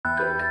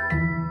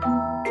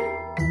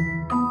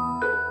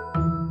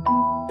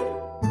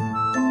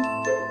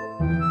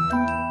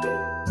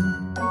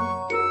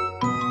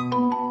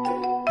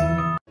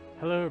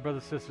Hello,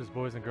 brothers, sisters,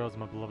 boys, and girls,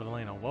 my beloved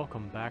Alena.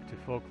 Welcome back to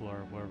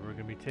Folklore, where we're going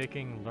to be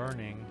taking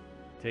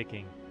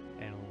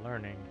and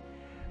learning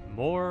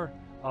more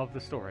of the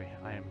story.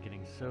 I am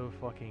getting so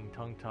fucking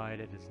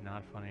tongue-tied, it is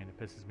not funny, and it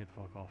pisses me the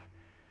fuck off.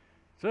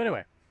 So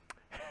anyway,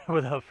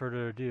 without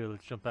further ado,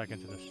 let's jump back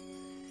into this.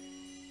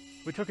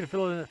 We took and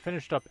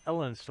finished up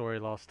Ellen's story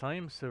last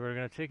time, so we're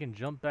going to take and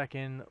jump back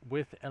in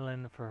with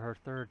Ellen for her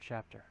third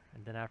chapter.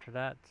 And then after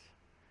that,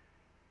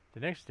 the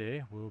next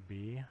day will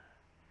be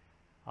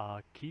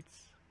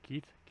Keats.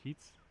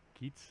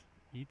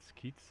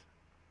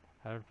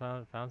 How did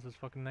I pronounce his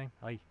fucking name?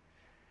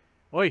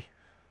 Oi!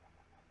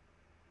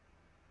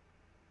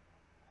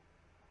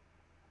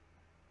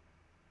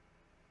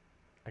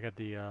 I got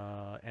the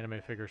anime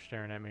figure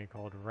staring at me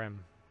called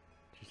Rem.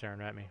 She's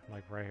staring at me,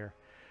 like right here.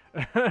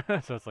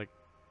 So it's like,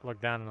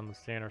 look down and I'm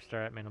seeing her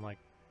stare at me and I'm like,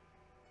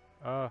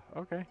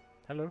 okay,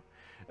 hello.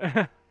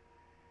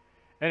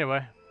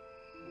 Anyway.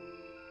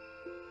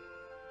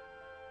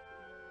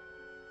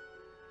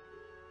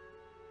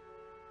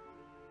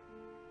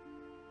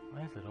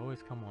 Why does it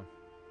always come on?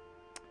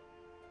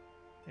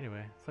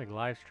 Anyway, it's like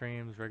live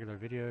streams, regular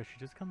videos. She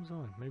just comes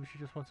on. Maybe she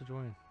just wants to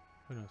join.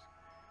 Who knows?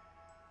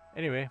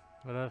 Anyway,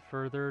 without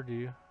further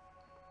ado,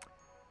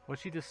 what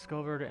she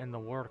discovered in the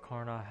War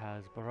Karna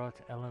has brought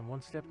Ellen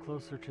one step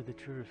closer to the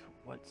truth.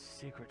 What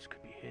secrets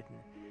could be hidden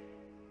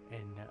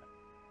in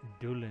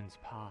Dulin's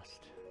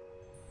past?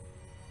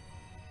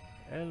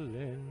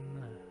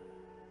 Ellen.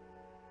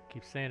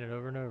 Keep saying it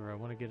over and over. I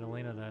want to get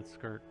Alena that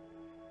skirt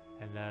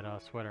and that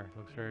sweater. It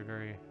looks very,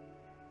 very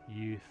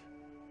youth.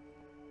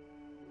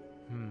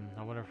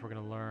 I wonder if we're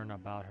going to learn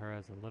about her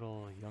as a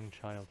little young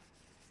child.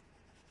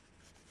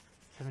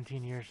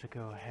 17 years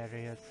ago,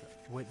 Harriet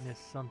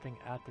witnessed something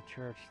at the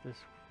church. This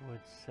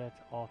would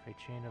set off a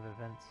chain of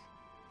events.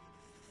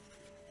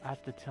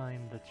 At the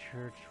time, the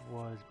church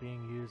was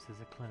being used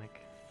as a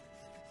clinic.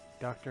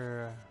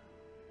 Dr.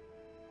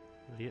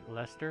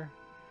 Lester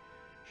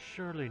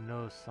surely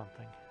knows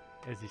something.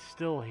 Is he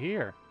still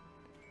here?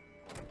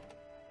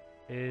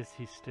 Is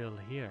he still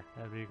here?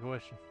 That'd be a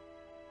question.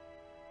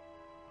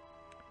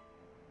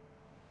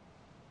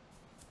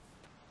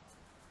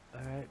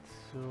 Alright,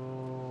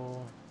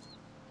 so...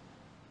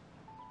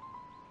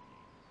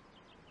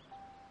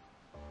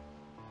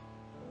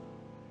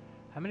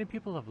 how many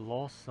people have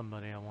lost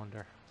somebody, I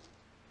wonder?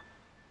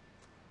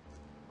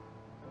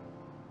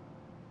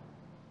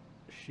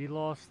 She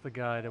lost the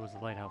guy that was the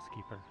lighthouse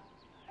keeper.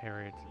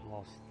 Harriet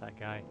lost that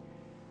guy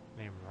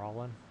named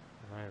Roland.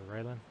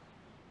 Raylan.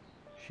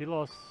 She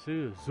lost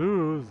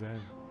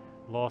Susan.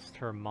 Lost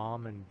her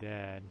mom and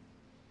dad.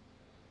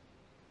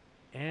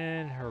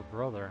 And her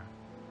brother.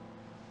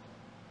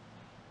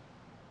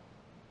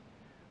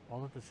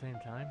 All at the same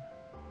time?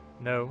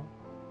 No.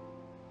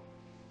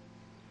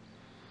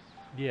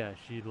 Yeah,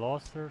 she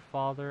lost her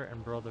father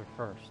and brother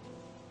first.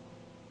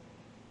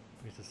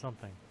 Because of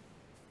something.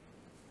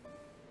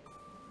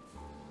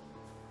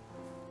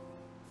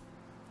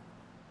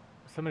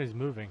 Somebody's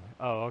moving.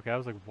 Oh, okay. I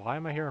was like, why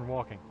am I hearing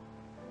walking?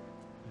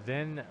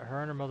 Then her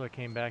and her mother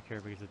came back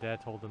here because the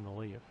dad told them to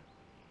leave.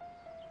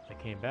 They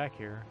came back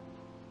here.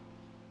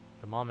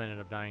 The mom ended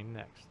up dying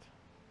next.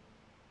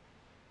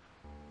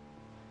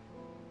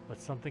 But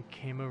something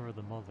came over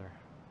the mother.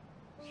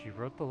 She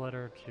wrote the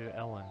letter to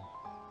Ellen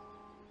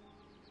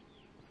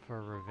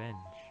for revenge.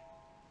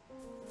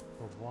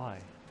 But why?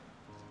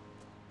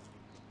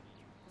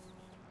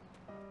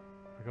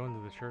 We're going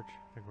to the church?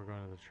 I think we're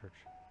going to the church.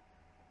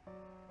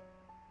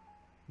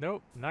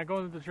 Nope, not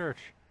going to the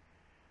church.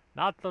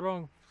 Not the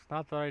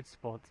right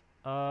spot.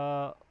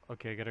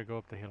 Okay, I gotta go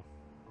up the hill.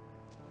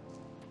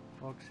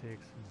 Fuck's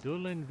sakes.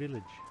 Dulin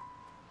Village.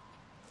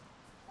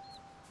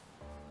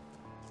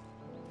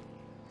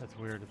 That's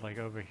weird. Like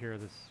over here,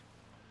 there's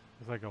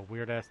like a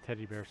weird ass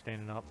teddy bear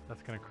standing up.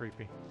 That's kind of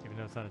creepy, even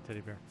though it's not a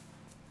teddy bear.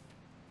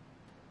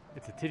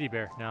 It's a titty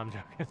bear. No, I'm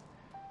joking.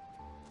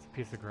 It's a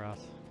piece of grass.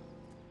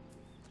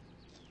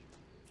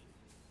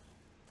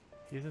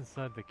 He's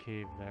inside the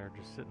cave there,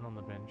 just sitting on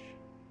the bench.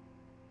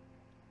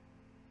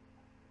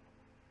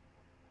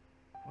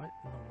 What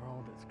in the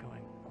world is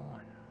going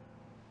on?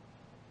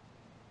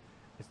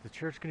 Is the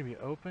church going to be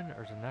open,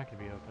 or is it not going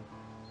to be open?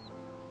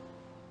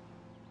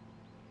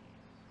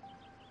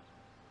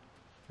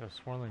 Got a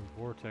swirling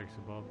vortex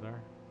above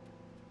there.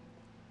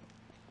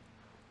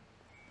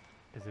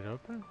 Is it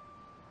open?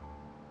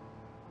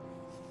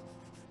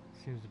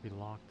 Seems to be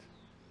locked.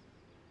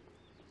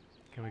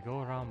 Can we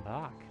go around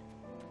back?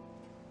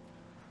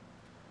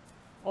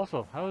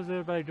 Also, how is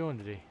everybody doing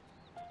today?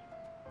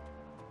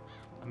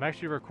 I'm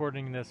actually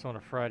recording this on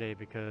a Friday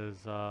because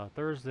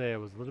Thursday I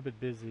was a little bit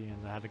busy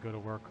and I had to go to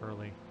work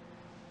early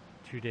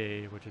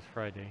today, which is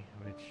Friday,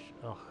 which,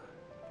 ugh,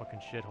 fucking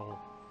shithole.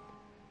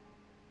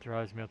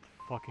 Drives me up the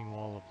fucking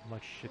wall of how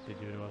much shit they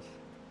do to us.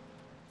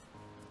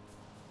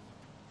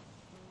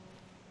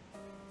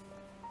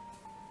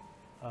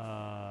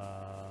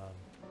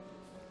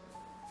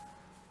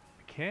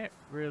 can't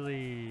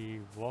really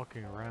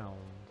walking around.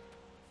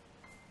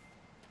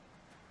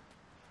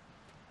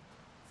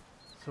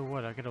 So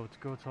what, I gotta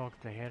go talk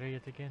to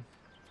Harriet again?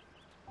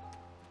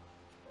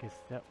 Guess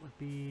that would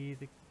be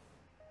the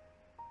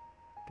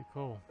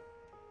goal.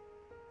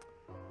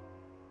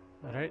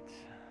 Alright.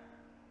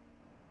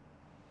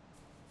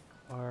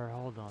 Or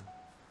hold on.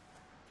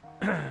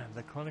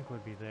 The clinic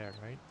would be there,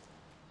 right?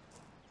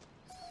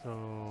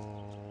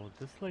 So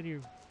this lady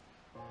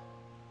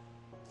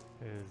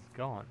is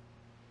gone.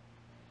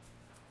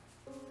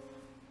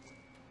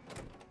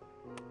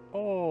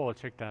 Oh,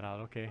 check that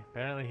out. Okay,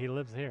 apparently he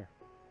lives here.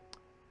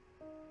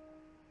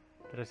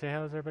 Did I say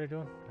how's everybody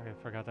doing? I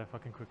forgot that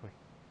fucking quickly.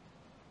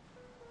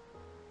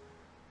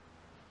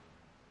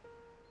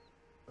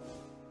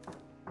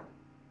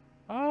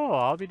 Oh,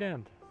 I'll be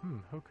damned.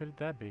 Who could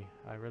that be?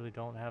 I really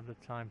don't have the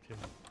time to.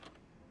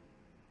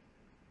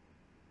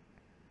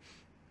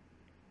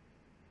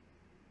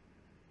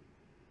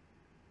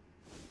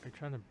 Are you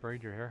trying to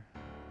braid your hair?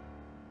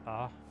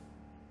 Ah,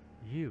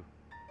 you.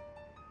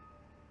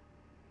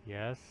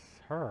 Yes,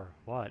 her.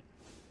 What?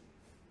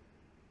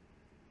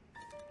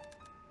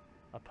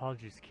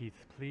 Apologies, Keith.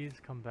 Please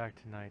come back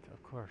tonight.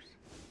 Of course.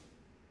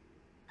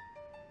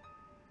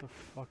 What the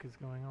fuck is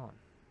going on?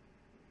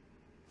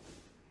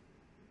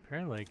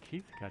 Apparently,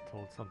 Keith got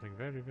told something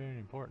very, very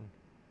important.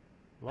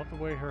 Love the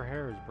way her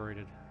hair is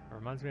braided. It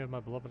reminds me of my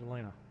beloved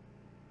Alena.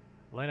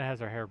 Alena has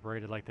her hair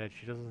braided like that.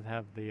 She doesn't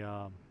have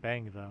the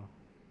bang, though.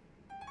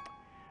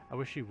 I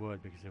wish she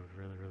would, because it would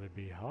really, really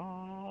be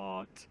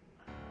hot.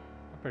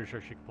 I'm pretty sure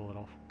she could pull it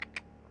off.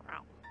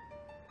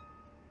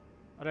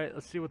 Alright,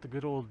 let's see what the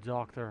good old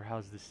doctor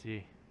has to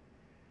say.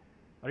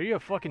 Are you a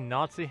fucking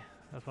Nazi?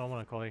 That's what I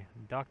want to call you.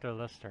 Dr.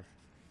 Lester.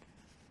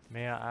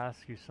 May I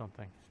ask you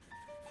something?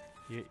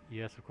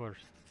 Yes, of course.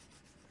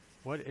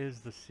 What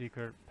is the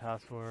secret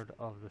password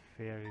of the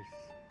fairies?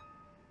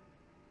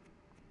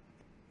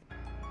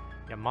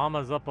 Your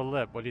mama's upper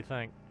lip. What do you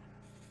think?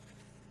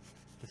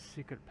 The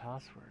secret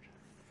password.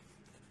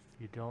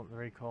 You don't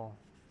recall.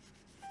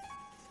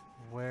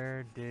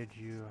 Where did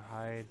you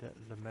hide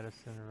the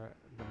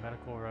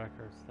medical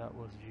records? That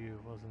was you,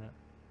 wasn't it?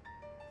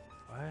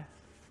 What?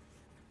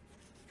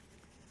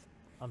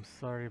 I'm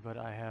sorry, but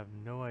I have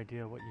no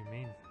idea what you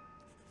mean.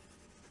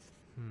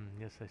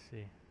 Yes, I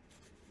see.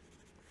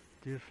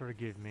 Do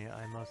forgive me,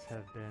 I must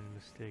have been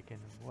mistaken.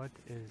 What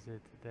is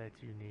it that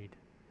you need?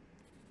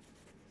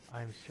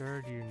 I'm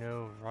sure you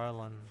know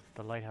Rylan,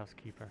 the lighthouse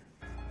keeper.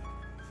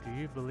 Do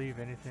you believe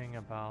anything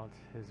about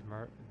his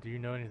do you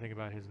know anything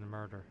about his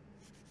murder?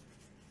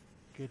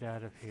 Get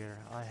out of here.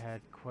 I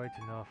had quite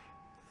enough.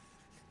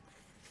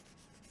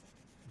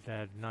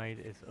 That night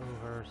is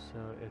over, so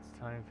it's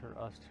time for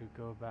us to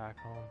go back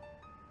home.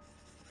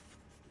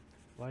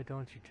 Why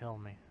don't you tell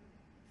me?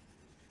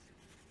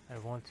 I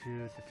want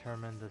to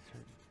determine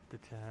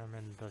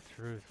the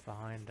truth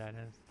behind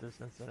this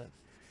incident.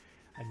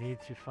 I need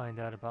to find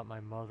out about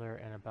my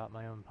mother and about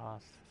my own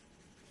past.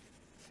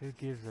 Who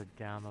gives a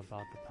damn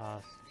about the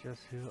past?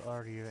 Just who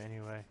are you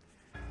anyway?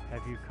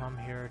 Have you come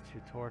here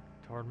to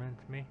torment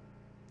me?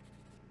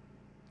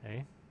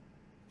 Eh?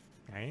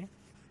 Eh?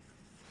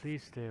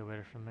 Please stay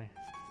away from me.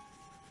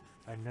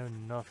 I know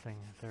nothing.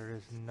 There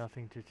is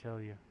nothing to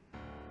tell you.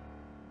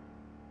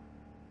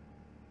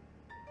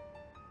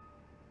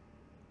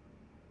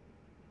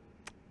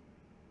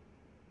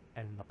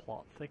 And the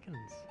plot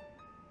thickens.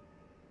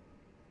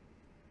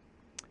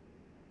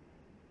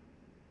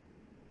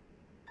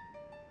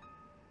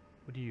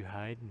 What are you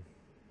hiding?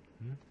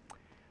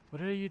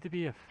 What are you to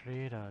be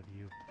afraid of,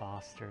 you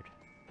bastard?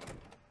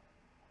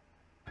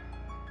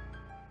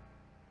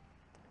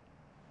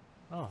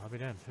 Oh, I'll be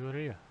damned. Who are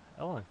you?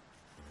 Ellen.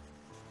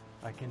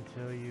 I can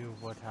tell you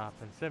what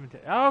happened. 17.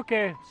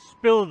 Okay,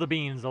 spill the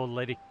beans, old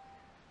lady.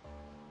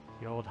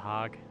 You old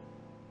hog.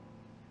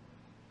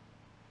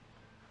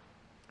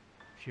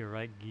 She a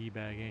right gee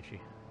bag, ain't she?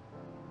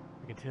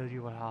 I can tell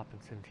you what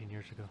happened 17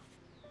 years ago.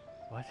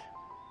 What?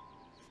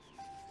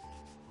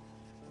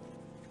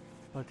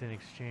 But in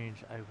exchange,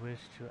 I wish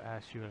to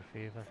ask you a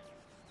favor.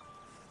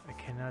 I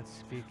cannot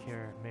speak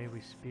here. May we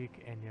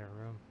speak in your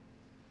room?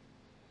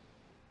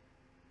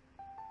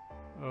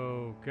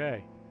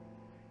 Okay.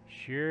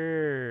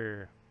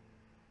 Sure.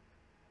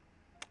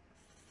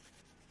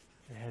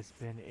 It has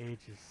been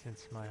ages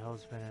since my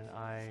husband and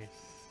I...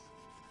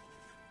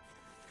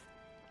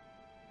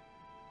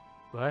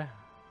 What?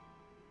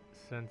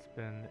 Since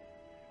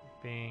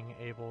being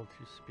able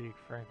to speak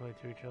frankly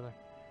to each other.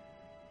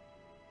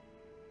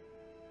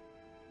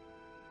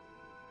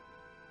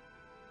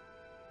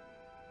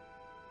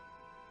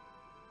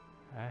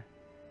 Huh?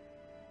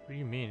 What do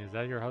you mean? Is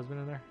that your husband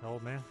in there? The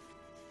old man?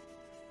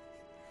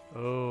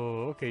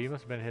 Oh, okay, you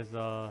must have been his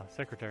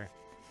secretary.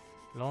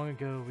 Long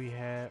ago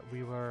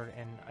we were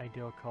an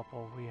ideal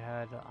couple. We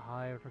had a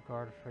high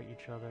regard for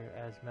each other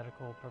as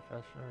medical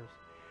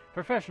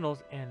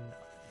professionals and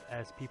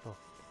as people.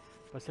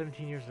 But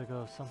 17 years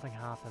ago something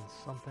happened.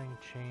 Something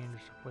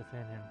changed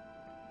within him.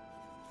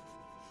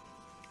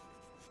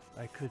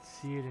 I could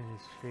see it in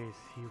his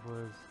face. He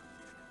was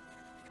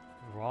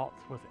wrought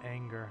with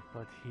anger,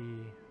 but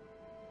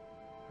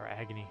or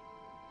agony.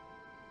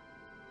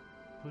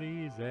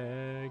 Please,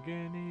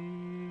 agony,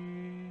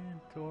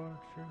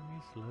 torture me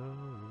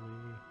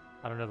slowly.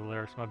 I don't know the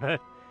lyrics, my bad.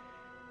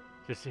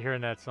 Just hearing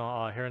that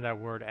song, hearing that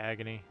word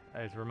agony,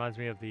 it reminds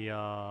me of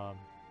the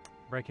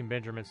Breaking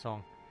Benjamin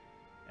song,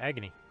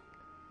 Agony.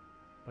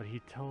 But he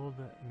told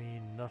me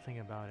nothing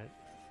about it.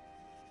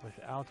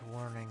 Without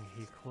warning,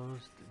 he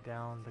closed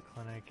down the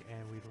clinic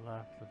and we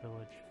left the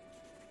village.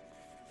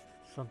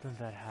 Something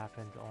that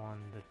happened on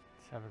the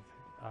 7th,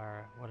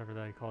 or whatever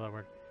they call that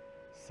word,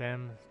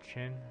 Sam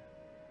Chain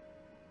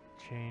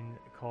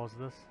calls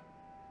this,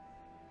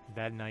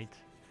 that night.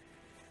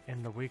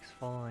 In the weeks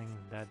following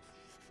that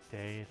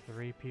day,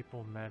 3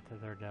 people met to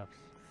their deaths.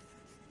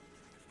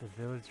 The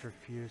village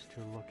refused to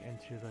look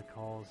into the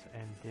calls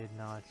and did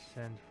not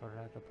send for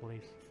the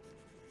police.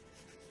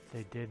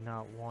 They did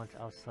not want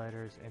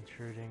outsiders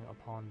intruding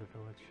upon the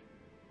village.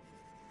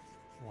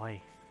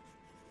 Why?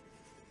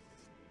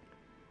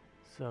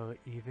 So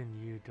even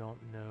you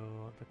don't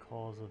know the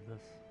cause of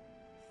this?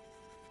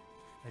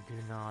 I do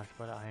not,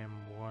 but I am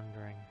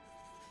wondering.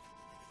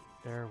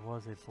 There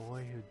was a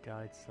boy who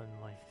died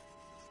suddenly,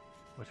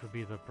 which would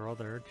be the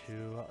brother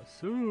to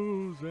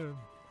Susan.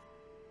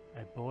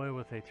 A boy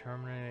with a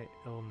terminal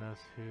illness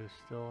who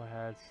still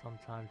had some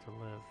time to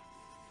live.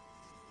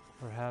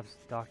 Perhaps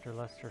Dr.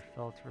 Lester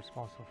felt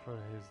responsible for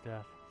his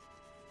death.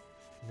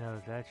 No,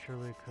 that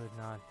surely could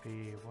not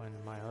be. When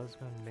my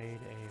husband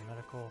made a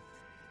medical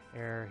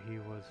error, he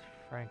was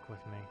frank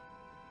with me.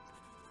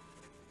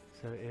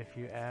 So if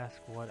you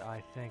ask what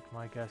I think,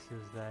 my guess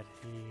is that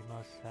he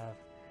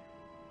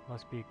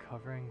must be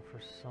covering for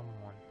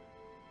someone.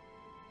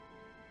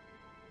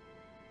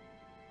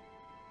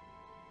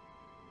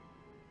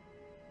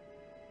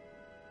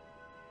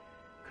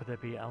 Could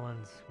that be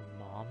Ellen's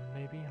mom,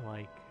 maybe?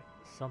 Like,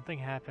 something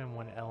happened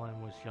when Ellen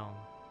was young.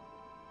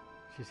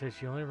 She said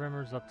she only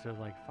remembers up to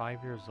like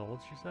 5 years old,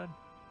 she said.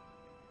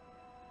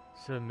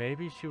 So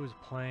maybe she was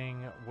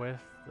playing with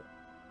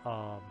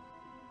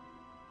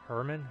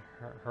Irving?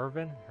 How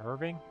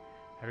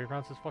do you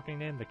pronounce his fucking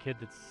name? The kid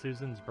that's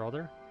Susan's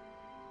brother.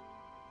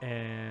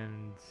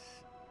 And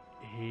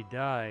he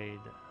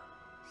died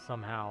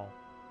somehow.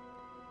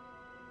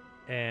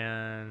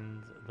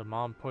 And the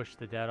mom pushed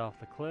the dad off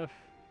the cliff,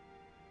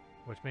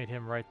 which made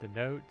him write the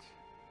note.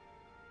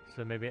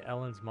 So maybe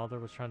Ellen's mother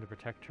was trying to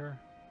protect her.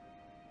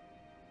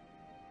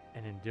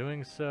 And in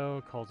doing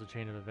so, caused a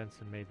chain of events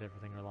and made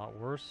everything a lot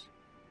worse.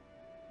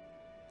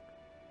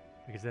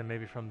 Because then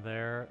maybe from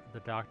there,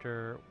 the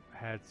doctor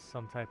had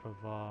some type of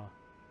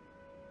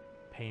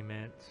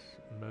payment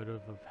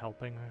motive of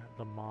helping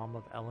the mom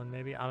of Ellen,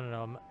 maybe? I don't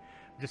know. I'm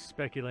just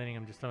speculating.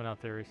 I'm just throwing out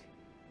theories.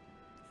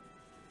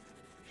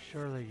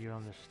 Surely you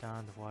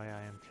understand why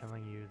I am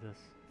telling you this.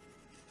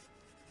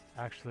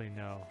 Actually,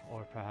 no.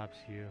 Or perhaps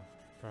you.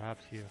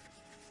 Perhaps you.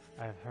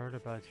 I have heard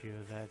about you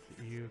that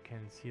you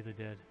can see the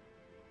dead.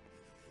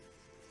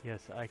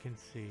 Yes, I can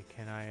see.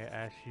 Can I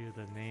ask you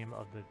the name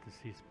of the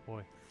deceased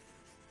boy?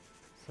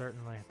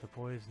 Certainly. The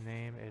boy's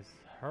name is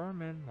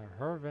Irving.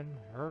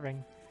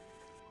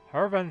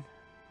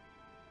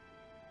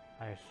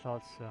 I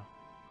thought so.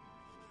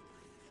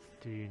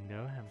 Do you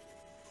know him?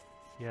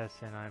 Yes,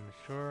 and I'm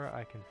sure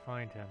I can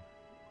find him.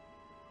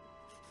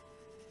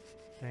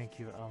 Thank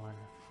you, Ellen,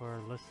 for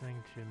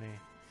listening to me.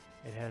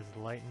 It has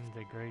lightened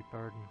a great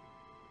burden.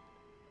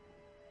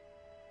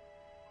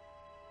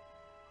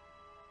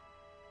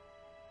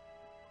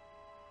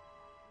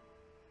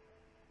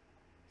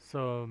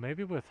 So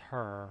maybe with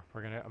her,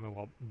 we're gonna. I mean,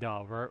 well,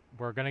 duh.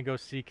 We're gonna go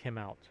seek him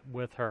out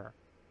with her.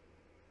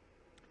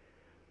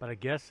 But I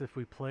guess if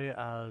we play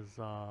as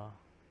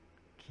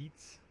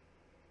Keith,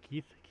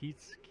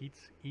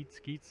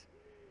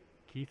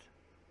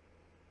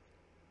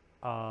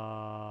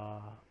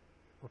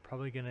 we're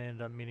probably gonna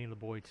end up meeting the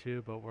boy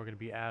too. But we're gonna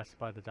be asked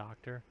by the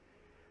doctor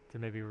to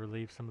maybe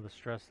relieve some of the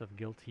stress of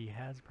guilt he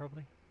has.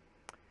 Probably.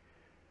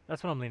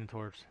 That's what I'm leaning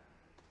towards.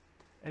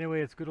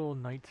 Anyway, it's good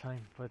old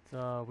nighttime, but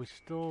we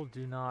still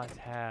do not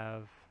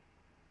have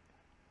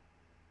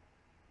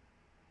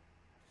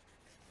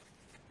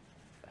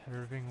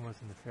Irving was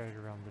in the fairy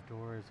realm. The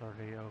door is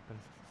already open.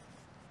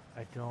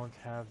 I don't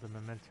have the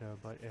memento,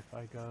 but if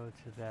I go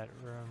to that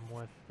room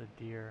with the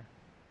deer,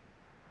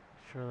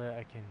 surely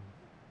I can...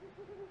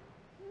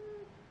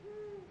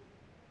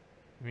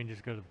 You mean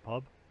just go to the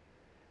pub?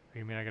 Or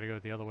you mean I gotta go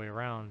the other way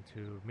around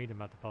to meet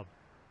him at the pub?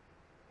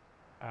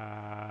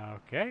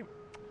 Okay.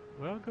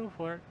 Well, go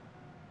for it.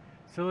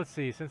 So let's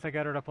see, since I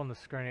got it up on the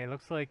screen, it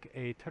looks like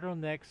a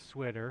turtleneck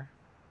sweater.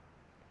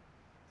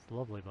 It's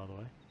lovely, by the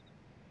way.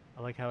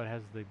 I like how it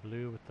has the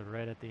blue with the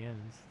red at the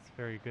ends. It's a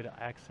very good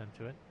accent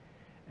to it.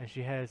 And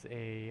she has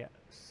a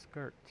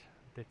skirt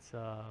that's,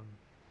 I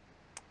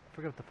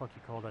forget what the fuck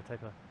you call that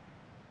type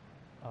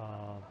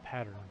of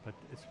pattern, but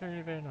it's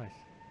very, very nice.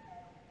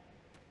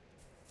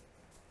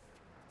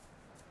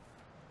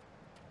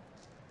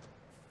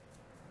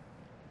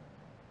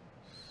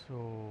 So,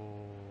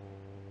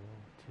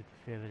 to the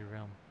fairy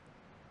realm.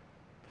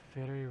 The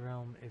fairy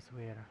realm is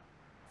where?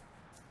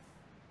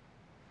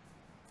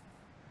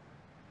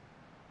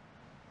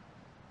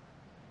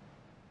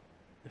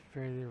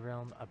 fairy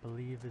realm, I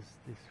believe, is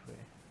this way.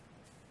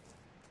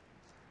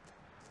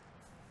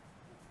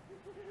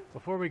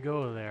 Before we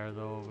go there,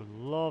 though, I would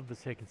love to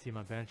take and see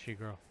my banshee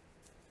girl.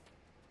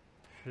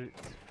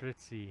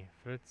 Fritza?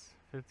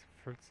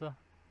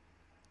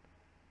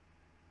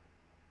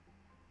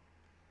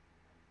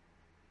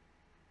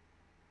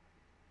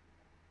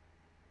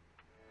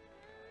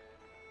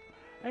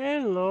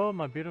 Hello,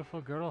 my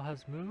beautiful girl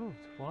has moved.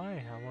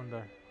 Why, I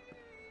wonder?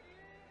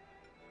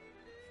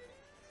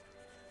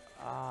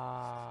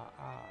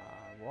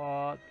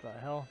 What the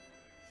hell?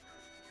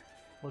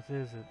 What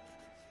is it?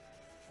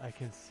 I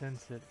can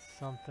sense it.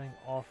 Something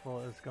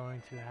awful is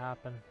going to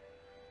happen.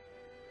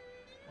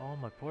 Oh,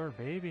 my poor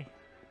baby.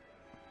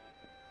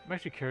 I'm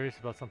actually curious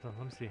about something.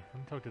 Let me see. Let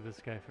me talk to this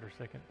guy for a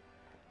second.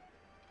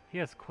 He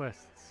has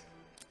quests.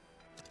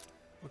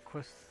 What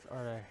quests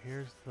are there?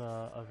 Here's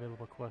the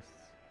available quests.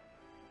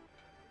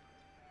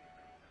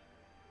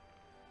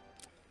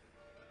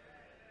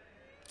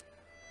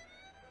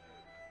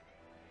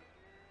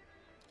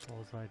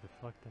 Bullseye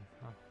deflected,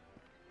 huh?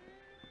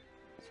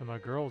 So my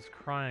girl's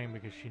crying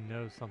because she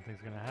knows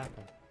something's gonna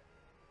happen.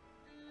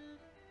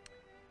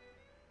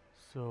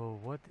 So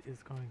what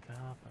is going to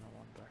happen, I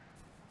wonder?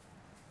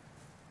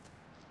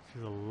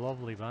 She's a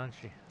lovely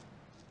banshee.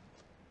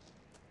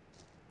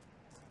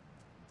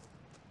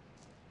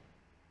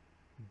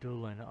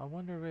 Doolin. I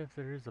wonder if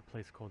there is a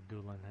place called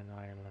Doolin in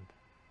Ireland.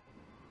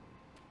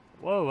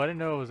 Whoa, I didn't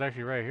know it was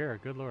actually right here.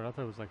 Good lord, I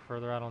thought it was like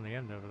further out on the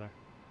end over there.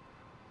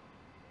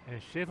 And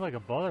it's shaped like a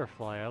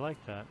butterfly. I like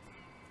that.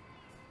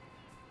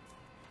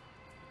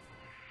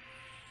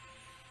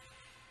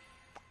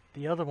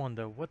 The other one,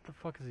 though, what the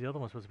fuck is the other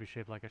one supposed to be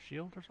shaped like? A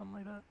shield or something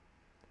like that?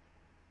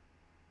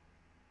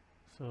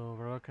 So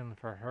we're looking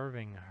for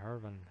Hervin,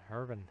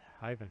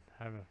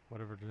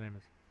 whatever his name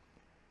is.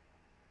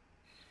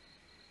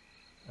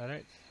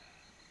 Alright.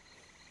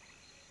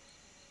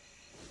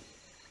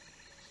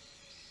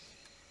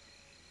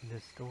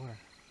 This door.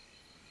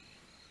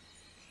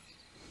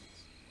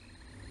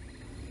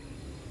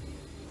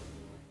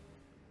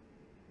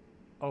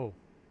 Oh.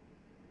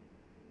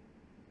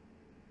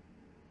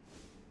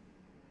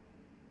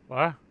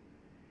 What?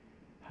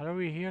 How are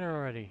we here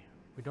already?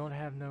 We don't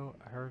have no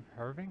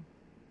Herving?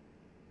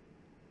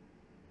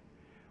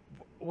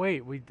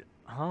 Wait,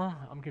 huh?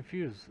 I'm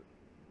confused.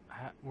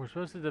 We're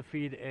supposed to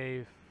defeat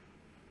a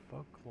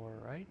Folklore,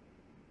 right?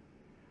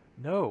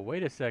 No,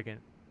 wait a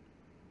second.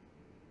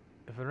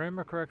 If I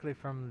remember correctly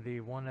from the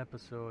one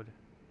episode,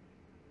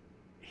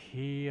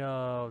 he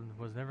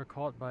was never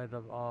caught by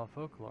the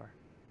Folklore.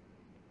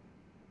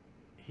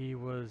 He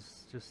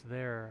was just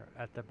there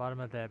at the bottom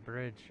of that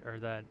bridge, or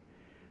that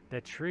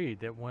tree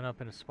that went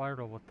up in a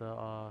spiral with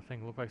the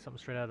thing. Looked like something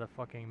straight out of the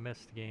fucking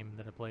Myst game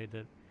that I played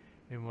that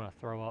made me want to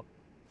throw up.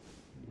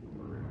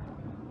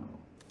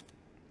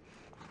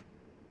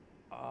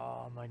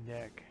 Oh, my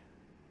neck.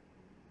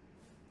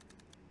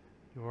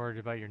 You're worried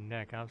about your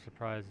neck. I'm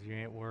surprised you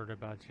ain't worried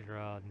about your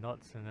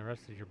nuts and the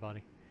rest of your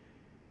body.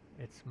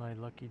 It's my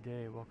lucky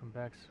day. Welcome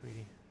back,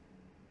 sweetie.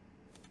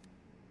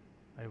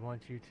 I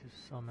want you to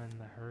summon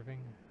the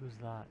Herving. Who's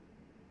that?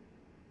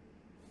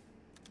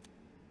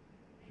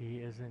 He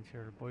isn't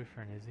your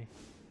boyfriend, is he?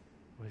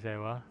 Was I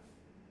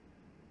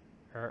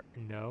what?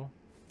 No.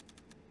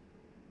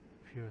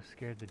 If you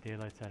scared the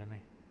daylights out of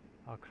me,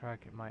 I'll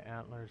crack my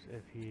antlers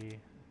if he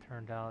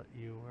turned out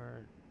you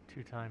were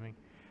two-timing.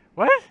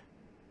 What?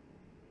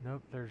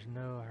 Nope, there's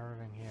no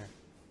Herving here.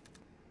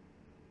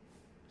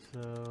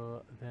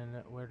 So, then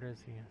where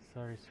is he?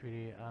 Sorry,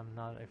 sweetie, I'm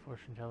not a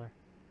fortune teller.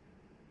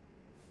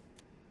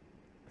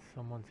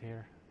 Someone's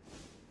here.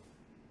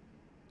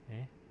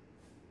 Eh?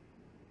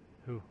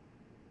 Who?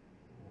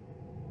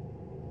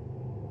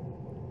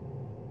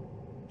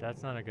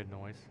 That's not a good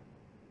noise.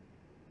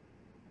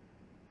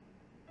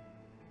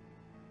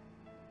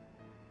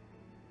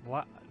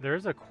 What?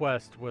 There's a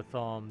quest with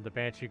the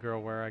Banshee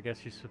girl where I guess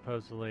she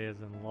supposedly is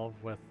in love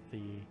with the,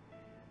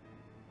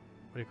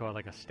 what do you call it,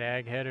 like a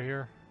stag head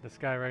here? This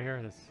guy right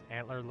here, this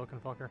antler looking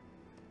fucker.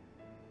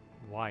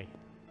 Why?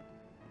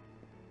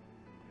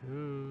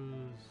 Who's...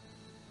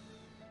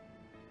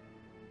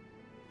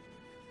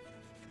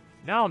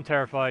 Now I'm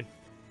terrified.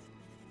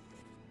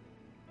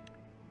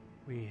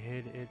 We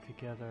hid it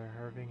together,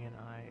 Herving and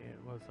I. It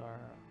was our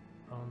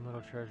own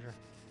little treasure.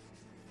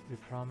 We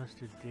promised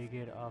to dig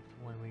it up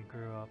when we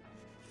grew up.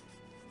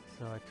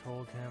 So I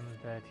told him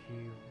that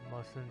he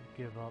mustn't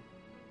give up.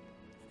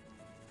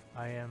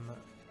 I am...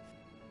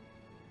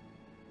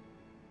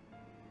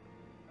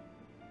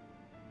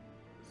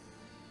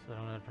 I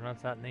don't know how to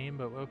pronounce that name,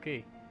 but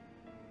okay.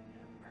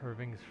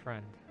 Herving's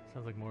friend.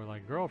 Sounds like more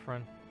like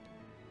girlfriend.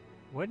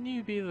 Wouldn't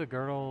you be the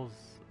girl's...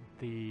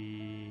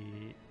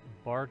 the...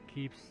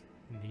 barkeep's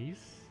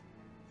niece?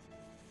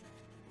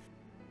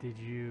 Did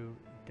you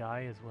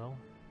die as well?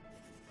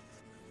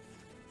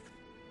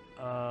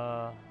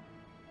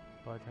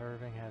 But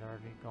Herving had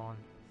already gone.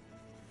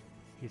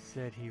 He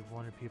said he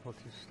wanted people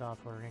to stop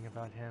worrying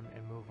about him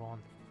and move on.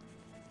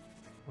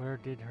 Where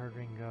did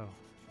Herving go?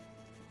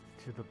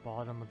 To the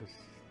bottom of the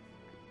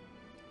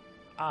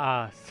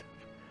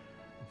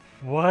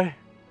What?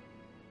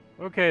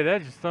 Okay,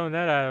 that just throwing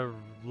that out of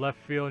left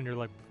field, and you're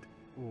like,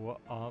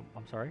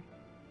 I'm sorry.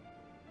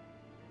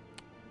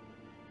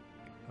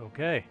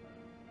 Okay.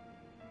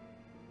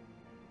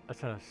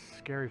 That's a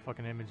scary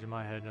fucking image in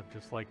my head of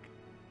just like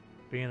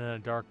being in the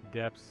dark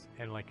depths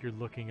and like you're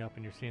looking up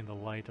and you're seeing the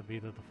light of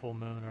either the full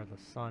moon or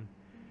the sun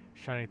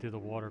shining through the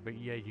water, but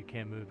yeah, you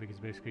can't move because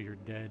basically you're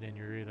dead and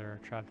you're either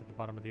trapped at the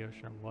bottom of the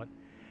ocean or what.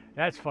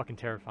 That's fucking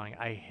terrifying.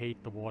 I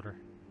hate the water.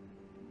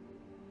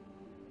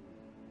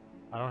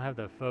 I don't have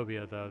the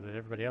phobia though that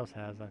everybody else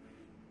has.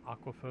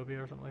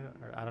 Aquaphobia or something like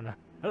that. Or I don't know.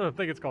 I don't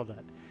think it's called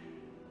that.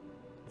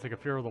 It's like a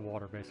fear of the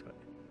water basically.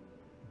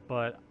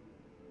 But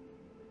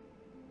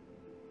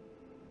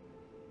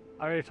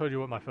I already told you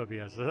what my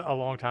phobia is a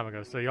long time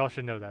ago, so y'all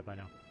should know that by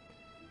now.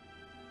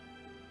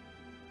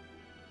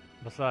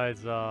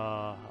 Besides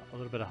a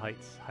little bit of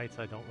heights. Heights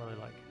I don't really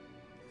like.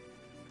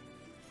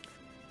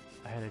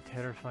 I had a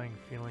terrifying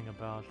feeling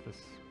about this.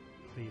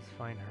 Please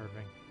find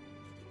Irving.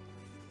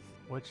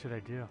 What should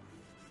I do?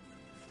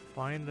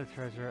 Find the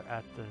treasure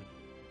at the...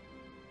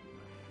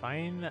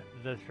 Find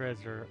the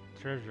treasure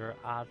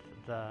at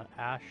the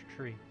ash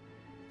tree.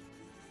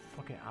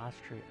 Fucking ash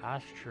tree.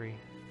 Ash tree.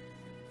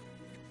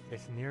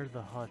 It's near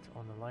the hut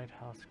on the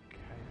lighthouse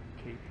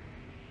cape.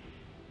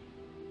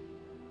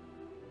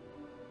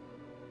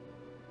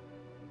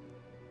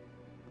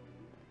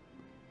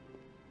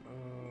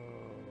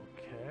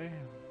 Okay.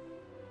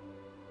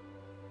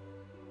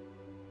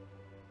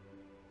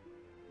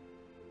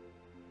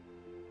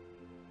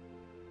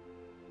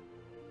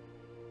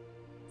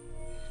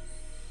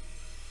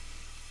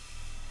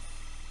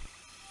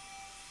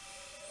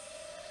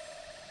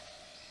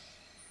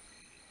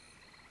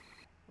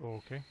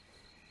 Okay.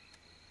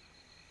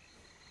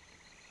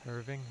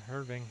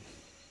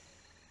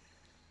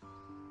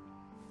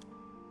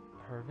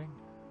 Irving.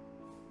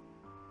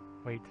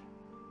 Wait.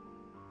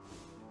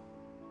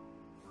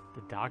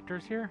 The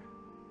doctor's here?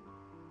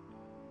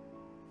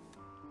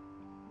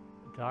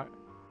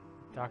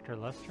 Dr.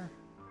 Lester?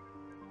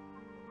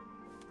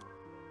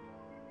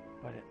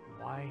 But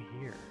why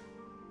here?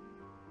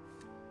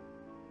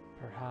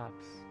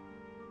 Perhaps.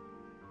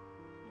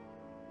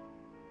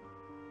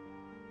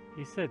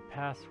 He said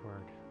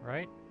password,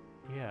 right?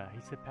 Yeah, he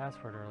said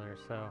password earlier,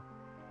 so...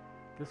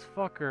 This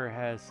fucker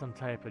has some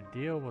type of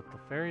deal with the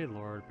Fairy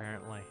Lord,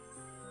 apparently.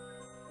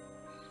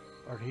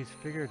 Or he's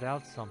figured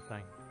out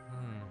something.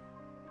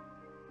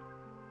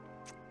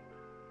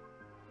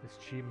 This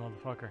cheap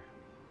motherfucker.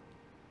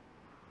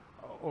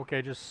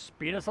 Okay, just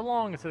speed us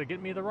along instead of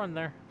getting me the run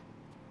there.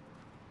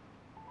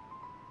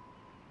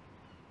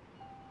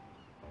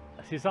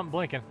 I see something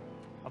blinking.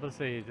 I was about to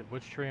say,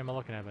 which tree am I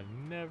looking at, but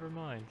never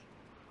mind.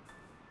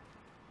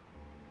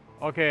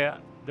 Okay,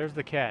 there's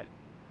the cat.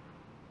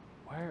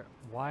 Where?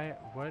 Why?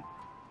 What?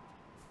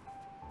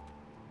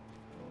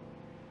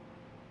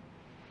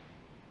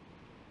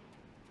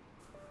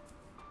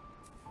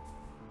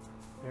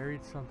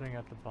 Buried something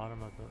at the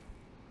bottom of the...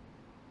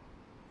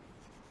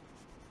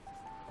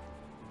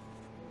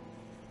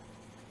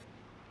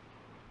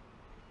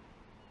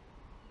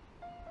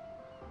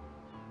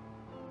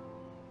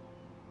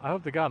 I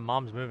hope to God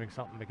Mom's moving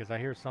something because I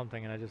hear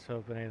something and I just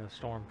hope it ain't a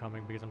storm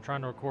coming because I'm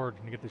trying to record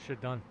and get this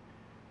shit done.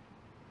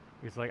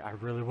 He's like, I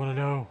really want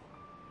to know.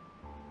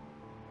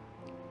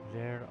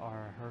 There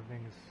are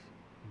Irving's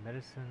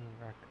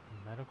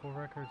medical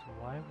records.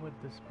 Why would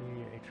this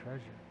be a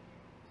treasure?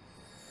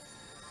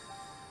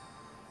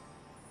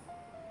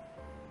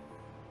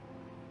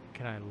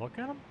 Can I look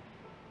at them?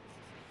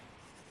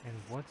 And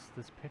what's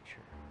this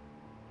picture?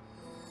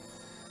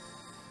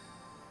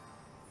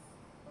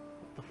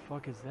 What the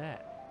fuck is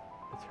that?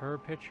 It's her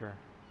picture.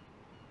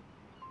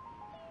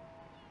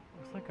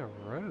 Looks like a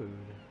road.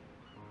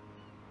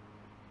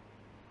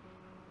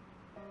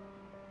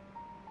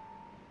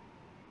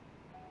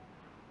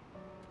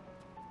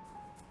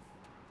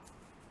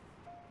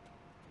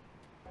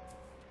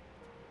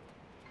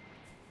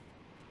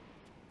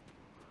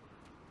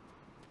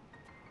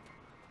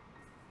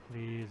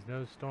 Please,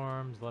 no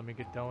storms. Let me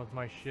get done with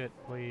my shit,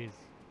 please.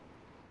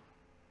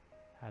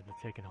 Had to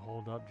take and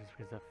hold up just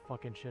because that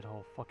fucking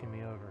shithole fucking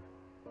me over.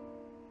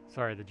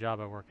 Sorry, the job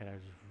I work at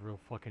is a real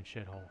fucking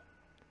shithole.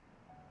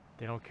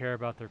 They don't care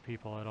about their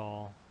people at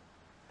all.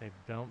 They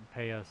don't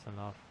pay us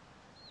enough.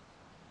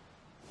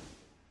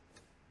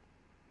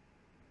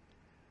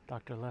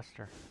 Dr.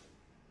 Lester.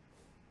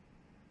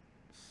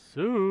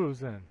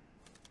 Susan!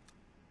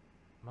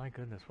 My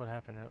goodness, what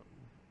happened?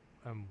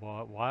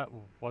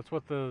 What's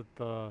with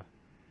the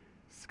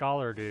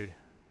scholar dude?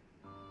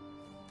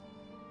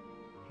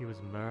 He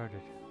was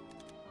murdered.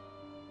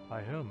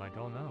 By whom? I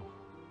don't know.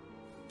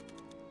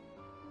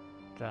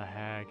 The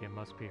hag, it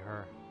must be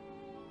her.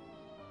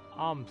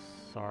 I'm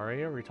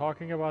sorry, are we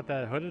talking about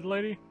that hooded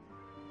lady?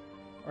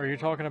 Or are you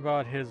talking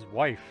about his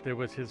wife that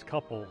was his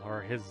couple,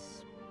 or his...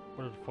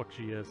 what the fuck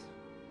she is?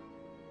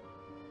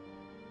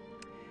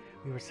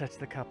 We were such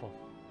the couple.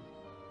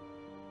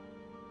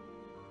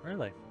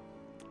 Really?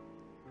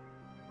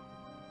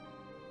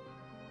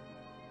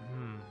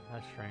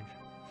 That's strange.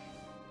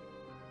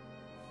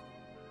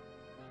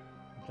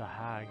 The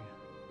hag.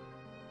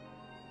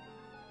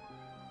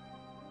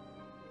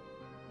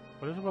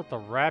 What is it about the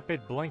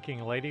rapid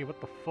blinking, lady?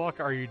 What the fuck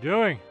are you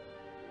doing?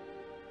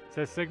 It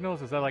says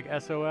signals? Is that like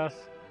SOS?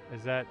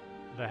 Is that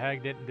the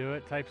hag didn't do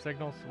it type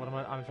signals? What am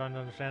I'm trying to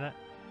understand that?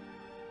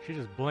 She's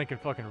just blinking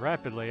fucking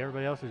rapidly.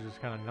 Everybody else is just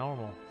kind of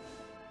normal.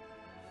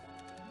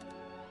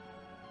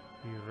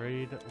 You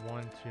read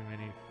one too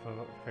many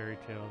fairy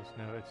tales.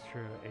 No, it's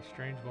true. A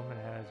strange woman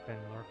has been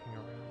lurking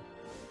around.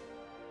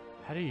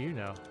 How do you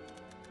know?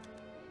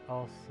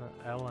 Also,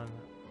 Ellen,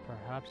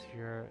 perhaps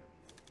your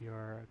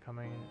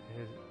coming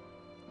is...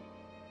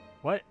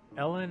 What?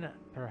 Ellen,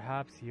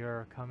 perhaps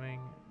your coming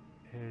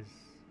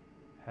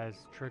has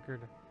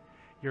triggered...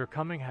 Your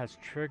coming has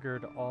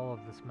triggered all of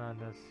this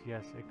madness.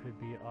 Yes, it could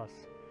be us.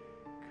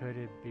 Could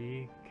it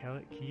be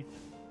Keith?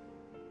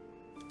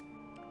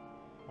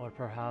 Or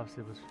perhaps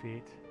it was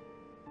fate.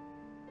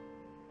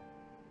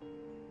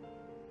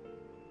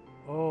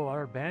 Oh,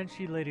 our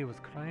banshee lady was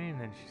crying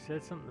and she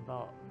said something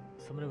about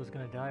somebody was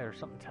gonna die or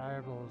something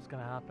terrible was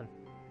gonna happen.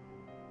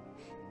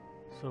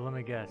 So let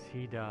me guess,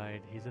 he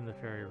died. He's in the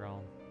fairy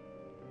realm.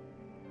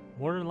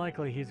 More than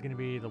likely he's gonna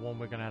be the one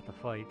we're gonna have to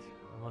fight.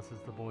 Unless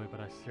it's the boy, but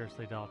I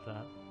seriously doubt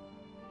that.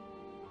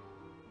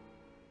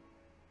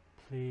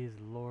 Please,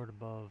 Lord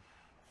above.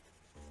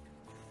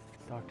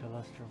 Dr.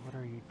 Lester, what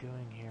are you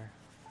doing here?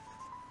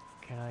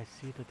 Can I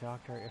see the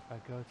doctor if I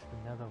go to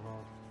the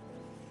netherworld?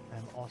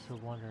 I'm also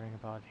wondering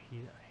about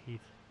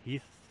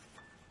Heath?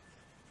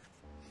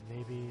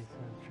 Maybe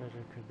some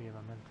treasure could be a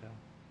memento.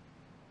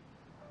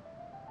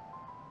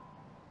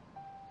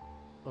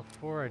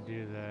 Before I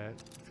do that,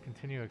 let's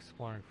continue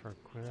exploring for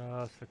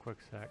just a quick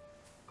sec.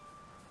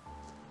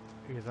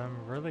 Because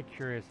I'm really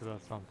curious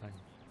about something.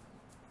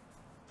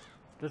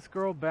 This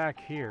girl back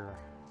here.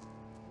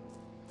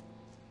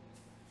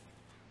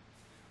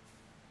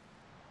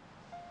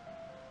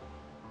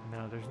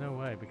 No, there's no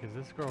way, because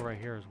this girl right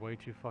here is way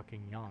too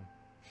fucking young.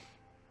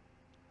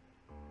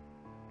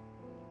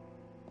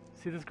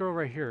 See this girl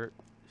right here?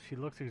 She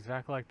looks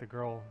exactly like the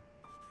girl.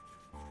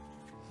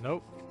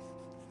 Nope.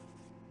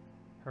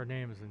 Her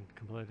name is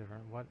completely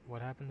different.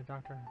 What happened to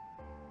Doctor?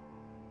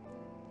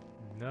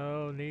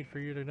 No need for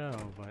you to know,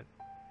 but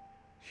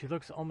she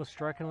looks almost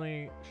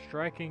strikingly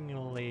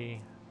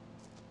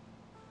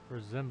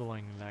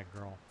resembling that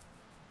girl.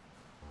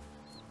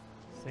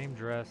 Same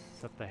dress,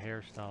 except the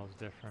hairstyle is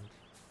different.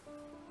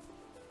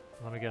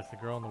 Let me guess, the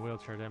girl in the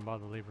wheelchair didn't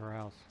bother to leave her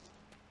house.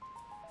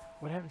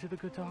 What happened to the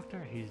good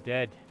doctor? He's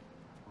dead.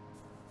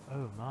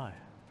 Oh my.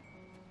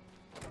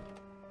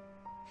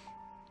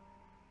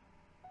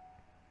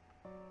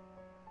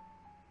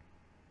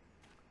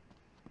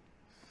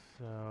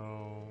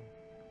 So...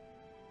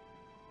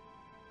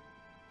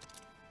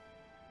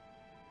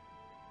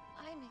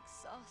 I'm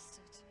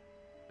exhausted.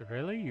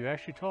 Really? You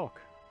actually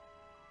talk?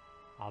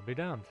 I'll be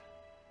damned.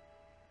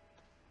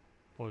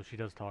 Well, she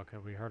does talk.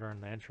 We heard her in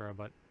the intro,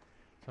 but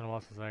it's been a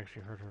while since I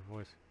actually heard her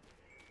voice.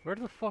 Where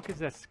the fuck is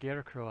that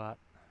scarecrow at?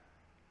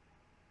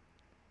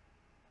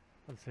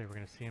 Let's see, we're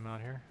gonna see him out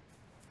here.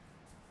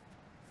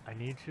 I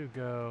need to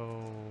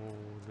go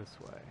this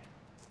way.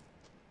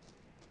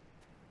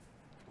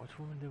 Which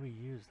woman do we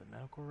use? The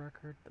medical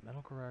record? The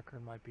medical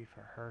record might be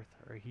for Hearth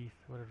or Heath,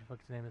 whatever the fuck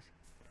his name is.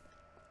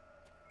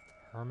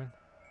 Herman?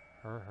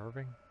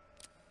 Irving?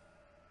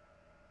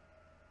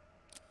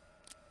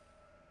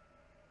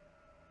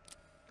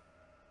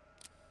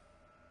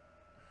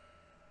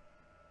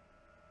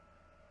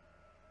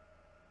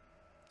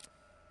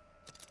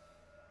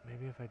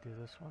 Maybe if I do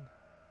this one.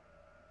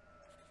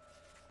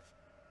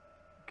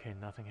 Okay,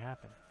 nothing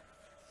happened.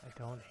 I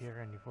don't hear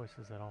any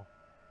voices at all.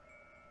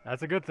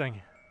 That's a good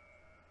thing.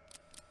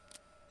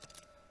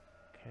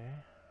 Okay.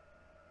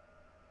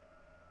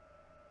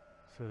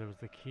 So there was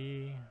the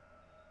key.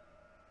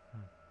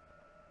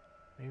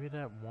 Maybe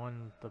that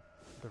one, the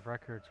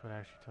records would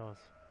actually tell us.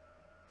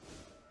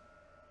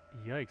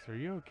 Yikes, are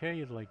you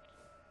okay? Like,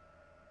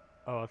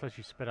 oh, I thought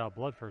she spit out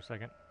blood for a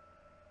second.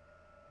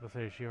 Let's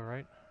say, is she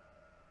alright?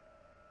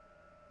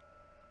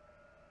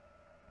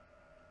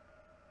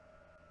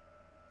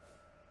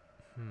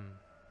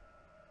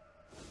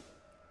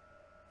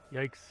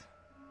 Yikes.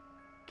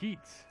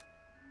 Keats,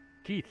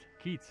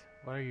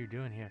 what are you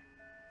doing here?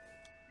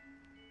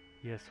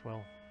 Yes,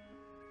 well,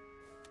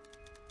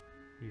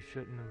 you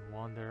shouldn't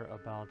wander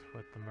about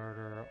with the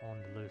murderer on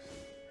the loose.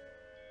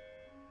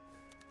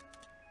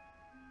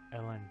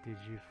 Ellen, did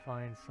you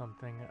find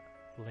something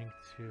linked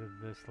to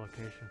this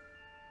location?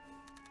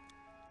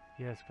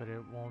 Yes, but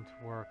it won't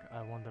work.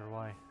 I wonder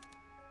why.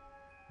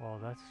 Well,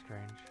 that's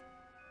strange.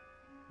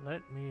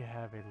 Let me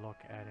have a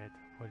look at it,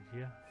 would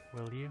you?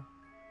 Will you?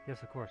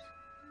 Yes, of course.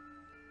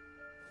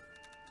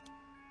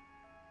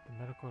 The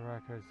medical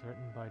records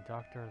written by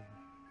Dr.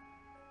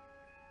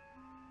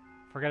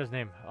 Forgot his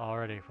name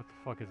already. What the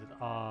fuck is it?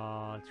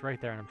 It's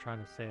right there and I'm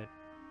trying to say it.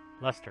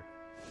 Lester.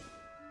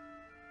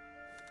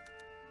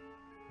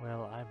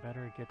 Well, I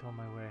better get on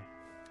my way.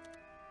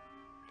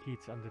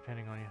 Keats, I'm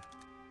depending on you.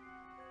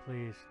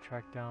 Please,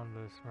 track down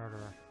this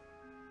murderer.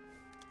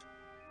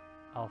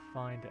 I'll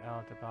find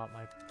out about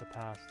the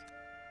past.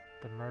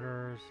 The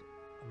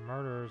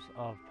murders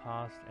of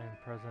past and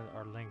present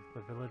are linked.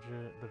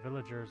 The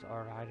villagers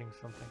are hiding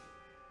something.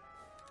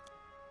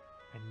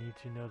 I need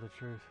to know the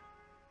truth.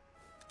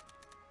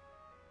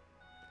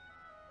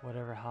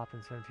 Whatever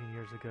happened 17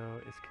 years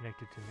ago is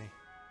connected to me.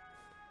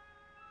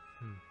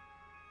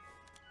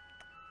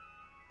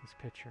 This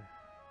picture.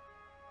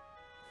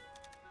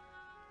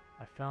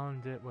 I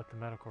found it with the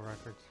medical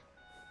records.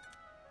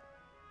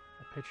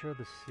 A picture of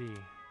the sea.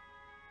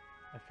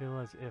 I feel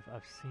as if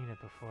I've seen it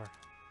before.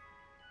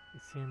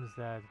 It seems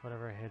that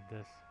whatever hid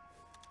this.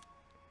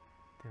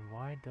 Then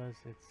why does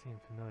it seem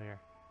familiar?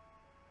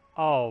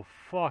 Oh,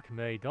 fuck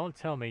me. Don't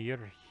tell me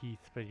you're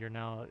Heath, but you're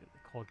now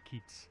called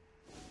Keats.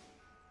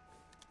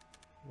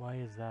 Why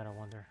is that, I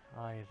wonder?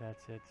 Aye,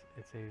 that's it.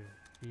 It's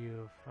a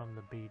view from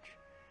the beach.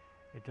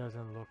 It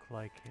doesn't look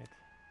like it.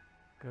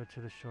 Go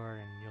to the shore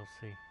and you'll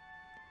see.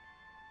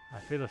 I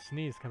feel a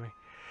sneeze coming.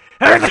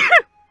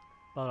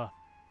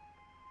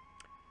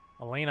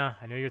 Alena,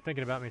 I know you're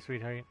thinking about me,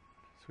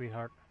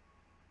 sweetheart.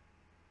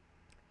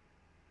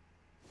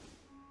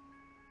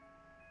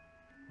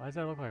 Why does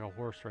that look like a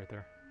horse right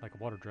there? Like a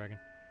water dragon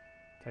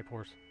type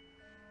horse.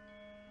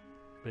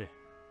 Blech.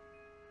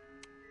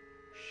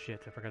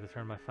 Shit, I forgot to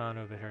turn my phone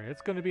over here.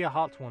 It's gonna be a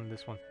hot one,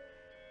 this one.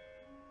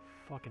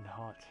 Fucking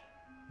hot.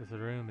 This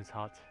room is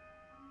hot.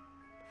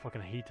 The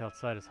fucking heat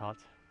outside is hot.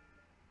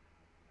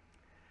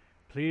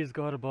 Please,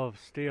 God above,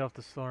 stay off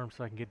the storm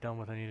so I can get done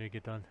what I need to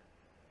get done.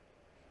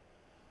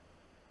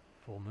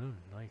 Full moon,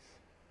 nice.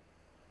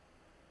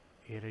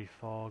 Airy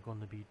fog on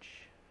the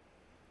beach.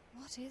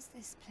 What is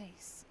this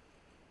place?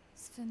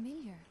 It's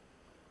familiar,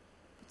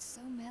 but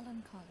so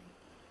melancholy.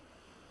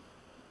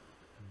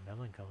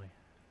 Melancholy.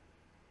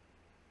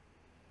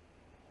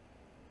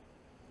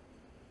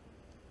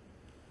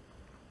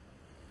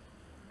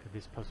 Could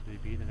this possibly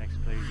be the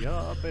next place?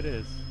 Yup, it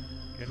is.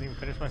 Couldn't even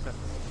finish my sentence.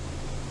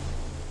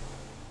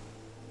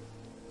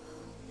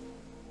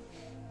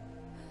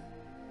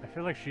 I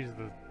feel like she's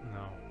the...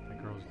 No, the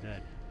girl's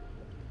dead.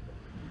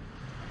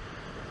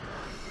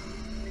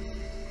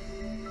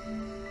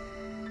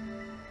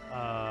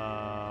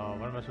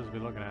 What am I supposed to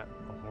be looking at?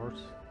 A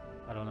horse?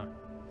 I don't know.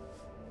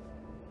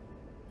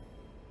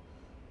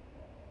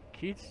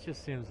 Keats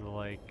just seems to,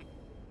 like,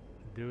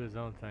 do his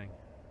own thing.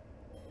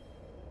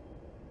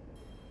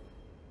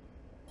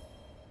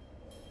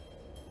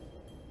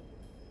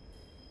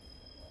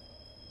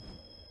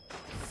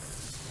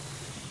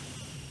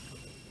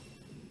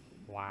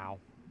 Wow.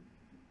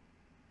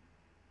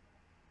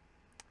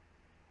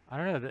 I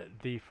don't know,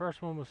 the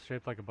first one was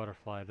shaped like a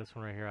butterfly. This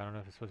one right here, I don't know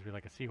if it's supposed to be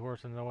like a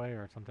seahorse in the way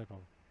or some type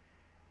of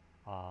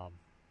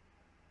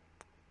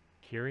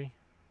Kiri?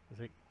 Is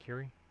it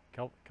Kiri?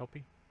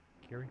 Kelpie?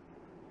 Kiri?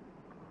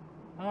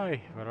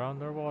 Aye, we're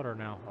underwater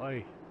now.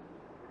 Aye.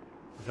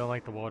 I don't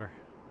like the water.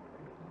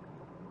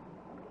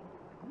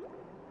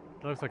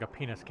 It looks like a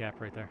penis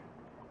cap right there.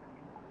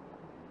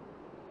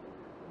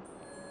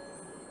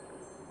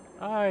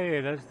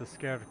 Aye, there's the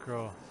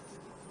scarecrow.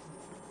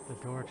 The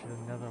door to the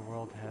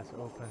netherworld has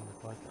opened,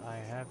 but I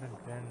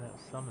haven't been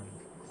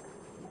summoned.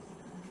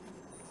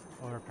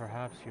 Or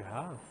perhaps you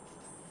have.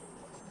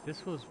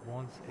 This was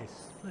once a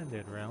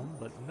splendid realm,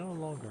 but no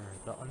longer.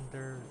 The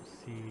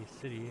undersea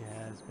city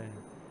has been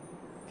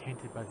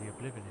tainted by the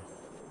oblivion.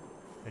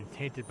 Been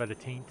tainted by the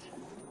taint.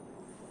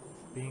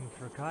 Being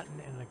forgotten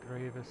in the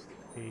gravest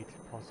fate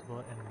possible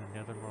in the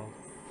netherworld.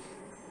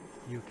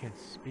 You can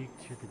speak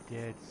to the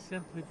dead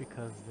simply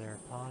because they're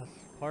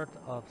part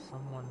of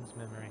someone's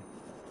memory.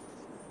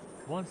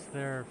 Once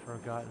they're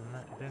forgotten,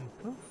 then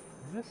poof,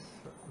 this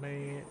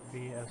may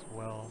as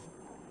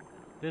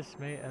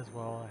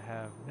well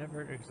have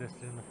never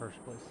existed in the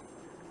first place.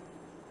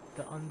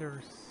 The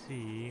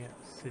undersea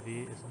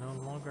city is no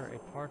longer a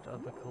part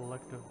of the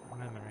collective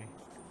memory.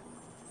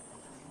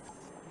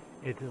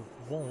 It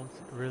won't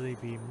really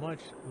be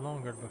much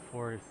longer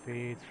before it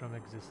fades from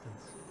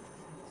existence.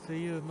 So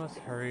you must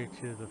hurry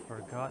to the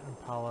Forgotten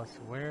Palace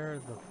where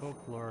the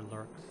folklore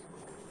lurks.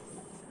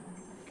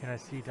 Can I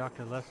see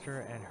Dr.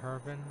 Lester and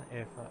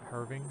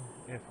Herving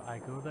if I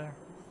go there?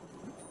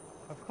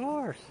 Of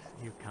course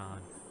you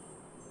can.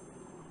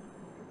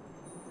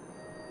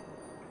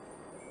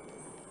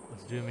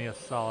 Let's do me a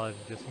solid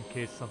just in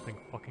case something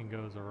fucking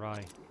goes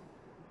awry.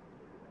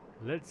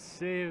 Let's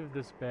save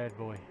this bad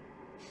boy.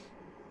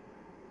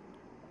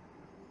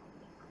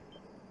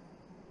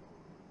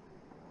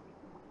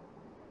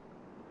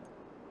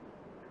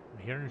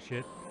 I'm hearing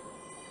shit.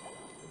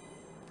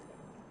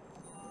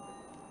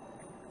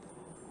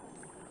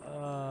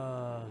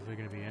 Is there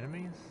gonna be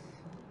enemies?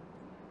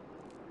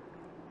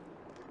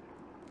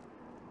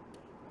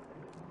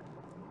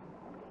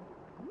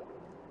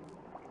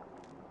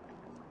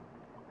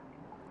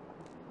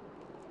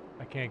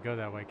 I can't go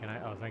that way, can I?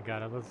 Oh, thank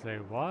God. Let's see.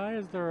 Why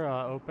is there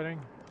an opening?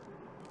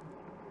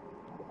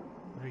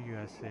 What do you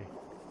guys see?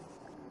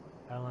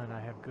 Ellen, I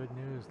have good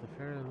news. The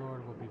Fairy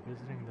Lord will be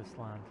visiting this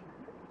land.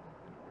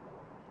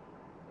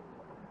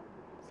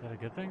 Is that a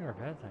good thing or a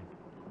bad thing?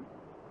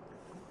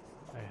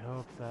 I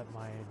hope that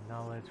my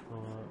knowledge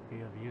will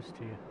be of use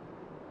to you.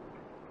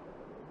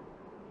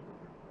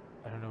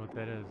 I don't know what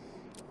that is.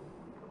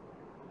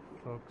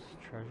 Folks'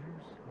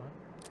 treasures? What?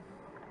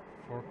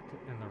 Forked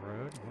in the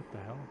road? What the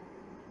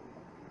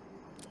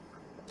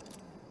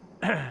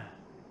hell?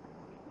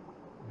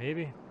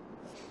 Maybe?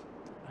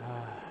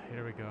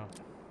 Here we go.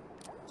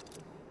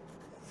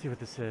 Let's see what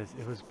this is.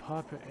 It was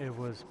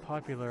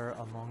popular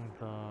among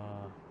the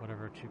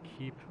whatever to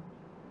keep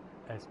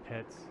as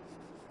pets.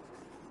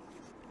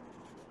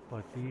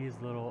 But these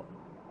little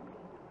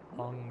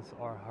ungs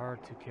are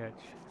hard to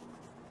catch.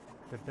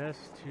 The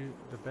best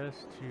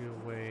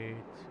way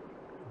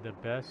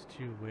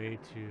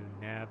to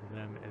nab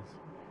them is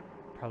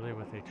probably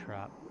with a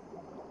trap.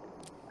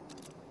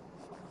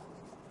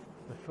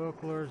 The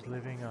folklores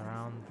living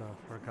around the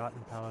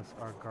Forgotten Palace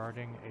are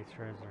guarding a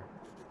treasure.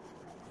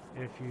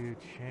 If you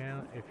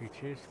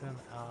chase them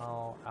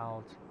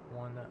out,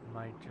 one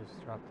might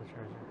just drop the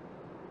treasure.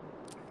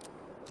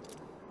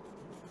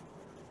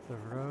 The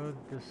road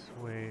this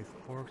way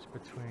forks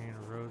between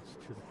roads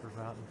to the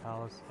Forgotten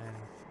Palace and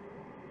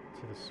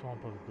to the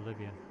Swamp of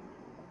Oblivion.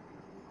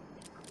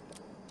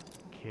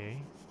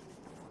 Okay.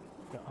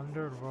 The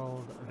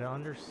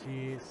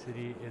undersea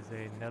city is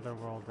a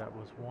netherworld that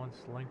was once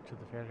linked to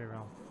the fairy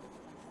realm,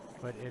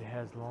 but it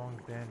has long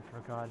been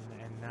forgotten,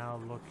 and now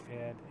look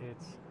at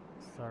its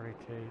sorry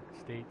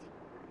state.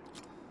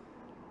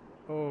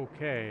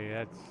 Okay,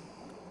 that's...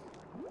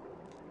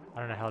 I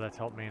don't know how that's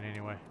helped me in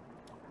any way.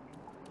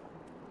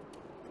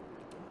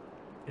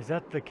 Is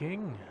that the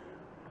king?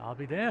 I'll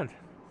be damned.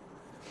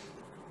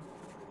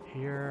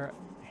 Here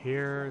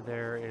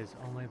there is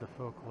only the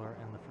folklore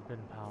and the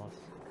Forbidden Palace.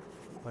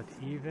 But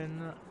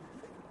even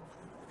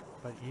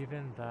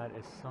that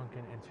is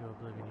sunken into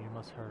oblivion. You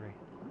must hurry.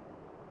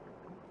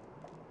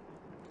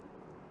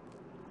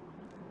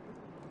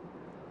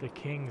 The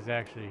king's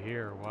actually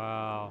here.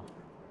 Wow.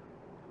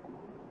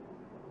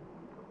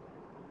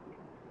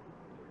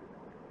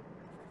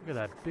 Look at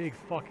that big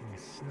fucking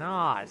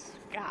snoz.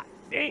 God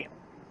damn.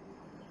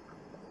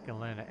 Gonna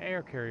land an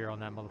air carrier on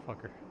that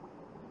motherfucker.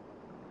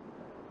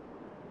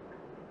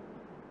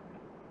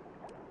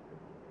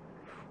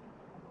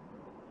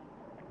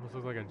 Almost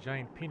looks like a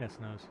giant penis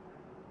nose.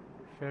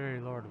 Fairy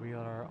Lord, we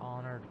are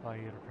honored by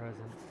your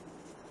presence.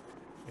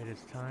 It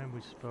is time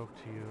we spoke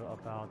to you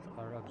about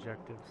our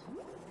objectives.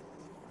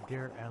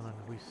 Dear Ellen,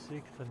 we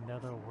seek the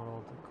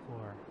Netherworld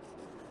core.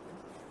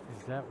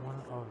 Is that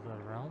one of the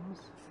realms?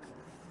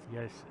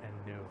 Yes and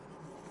no.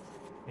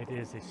 It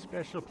is a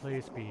special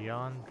place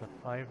beyond the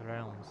 5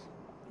 realms.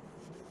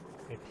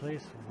 A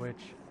place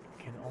which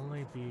can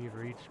only be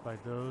reached by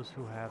those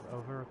who have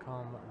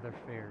overcome their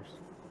fears.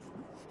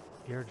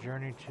 Your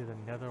journey to the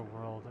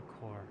Netherworld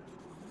core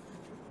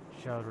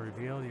shall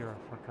reveal your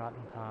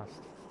forgotten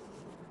past.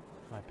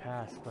 My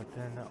past, but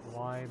then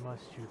why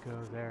must you go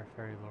there,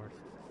 Fairy Lord?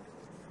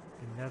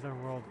 The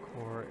Netherworld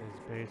core is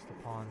based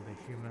upon the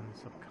human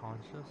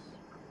subconscious.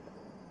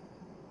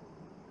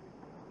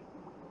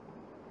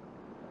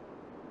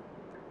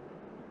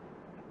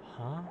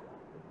 Huh?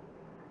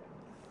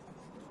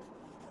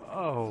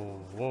 Oh,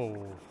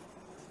 whoa.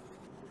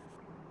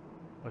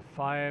 But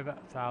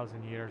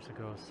 5,000 years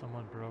ago,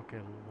 someone broke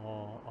a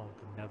law of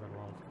the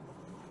Netherworld.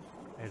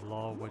 A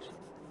law which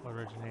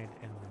originated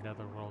in the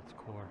Netherworld's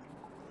core.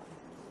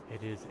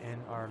 It is in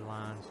our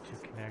lands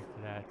to connect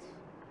that.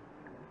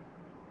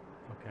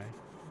 Okay.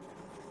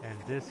 And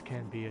this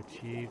can be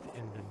achieved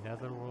in the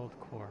Netherworld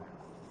core.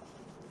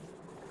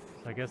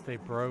 So I guess they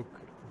broke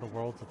the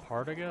worlds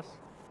apart, I guess?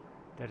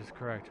 That is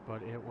correct,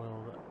 but it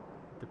will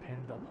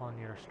depend upon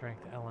your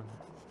strength, Ellen.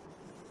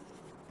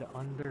 The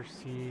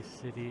undersea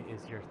city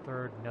is your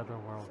 3rd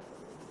netherworld.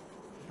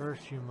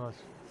 First you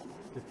must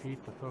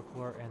defeat the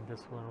folklore in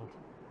this world.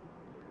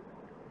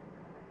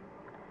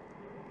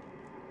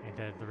 Ain't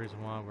that the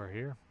reason why we're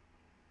here?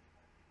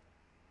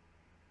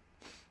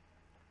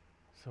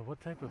 So what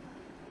type of...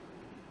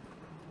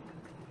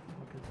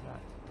 What is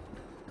that?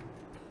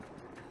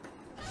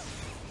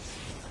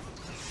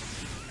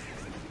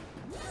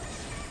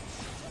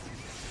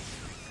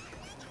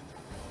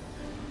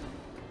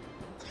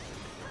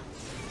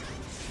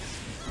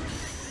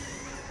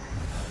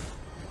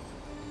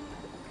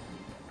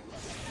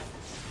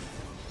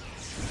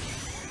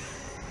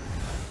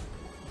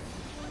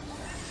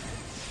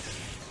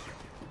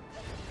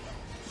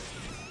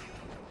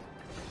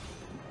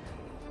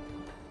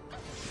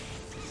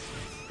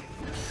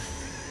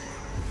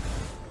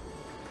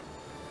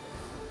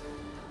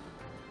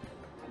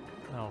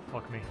 Oh,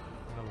 fuck me,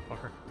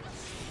 motherfucker.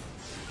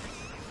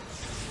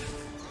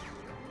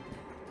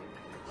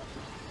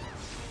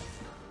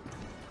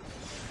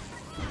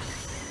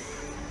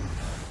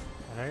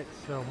 Alright,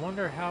 so I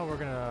wonder how we're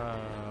gonna...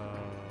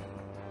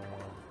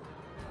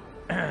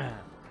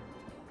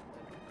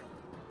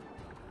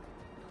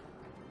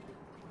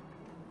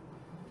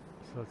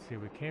 So let's see,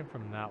 we came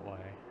from that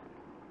way.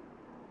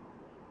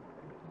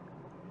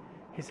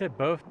 He said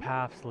both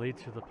paths lead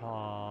to the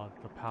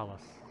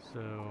palace,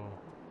 so...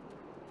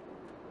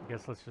 I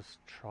guess let's just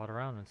trot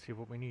around and see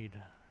what we need.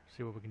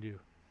 See what we can do.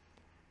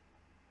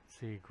 Let's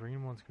see,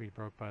 green ones can be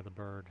broke by the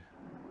bird.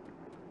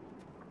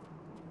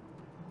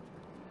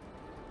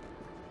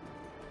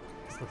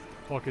 The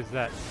fuck is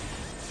that?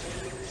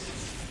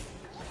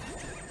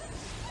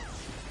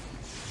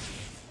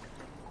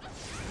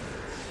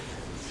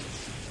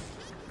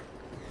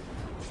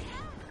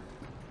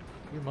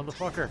 You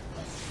motherfucker.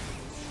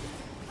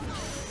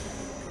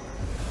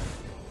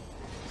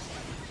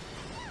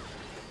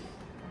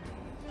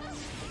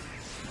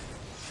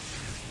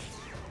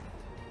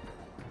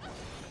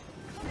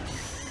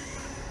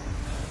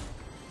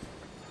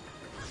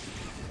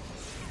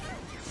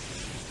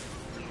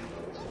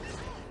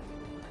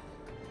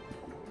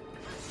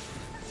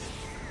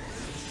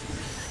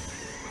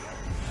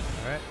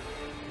 Alright,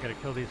 gotta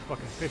kill these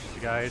fucking fish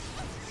guys.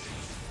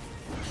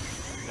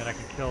 And then I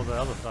can kill the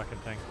other fucking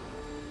thing.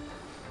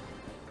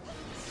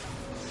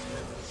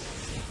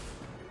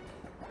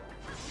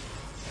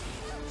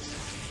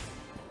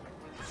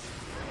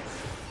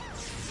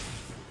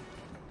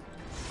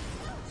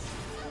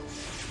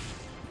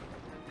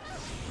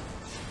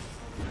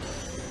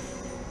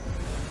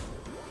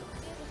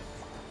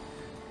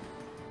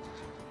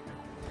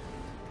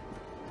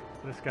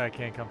 This guy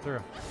can't come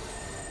through.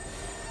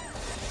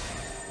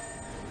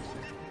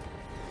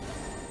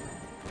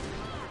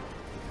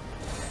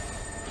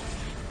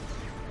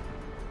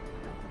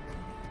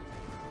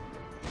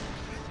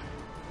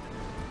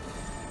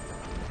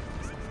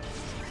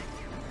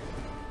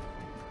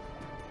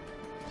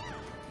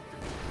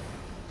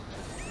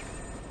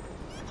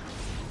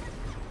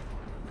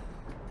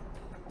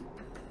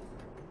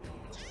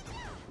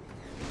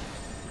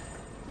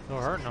 Still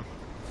hurting him.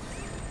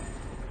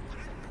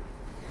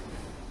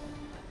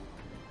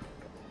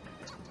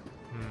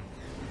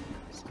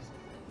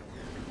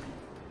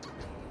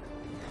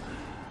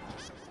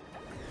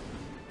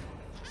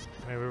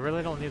 I mean, we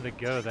really don't need to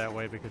go that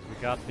way because we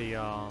got the,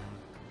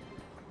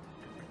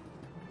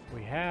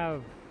 we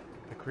have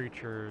the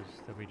creatures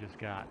that we just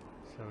got.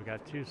 So we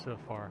got 2 so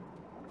far.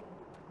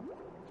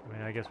 I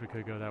mean, I guess we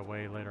could go that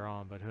way later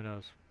on, but who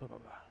knows. Blah, blah,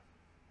 blah.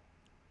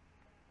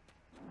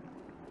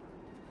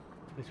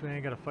 At least we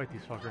ain't gotta fight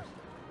these fuckers.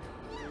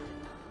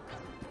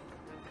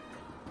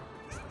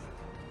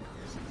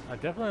 I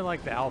definitely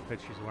like the outfit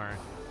she's wearing.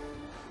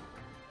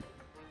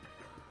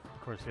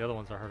 Of course, the other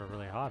ones I heard are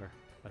really hotter,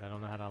 but I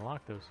don't know how to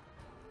unlock those.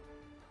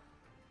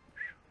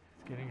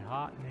 It's getting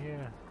hot in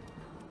here.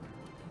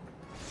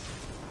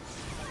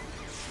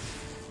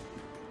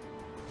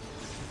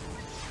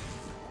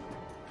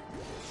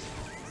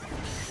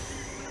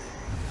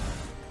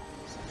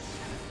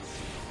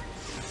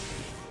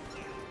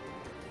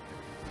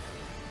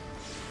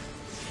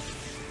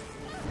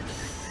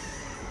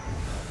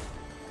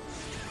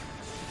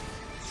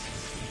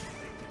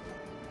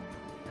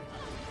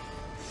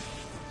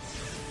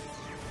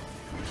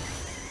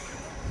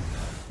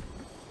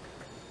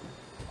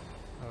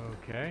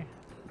 Okay.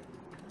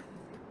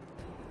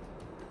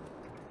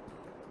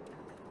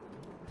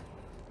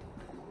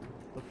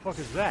 The fuck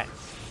is that?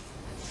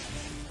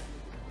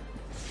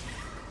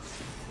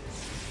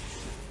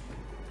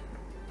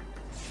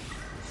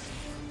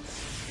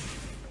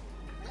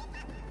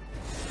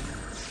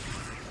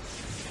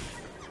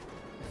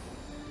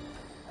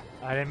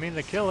 I didn't mean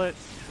to kill it.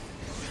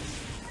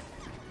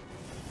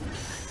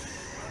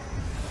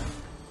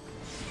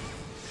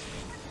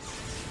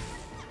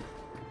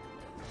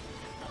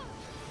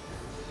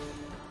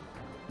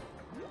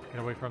 Get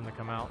away from them to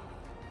come out.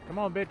 Come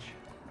on, bitch.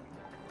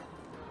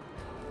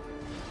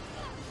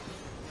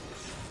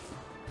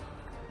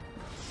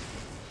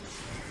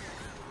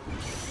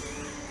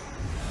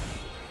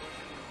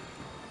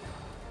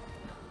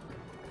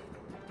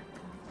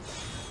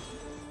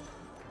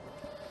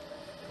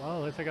 Well,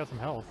 at least I got some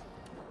health.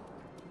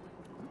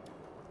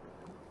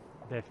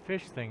 That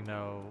fish thing,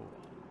 though,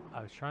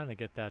 I was trying to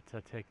get that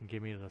to take and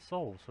give me the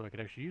soul so I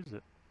could actually use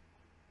it.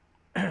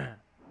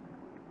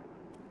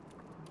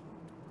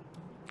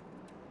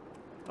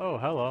 Oh,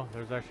 hello.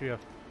 There's actually a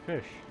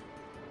fish.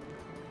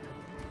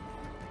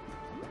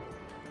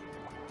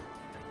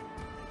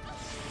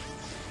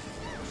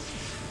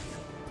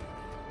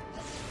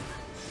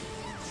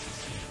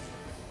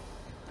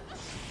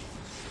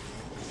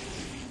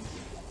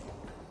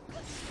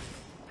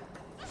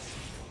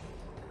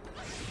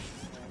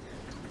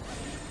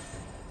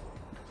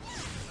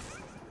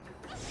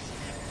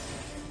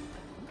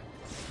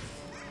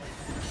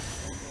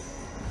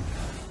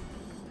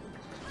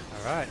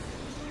 All right.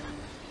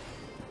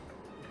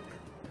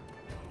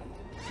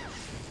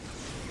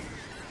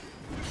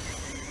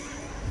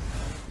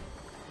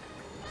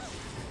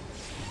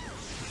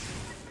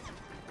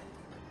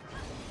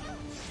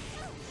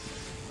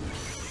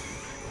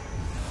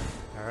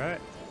 All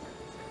right.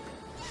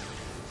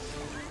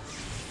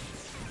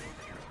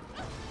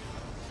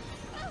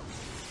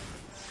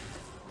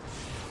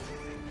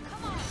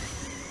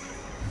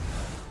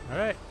 All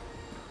right.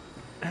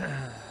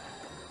 An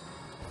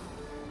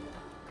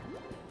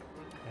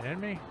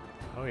enemy?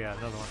 Oh yeah,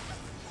 another one.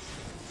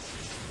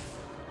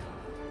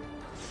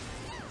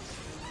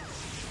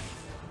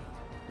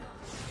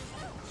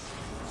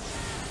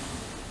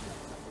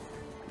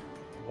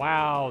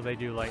 Wow, they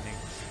do lightning.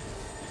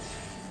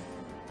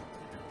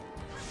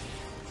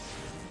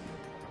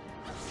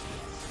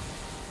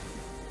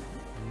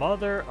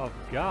 Mother of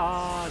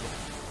God!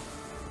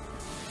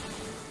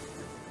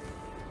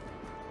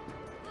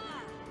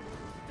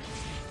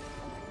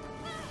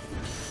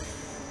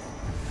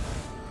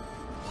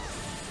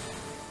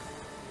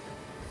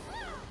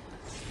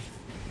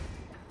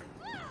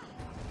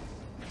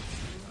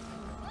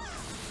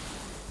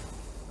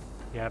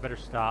 Yeah, I better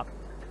stop.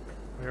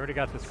 We already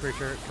got this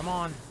creature. Come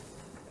on.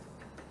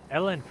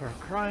 Ellen, for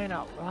crying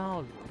out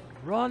loud.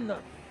 Run the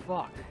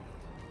fuck.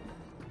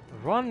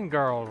 Run,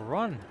 girl,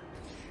 run.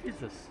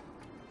 Jesus.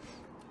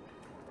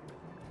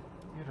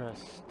 You're a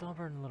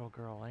stubborn little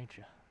girl, ain't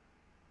you?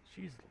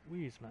 Jeez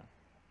Louise, man.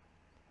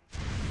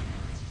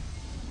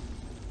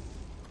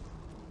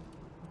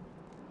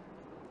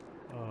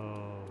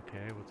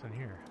 Okay, what's in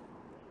here?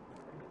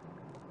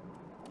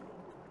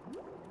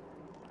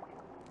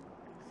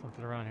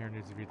 Something around here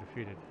needs to be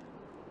defeated.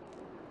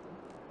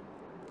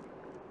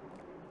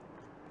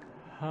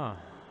 Huh.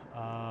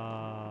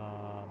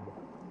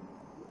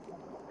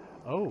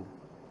 Oh.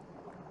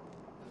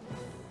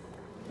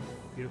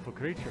 Beautiful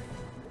creature.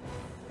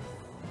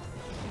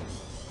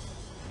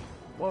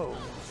 Whoa.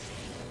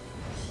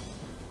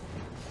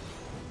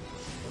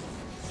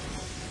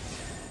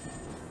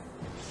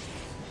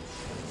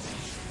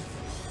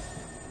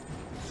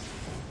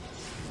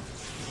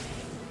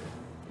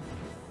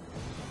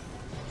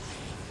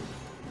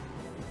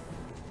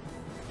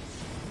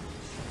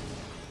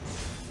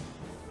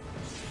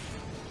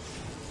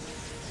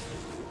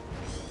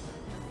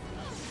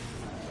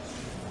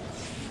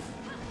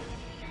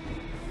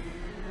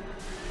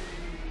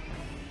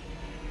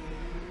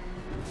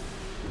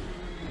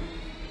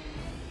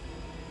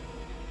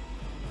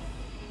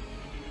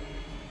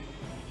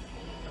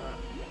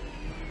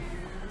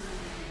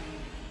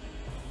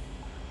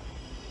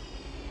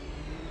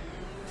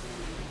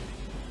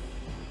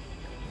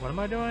 What am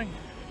I doing?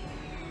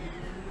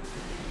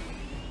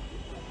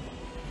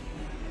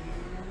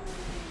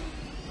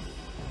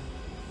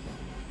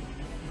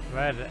 Do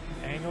I have to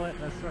angle it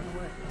in a certain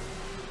way?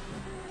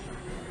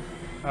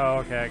 Oh,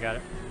 okay, I got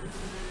it.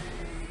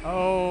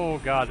 Oh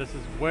god, this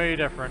is way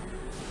different.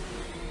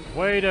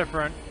 Way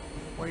different.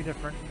 Way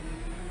different.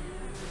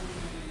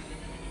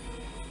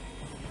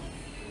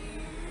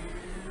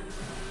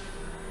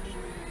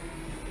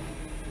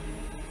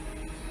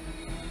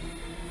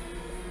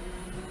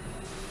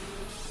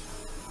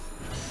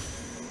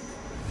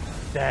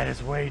 That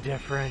is way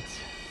different.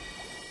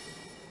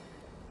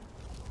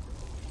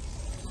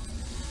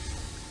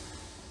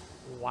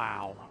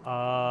 Wow.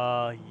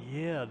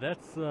 Yeah,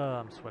 that's,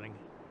 I'm sweating.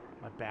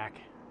 My back.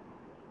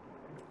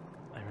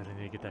 I really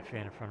need to get that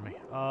fan in front of me.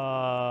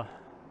 Wow.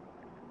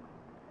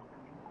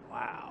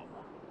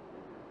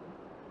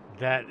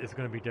 That is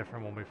going to be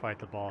different when we fight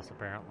the boss,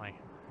 apparently.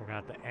 We're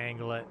going to have to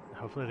angle it.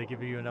 Hopefully they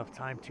give you enough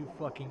time to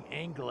fucking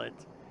angle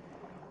it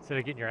instead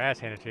of getting your ass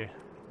handed to you.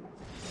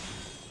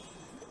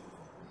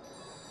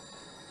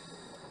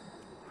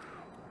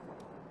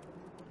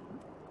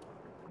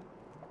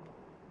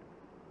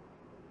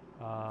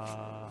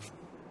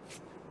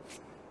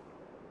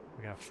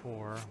 We got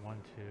 4. 1,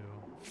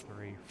 2,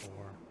 3,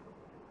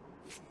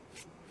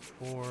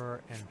 4.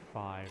 4 and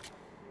 5.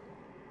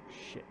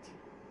 Shit.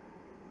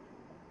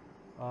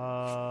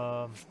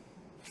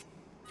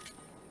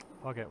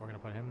 Fuck it, we're gonna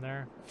put him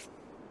there.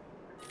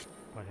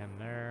 Put him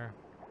there.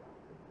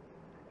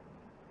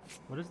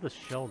 What does the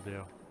shell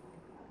do?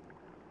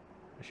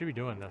 I should be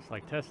doing this,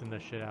 like testing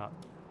this shit out.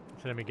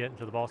 Instead of me getting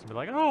to the boss and be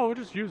like, oh, we'll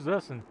just use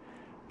this and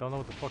don't know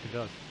what the fuck it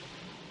does.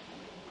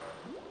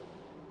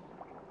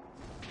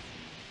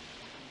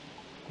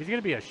 He's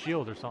gonna be a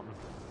shield or something.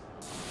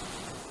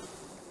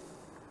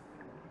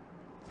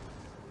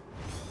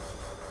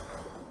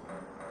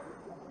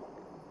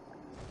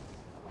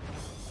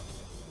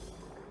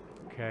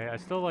 Okay, I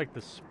still like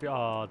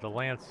the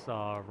Lance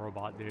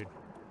robot dude.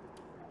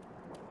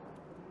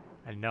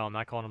 And no, I'm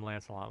not calling him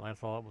Lancelot.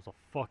 Lancelot was a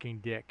fucking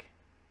dick.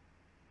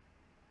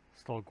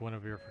 Stole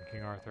Guinevere from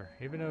King Arthur.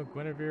 Even though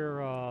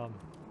Guinevere, I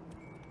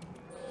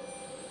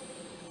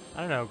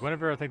don't know,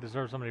 Guinevere I think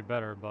deserves somebody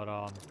better,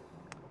 but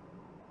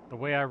the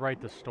way I write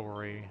the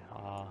story,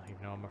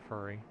 even though I'm a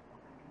furry,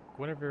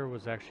 Guinevere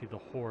was actually the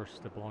horse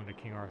that belonged to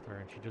King Arthur,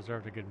 and she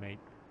deserved a good mate.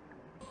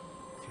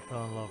 She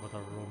fell in love with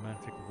a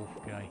romantic wolf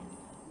guy.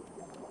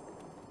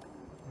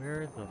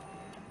 Where the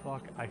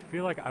fuck? I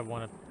feel like I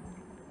want to...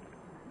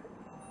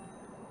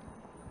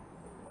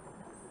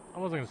 I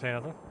wasn't going to say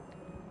nothing.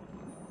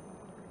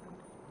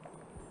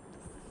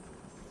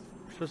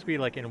 We're supposed to be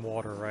like in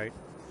water, right?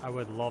 I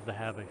would love to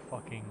have a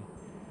fucking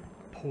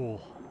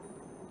pool.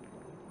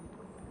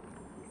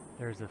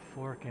 There's a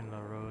fork in the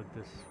road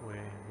this way.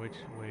 Which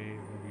way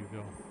will you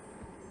go?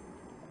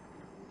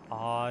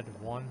 Odd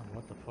one.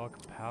 What the fuck?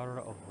 Powder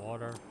of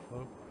water.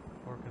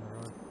 Fork in the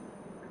road.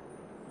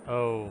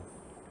 Oh.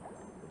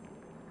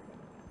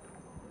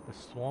 The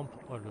swamp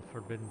or the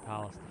Forbidden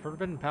Palace? The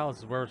Forbidden Palace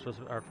is where we're supposed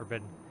to... Or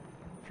Forbidden.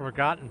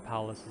 Forgotten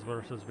Palace is where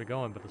we're supposed to be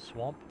going, but the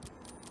swamp?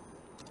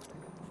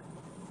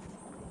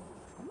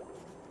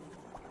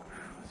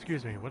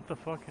 Excuse me, what the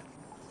fuck?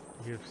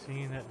 You've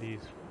seen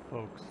these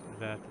folks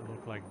that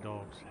look like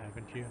dogs,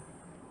 haven't you?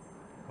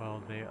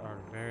 Well, they are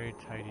very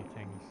tidy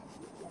things.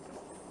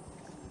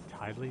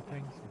 Tidily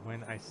things?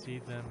 When I see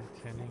them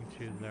tending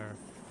to their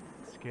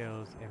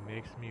scales, it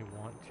makes me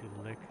want to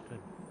lick the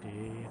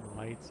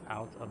daylights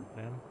out of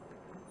them.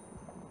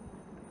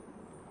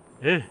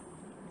 Eh!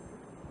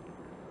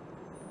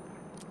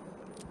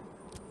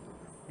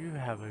 You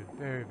have a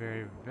very,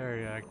 very,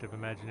 very active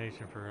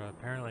imagination for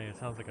apparently it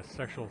sounds like a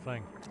sexual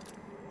thing.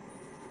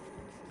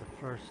 The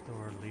first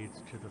door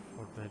leads to the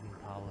Forbidden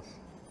Palace.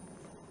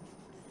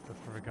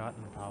 The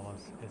Forgotten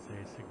Palace is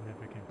a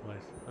significant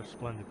place, a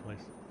splendid place.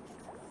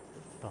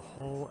 The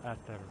hole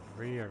at the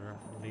rear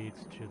leads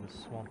to the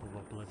Swamp of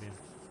Oblivion.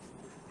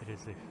 It is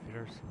a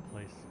fearsome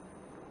place.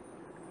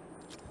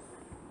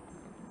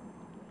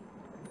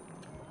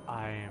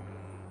 I'm...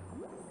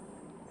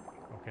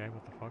 Okay,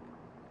 what the fuck?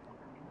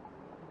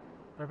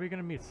 Are we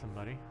gonna meet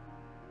somebody?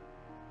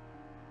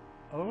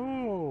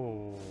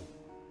 Oh!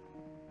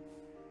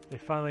 They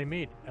finally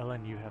meet.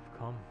 Ellen, you have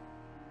come.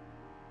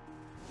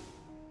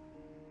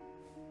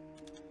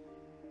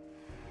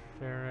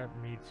 Farah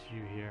meets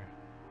you here.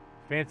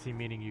 Fancy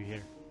meeting you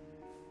here.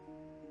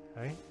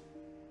 Hey?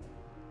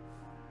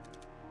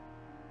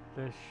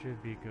 This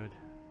should be good.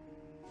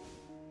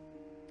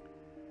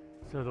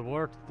 So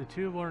the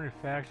two warring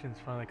factions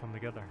finally come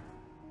together.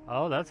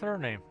 Oh, that's her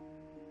name.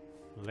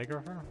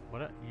 Legrapher?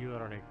 What? You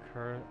are a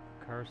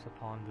curse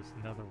upon this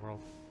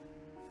netherworld.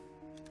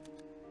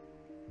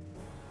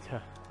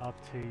 Up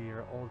to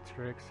your old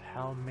tricks.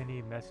 How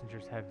many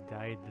messengers have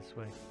died this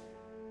way?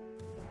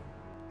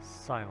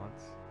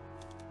 Silence.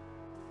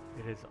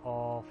 It is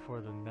all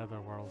for the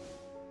netherworld.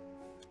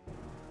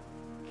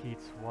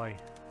 Keats, why?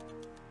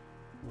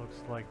 Looks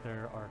like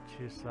there are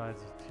two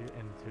sides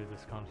into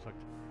this conflict.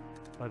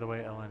 By the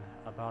way, Ellen,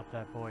 about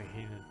that boy,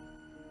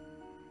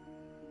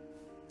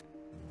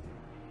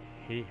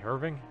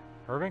 Irving?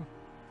 Irving?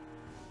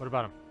 What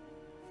about him?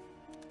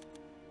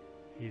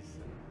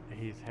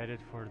 He's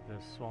headed for the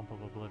Swamp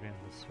of Oblivion.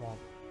 The swamp.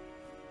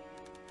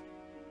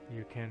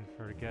 You can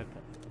forget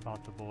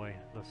about the boy.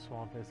 The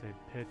swamp is a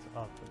pit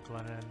of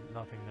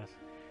nothingness.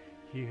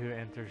 He who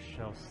enters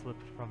shall slip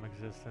from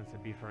existence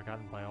and be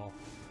forgotten by all.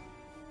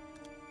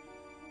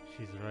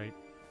 She's right.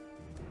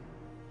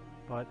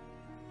 But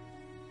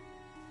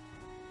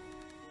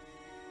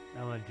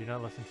Ellen, do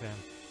not listen to him.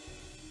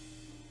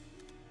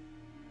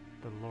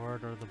 The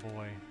Lord or the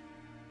boy,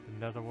 the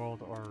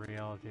netherworld or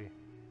reality.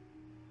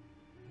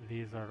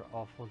 These are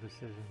awful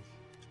decisions,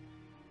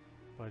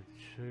 but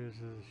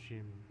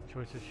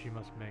choices she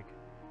must make.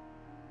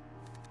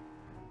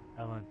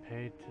 Ellen,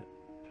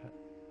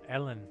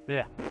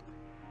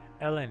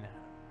 Ellen,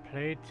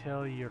 pray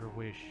tell your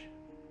wish.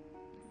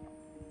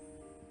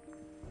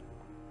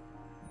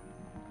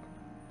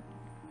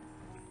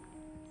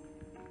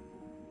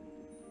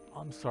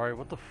 I'm sorry,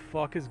 what the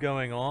fuck is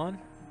going on?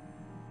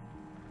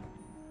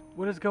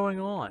 What is going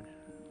on?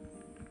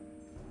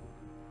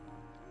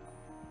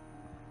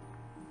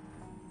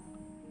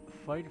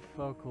 Fight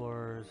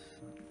Folklores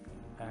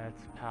at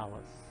its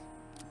palace.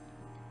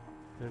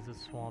 Visit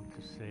swamp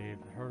to save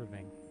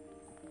Irving.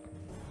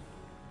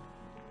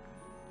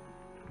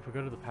 If we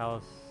go to the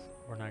palace,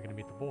 we're not going to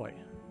meet the boy.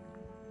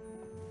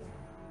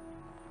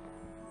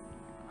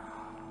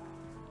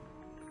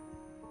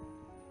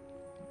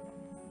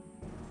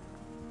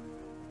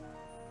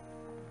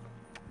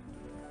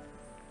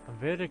 I'm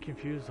very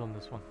confused on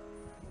this one.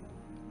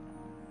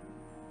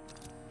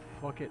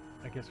 Fuck it,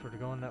 I guess we're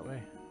going that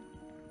way.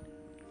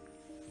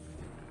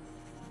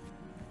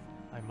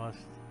 I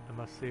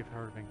must save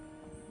Irving.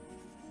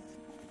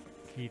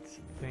 Keats,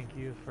 thank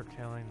you for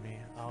telling me.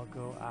 I'll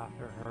go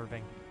after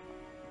Irving.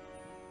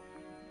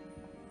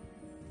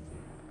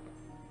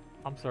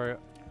 I'm sorry.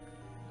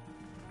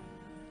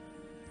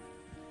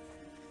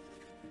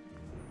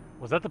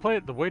 Was that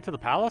the way to the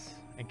palace?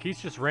 And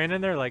Keats just ran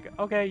in there like,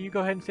 okay, you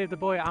go ahead and save the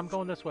boy. I'm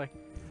going this way.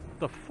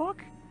 The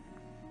fuck?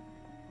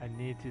 I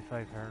need to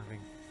fight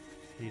Irving.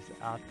 He's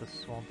at the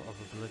Swamp of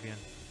Oblivion.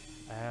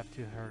 I have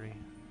to hurry.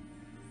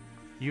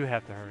 You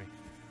have to hurry.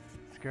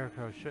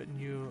 Scarecrow, shouldn't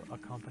you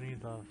accompany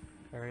the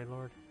Fairy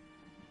Lord?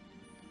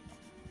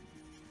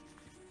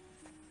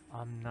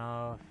 I'm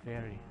now a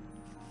fairy.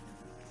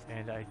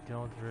 And I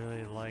don't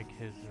really like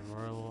his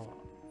royal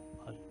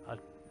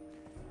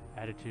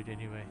attitude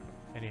anyway.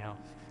 Anyhow.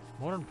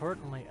 More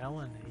importantly,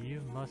 Ellen,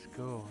 you must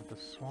go. The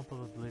Swamp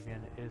of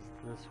Oblivion is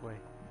this way.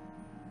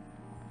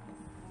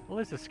 Well,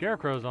 at least the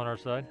Scarecrow's on our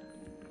side.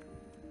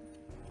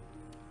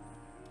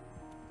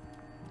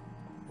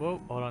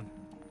 Whoa, hold on.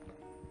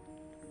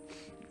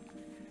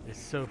 It's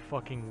so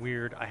fucking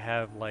weird. I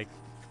have like,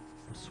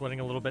 I'm sweating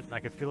a little bit and I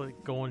can feel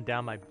it going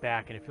down my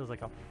back and it feels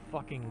like a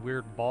fucking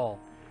weird ball.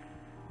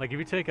 Like if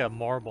you take a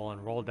marble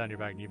and roll it down your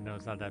back, and even though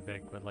it's not that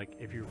big, but like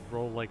if you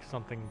roll like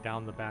something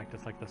down the back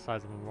that's like the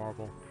size of a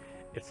marble,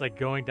 it's like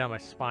going down my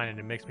spine and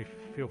it makes me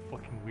feel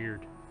fucking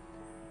weird.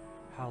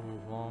 How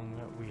long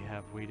we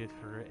have waited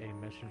for a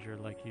messenger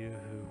like you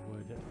who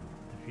would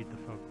defeat the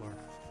Folklore.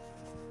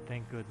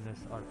 Thank goodness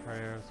our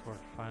prayers were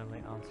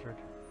finally answered.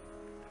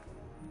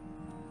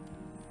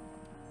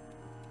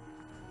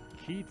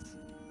 Keats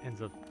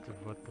ends up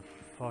What the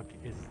fuck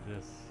is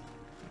this?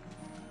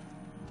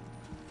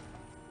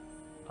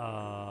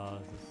 I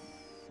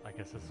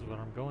guess this is where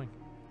I'm going.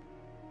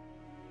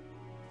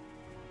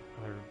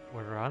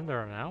 We're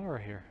under an hour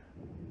here.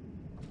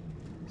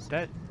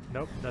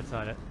 Nope, that's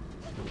not it.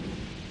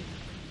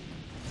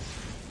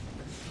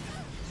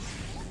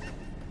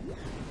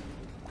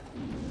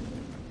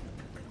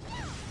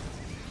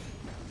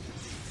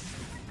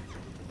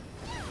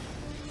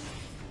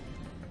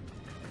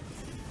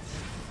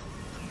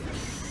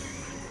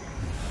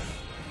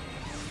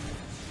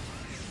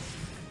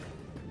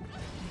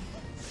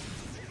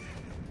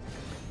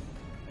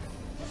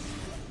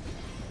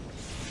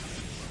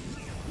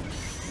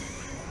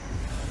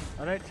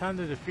 Alright, time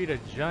to defeat a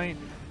giant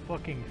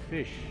fucking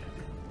fish.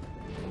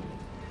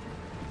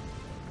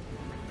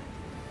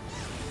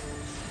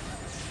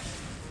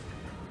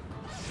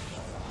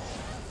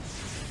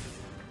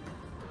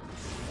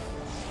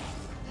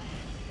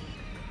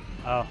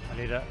 Oh, I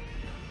need to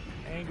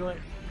angle it.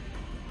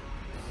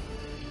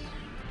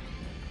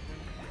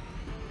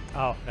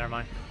 Oh, never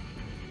mind.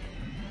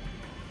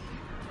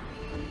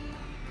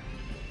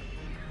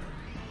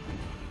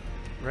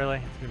 Really?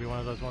 It's gonna be one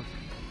of those ones?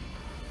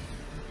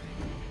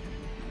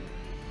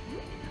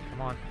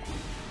 Come on.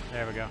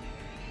 There we go.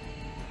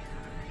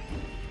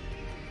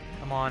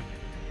 Come on.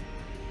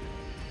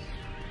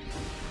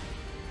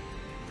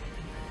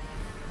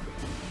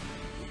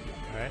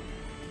 Alright.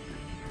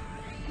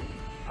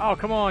 Oh,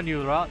 come on,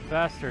 you rot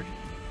bastard.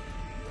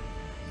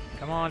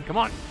 Come on, come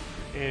on.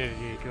 There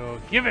you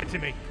go. Give it to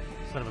me,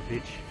 son of a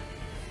bitch.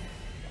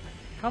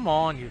 Come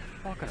on, you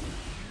fucker.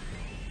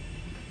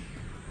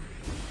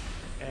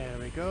 There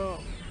we go.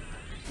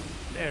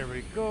 There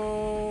we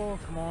go.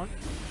 Come on.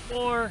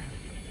 More.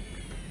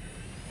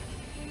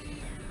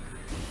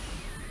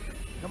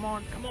 Come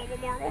on, come on,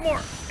 one more, one more.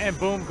 And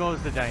boom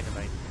goes the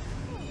dynamite.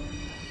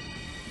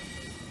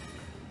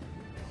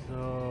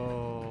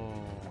 So,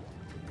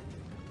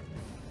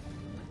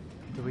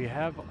 do we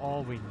have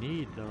all we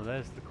need though?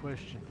 That's the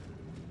question.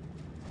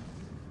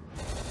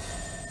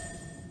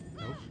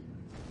 Nope.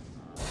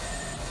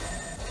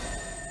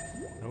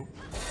 Nope.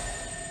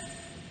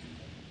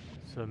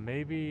 So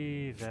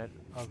maybe that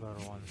other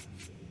one.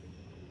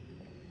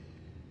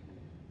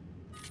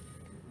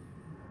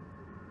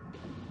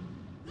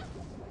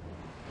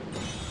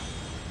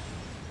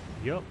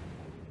 Yup.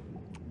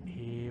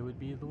 He would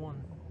be the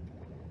one.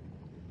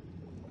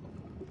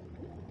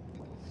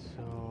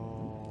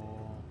 So...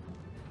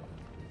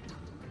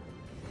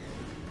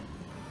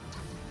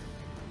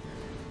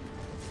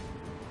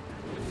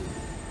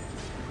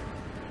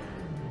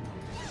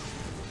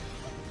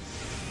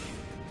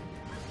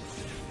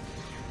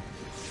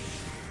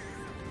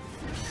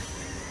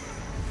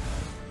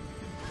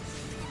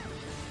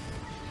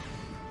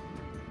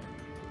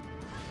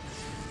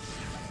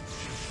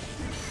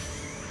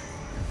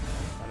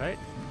 Alright.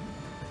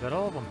 Is that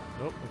all of them?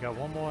 Nope, we got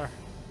one more.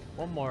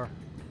 One more.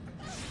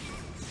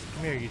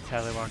 Come here, you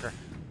tallywalker.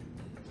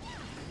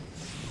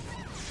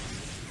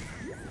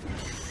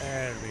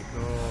 There we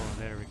go,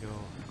 there we go.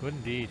 Good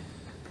indeed.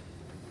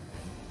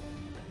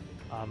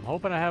 I'm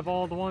hoping I have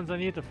all the ones I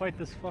need to fight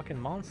this fucking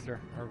monster,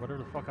 or whatever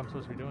the fuck I'm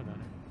supposed to be doing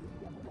down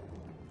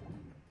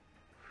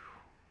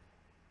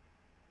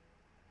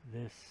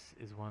here. This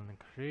is one of the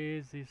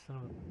crazy son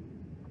of a...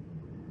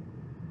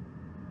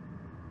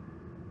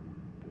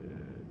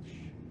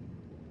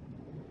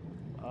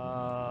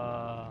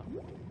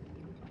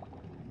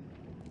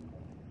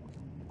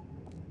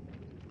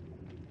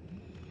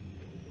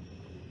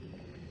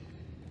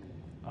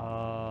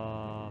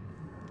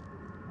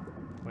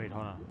 Wait,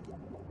 hold on.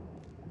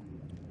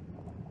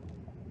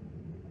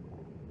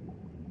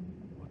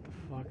 What the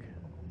fuck?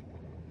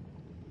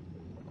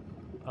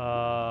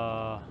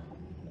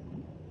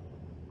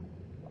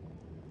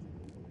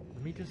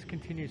 Let me just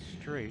continue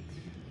straight.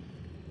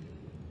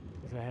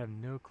 Because I have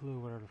no clue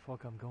where the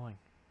fuck I'm going.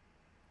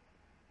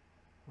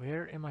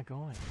 Where am I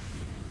going?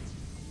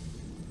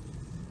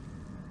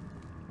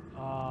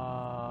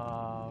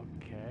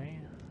 Okay.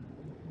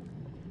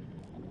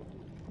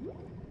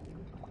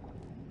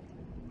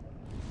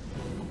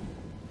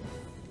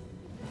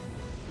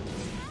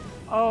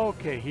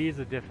 Okay, he's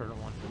a different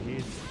one.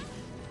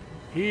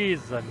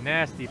 He's a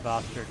nasty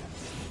bastard.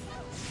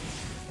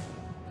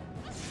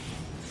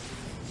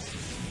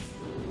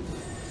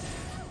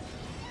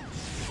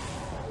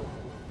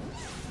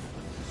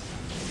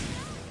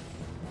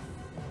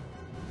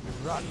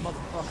 Rotten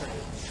motherfucker.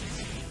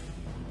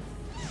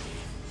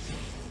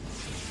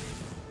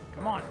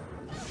 Come on.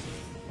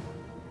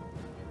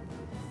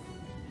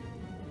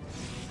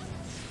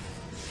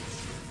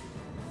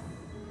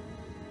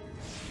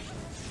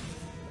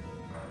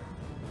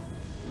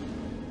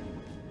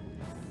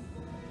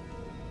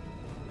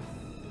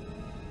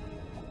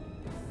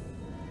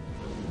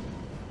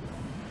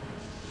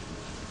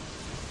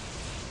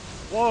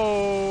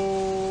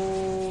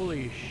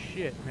 Holy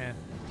shit, man.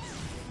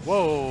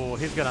 Whoa,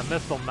 he's got a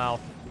missile mouth.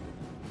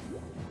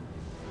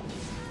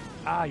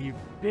 Ah, you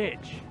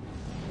bitch.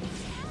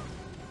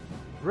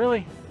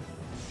 Really?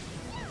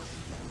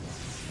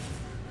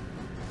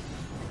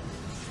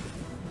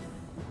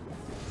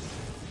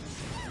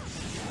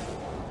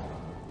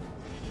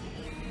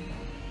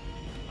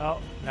 Oh,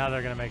 now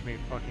they're gonna make me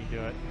fucking do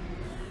it.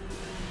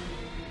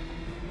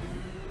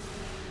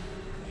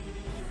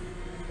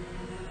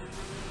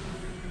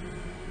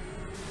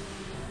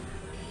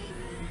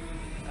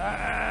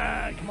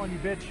 Ah, come on, you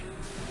bitch.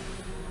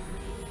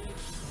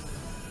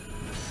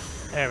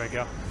 There we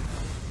go.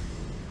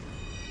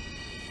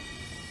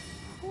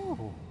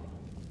 Ooh.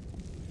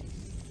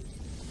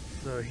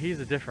 So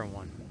he's a different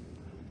one.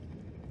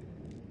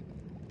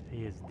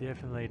 He is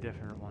definitely a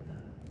different one.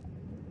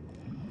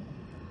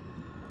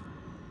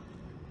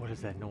 What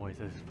is that noise?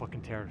 That is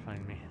fucking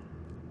terrifying me.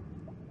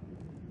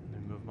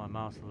 Let me move my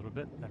mouse a little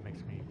bit. That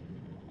makes me...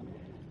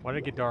 Why did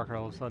it get darker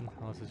all of a sudden?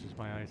 Unless it's just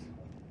my eyes.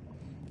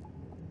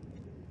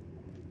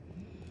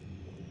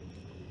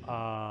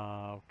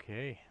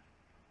 Okay.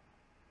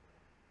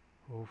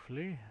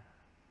 Hopefully.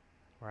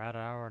 We're at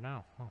an hour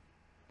now. Huh.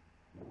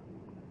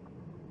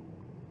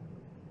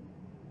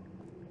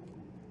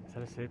 Is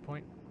that a save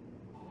point?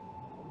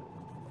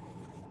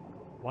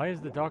 Why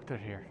is the doctor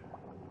here?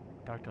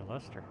 Dr.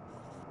 Lester.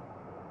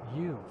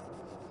 You.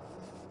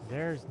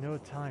 There's no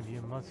time.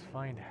 You must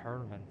find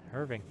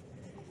Irving.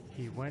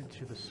 He went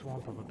to the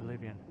swamp of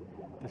oblivion.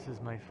 This is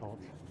my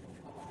fault.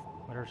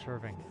 Where's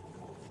Irving?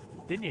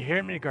 Didn't you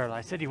hear me, girl? I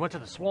said he went to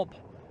the swamp.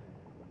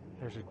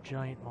 There's a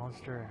giant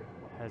monster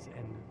has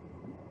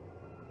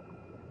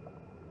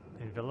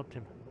enveloped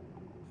him.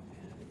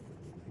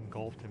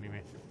 Engulfed him, you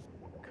mean?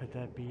 Could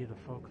that be the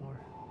folklore?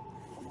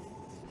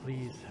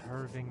 Please,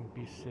 Irving,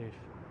 be safe.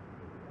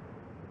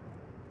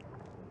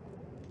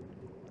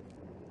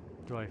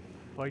 Do I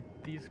fight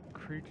these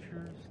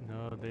creatures?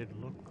 No, they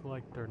look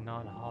like they're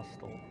not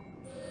hostile.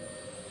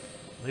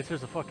 At least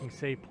there's a fucking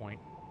save point.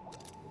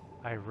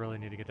 I really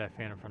need to get that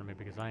fan in front of me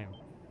because I am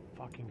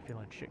fucking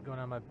feeling shit going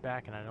on my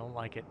back and I don't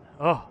like it.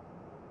 Oh!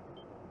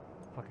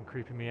 Fucking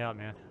creeping me out,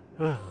 man.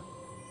 Ugh.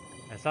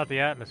 It's not the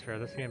atmosphere.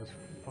 This game is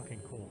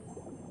fucking cool.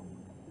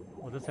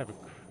 Well, does have a...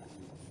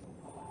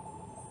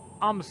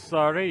 I'm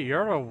sorry,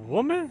 you're a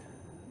woman?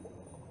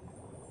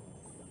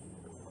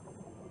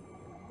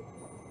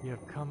 You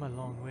have come a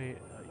long way.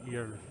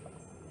 Your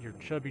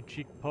chubby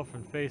cheek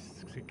puffing face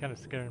is kind of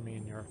scaring me,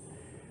 and your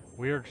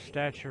weird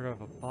stature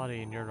of a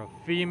body, and you're a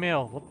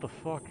female. What the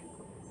fuck?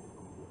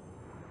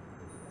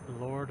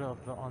 Lord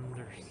of the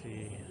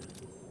Undersea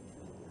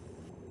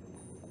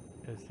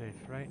is a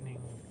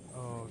frightening.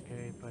 Oh,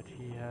 okay, but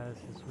he has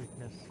his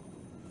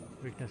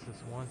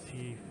weaknesses. Once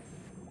he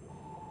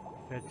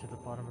fled to the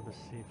bottom of the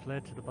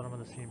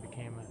sea, and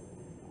became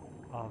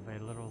of a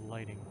little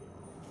lighting.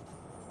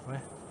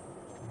 What?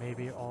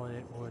 Maybe all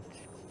it would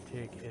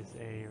take is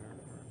a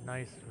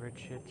nice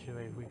rich hit to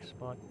a weak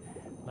spot,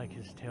 like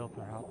his tail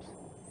perhaps.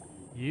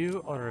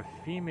 You are a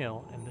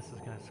female, and this is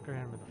gonna scare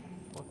him with the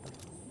fuck.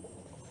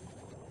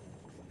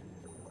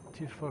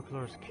 Two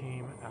folklores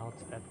came out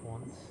at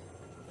once.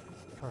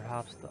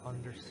 Perhaps the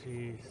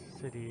undersea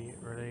city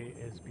really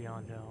is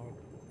beyond help.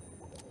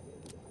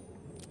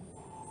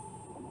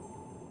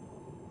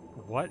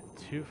 What?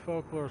 Two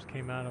folklores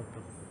came out of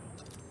the...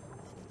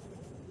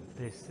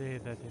 They say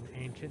that an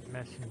ancient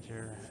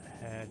messenger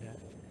had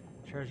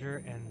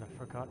treasure in the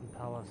Forgotten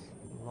Palace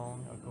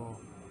long ago.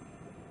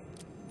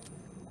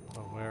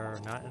 But we're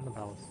not in the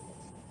palace.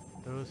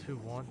 Those who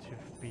want to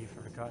be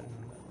forgotten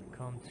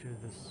come to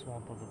this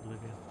swamp of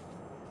oblivion.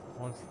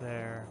 Once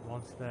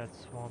that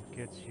swamp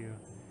gets you,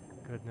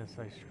 goodness,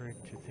 I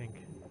shriek to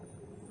think.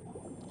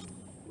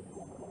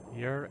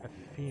 You're a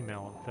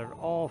female. They're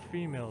all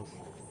females.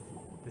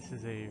 This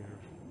is a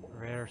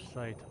rare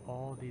sight.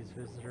 All these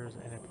visitors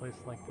in a place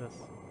like this.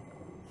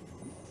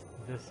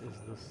 This is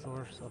the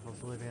source of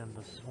oblivion,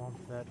 the swamp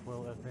that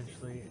will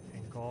eventually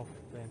engulf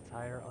the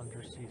entire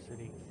undersea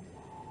city.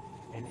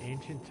 In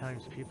ancient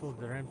times, people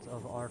dreamt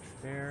of our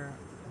fair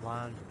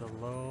land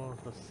below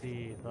the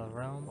sea, the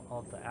realm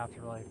of the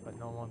afterlife, but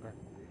no longer.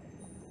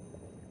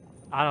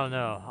 I don't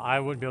know. I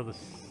wouldn't be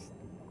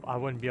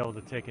able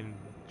to take and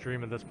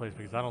dream of this place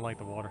because I don't like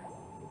the water.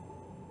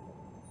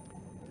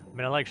 I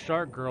mean, I like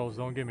shark girls,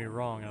 don't get me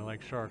wrong, I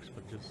like sharks,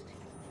 but just,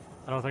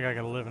 I don't think I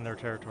can live in their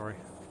territory.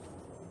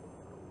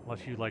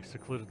 Unless you, like,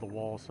 secluded the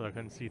walls so I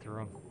couldn't see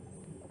through them.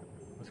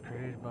 It was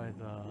created by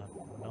the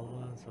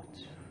malevolence of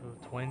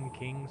twin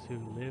kings who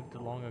lived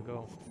long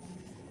ago.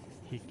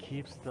 He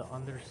keeps the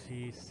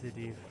undersea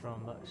city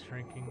from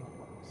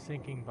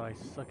sinking by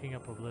sucking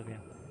up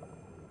oblivion.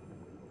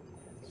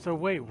 So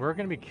wait, we're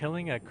gonna be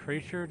killing a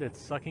creature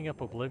that's sucking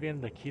up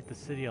oblivion to keep the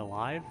city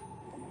alive?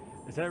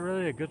 Is that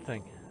really a good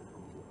thing?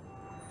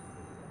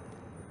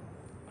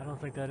 I don't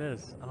think that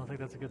is. I don't think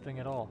that's a good thing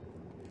at all.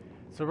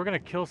 So we're gonna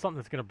kill something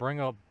that's gonna bring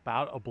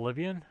about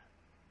oblivion?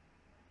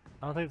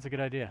 I don't think it's a good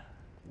idea.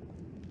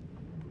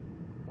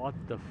 What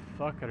the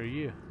fuck are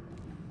you?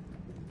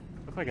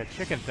 Look like a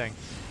chicken thing.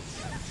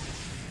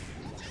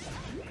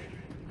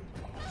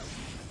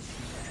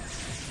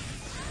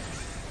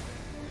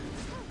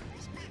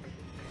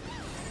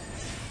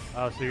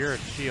 Oh, so you're a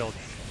shield.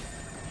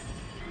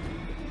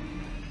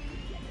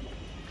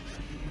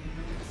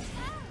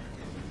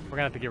 We're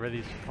gonna have to get rid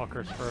of these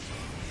fuckers first.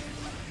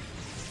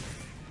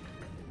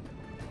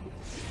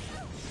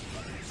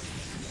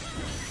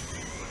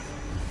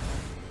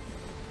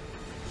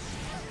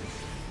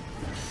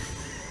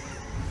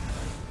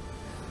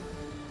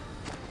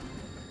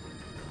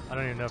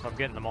 don't even know if I'm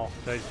getting them all,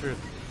 to tell you the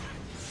truth.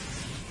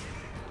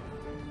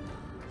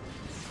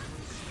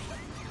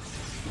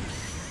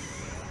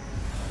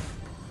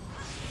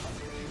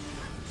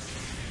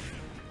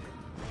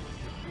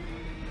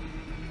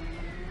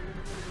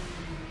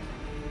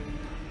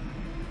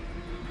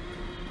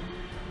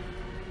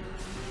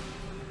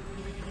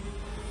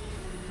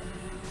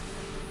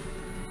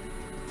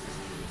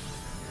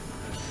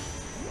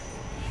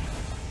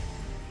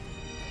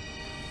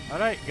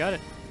 Alright, got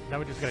it. Now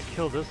we just gotta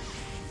kill this.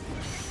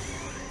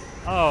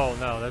 Oh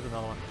no, there's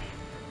another one.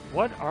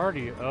 What are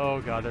you? Oh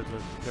god,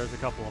 there's a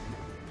couple of them.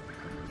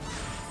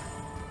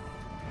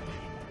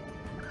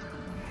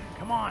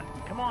 Come on,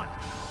 come on.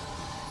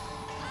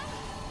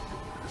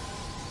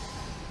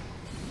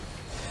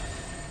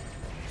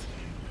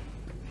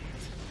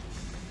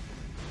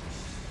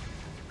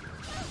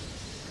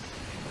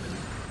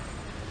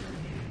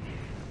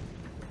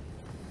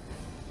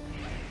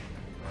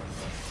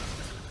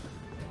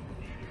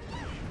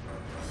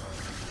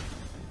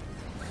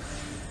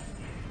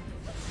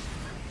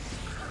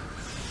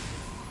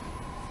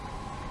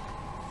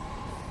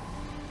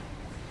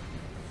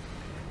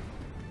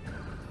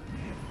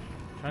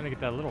 Trying to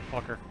get that little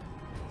fucker.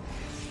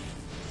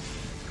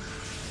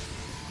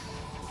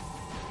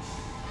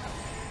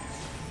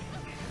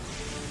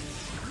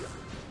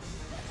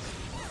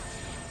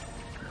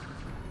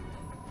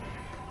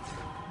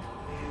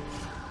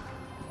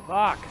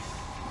 Fuck!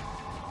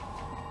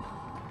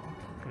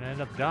 Gonna end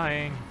up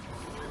dying.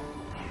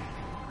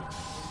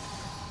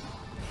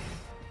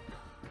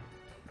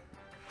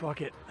 Fuck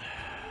it.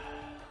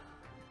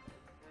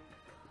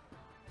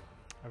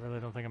 I really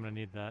don't think I'm gonna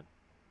need that.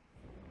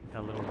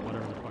 That little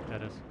whatever the fuck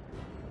that is.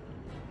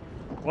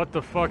 What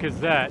the fuck is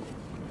that?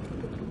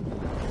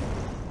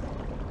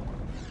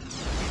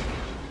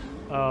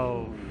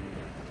 Oh,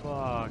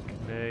 fuck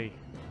me.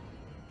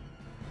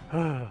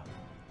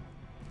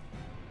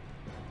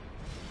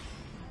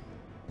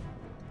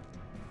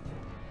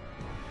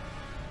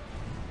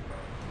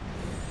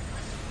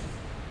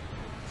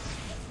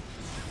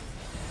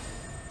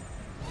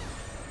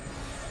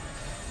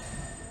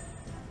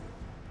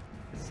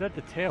 It said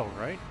the tail,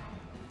 right?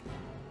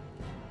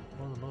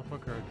 Well, the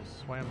motherfucker just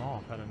swam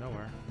off out of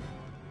nowhere.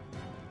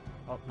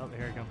 Oh, no,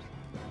 here he comes.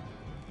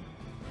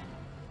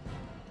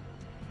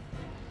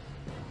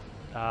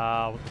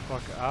 What the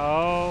fuck?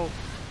 Oh!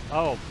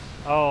 Oh!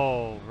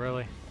 Oh,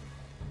 really?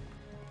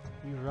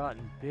 You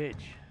rotten bitch.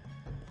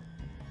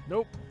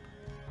 Nope.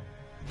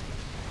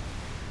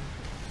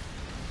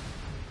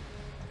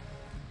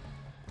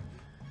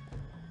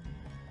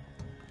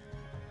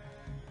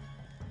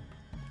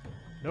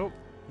 Nope.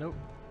 Nope.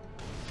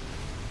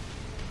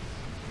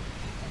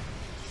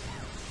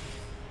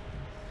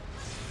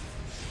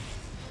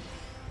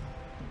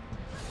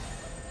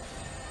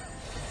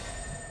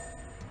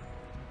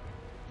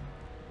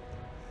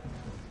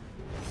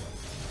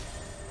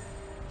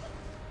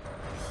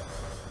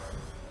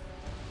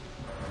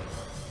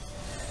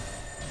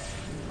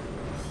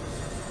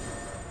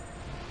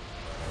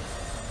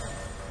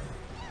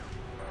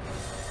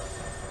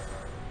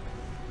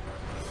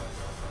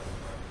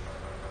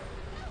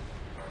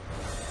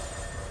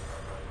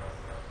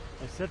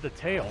 I said the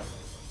tail.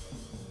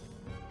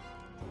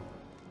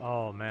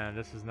 Oh man,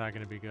 this is not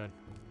going to be good.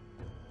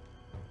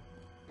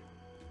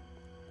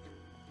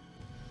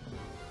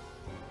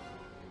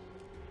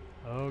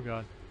 Oh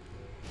god.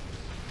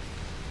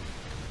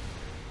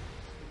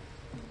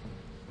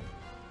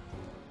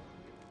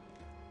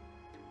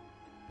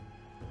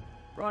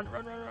 Run,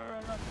 run, run, run,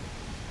 run, run.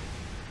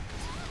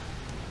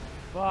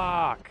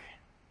 Fuck.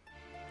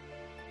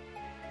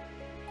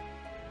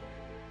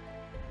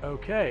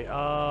 Okay,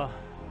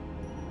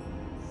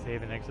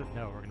 save and exit?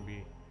 No, we're gonna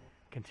be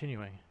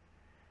continuing.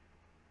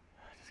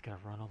 I just gotta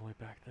run all the way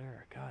back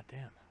there. God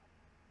damn.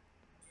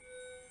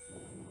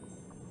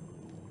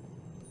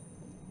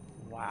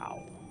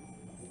 Wow.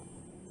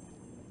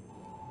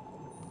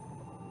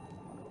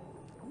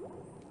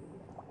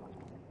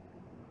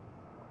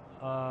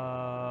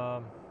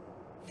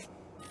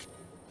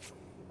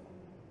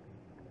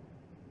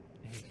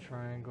 Use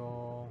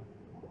triangle.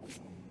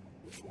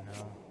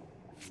 No.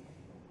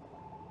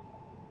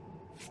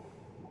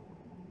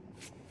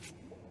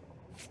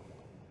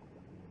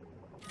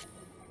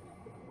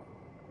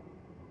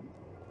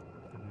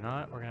 If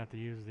not, we're gonna have to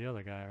use the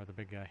other guy, or the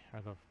big guy,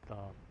 or the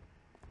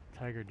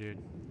tiger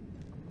dude.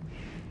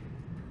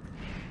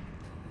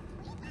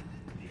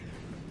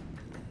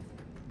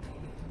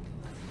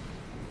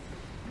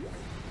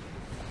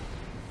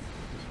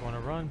 Just want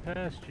to run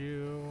past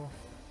you.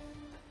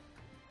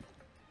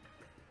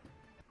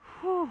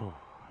 Whew.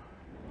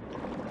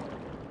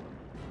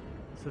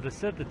 So they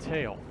said the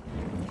tail.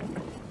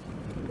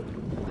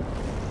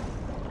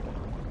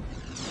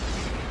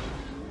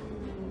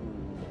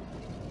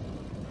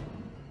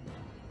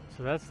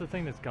 So that's the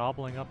thing that's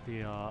gobbling up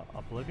the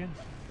Oblivion?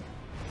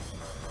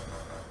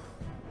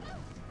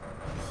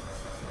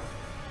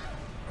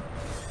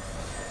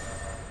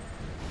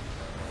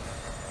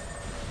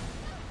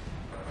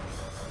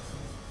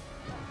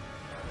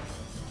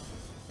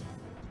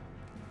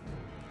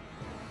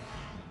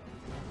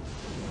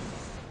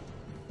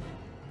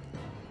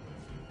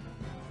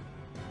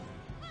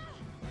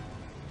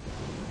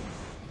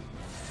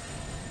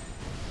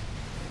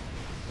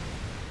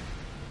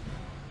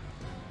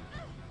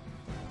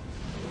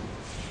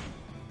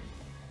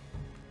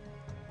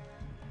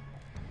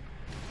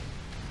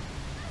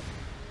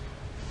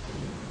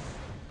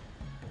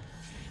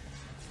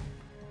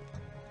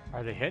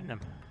 Are they hitting him?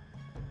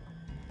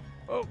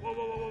 Oh, whoa,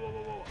 whoa, whoa, whoa, whoa,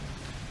 whoa, whoa.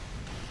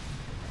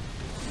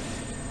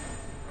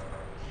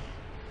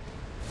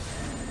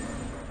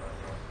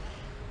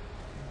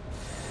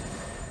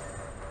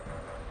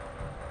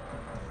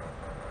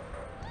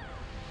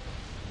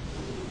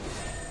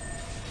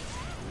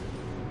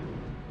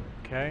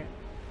 Okay.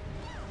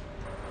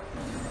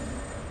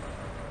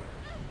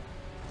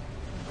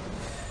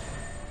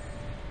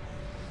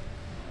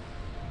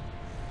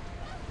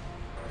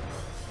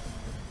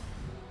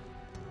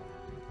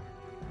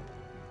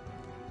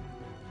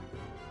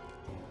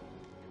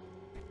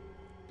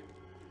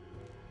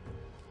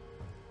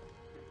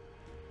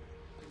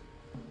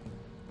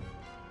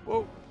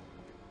 Whoa.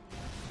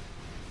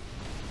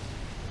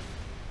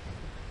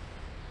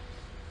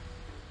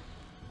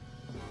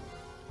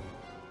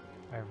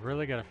 I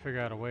really gotta figure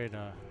out a way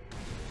to...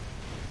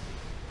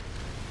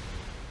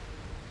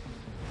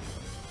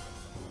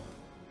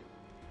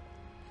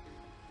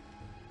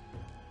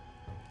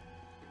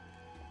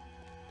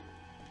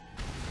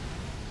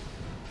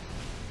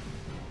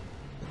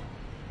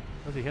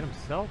 Does he hit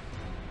himself?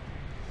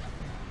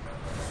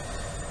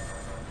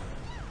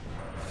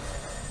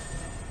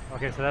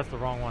 Okay, so that's the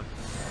wrong one.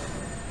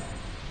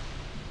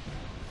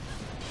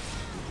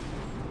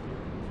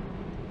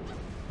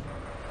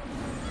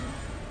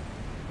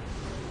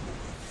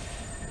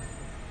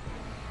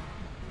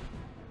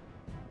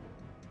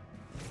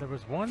 There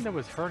was one that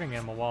was hurting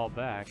him a while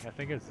back. I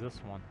think it's this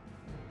one.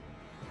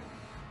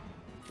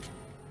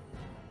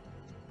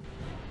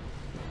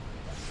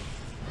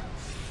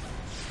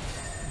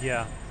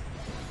 Yeah.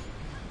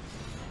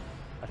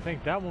 I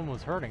think that one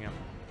was hurting him.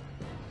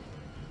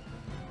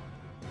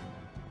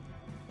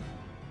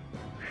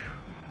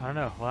 I don't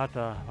know. We'll have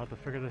to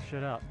figure this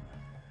shit out.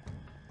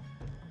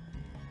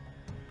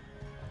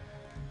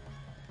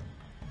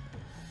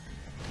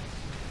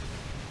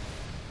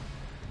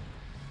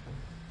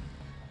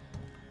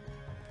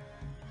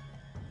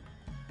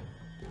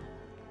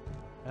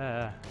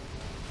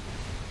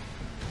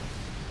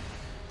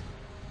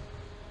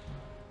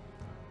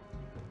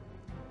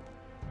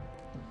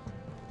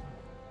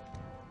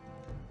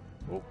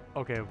 Oh,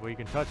 okay, well you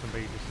can touch him,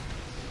 but you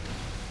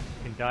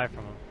can die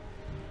from him.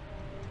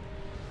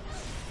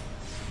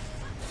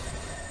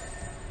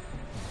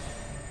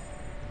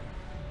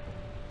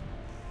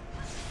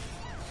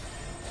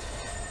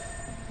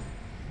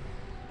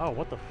 Oh,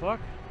 what the fuck?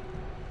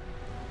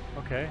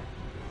 Okay.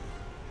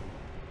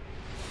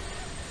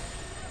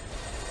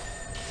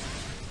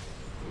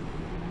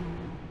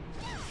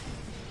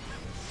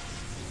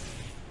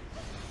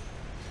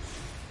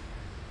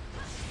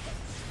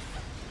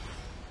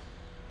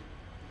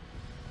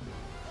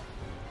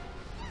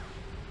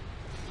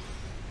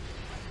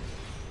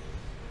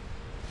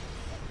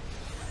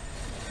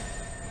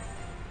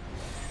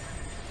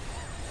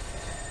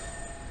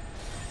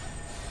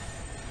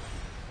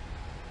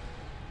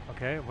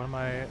 Okay, what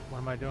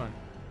am I doing?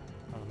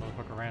 Oh, the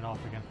motherfucker ran off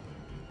again.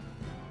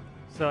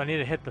 So I need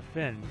to hit the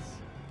fins.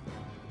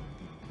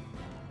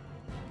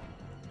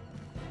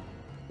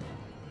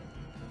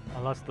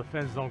 Unless the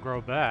fins don't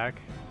grow back.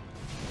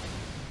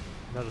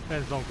 No, the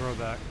fins don't grow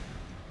back.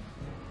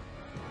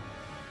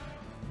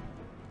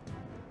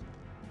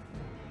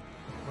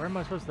 Where am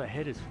I supposed to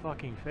hit his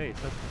fucking face?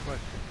 That's the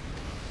question.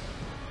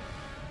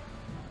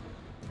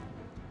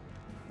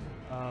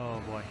 Oh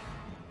boy.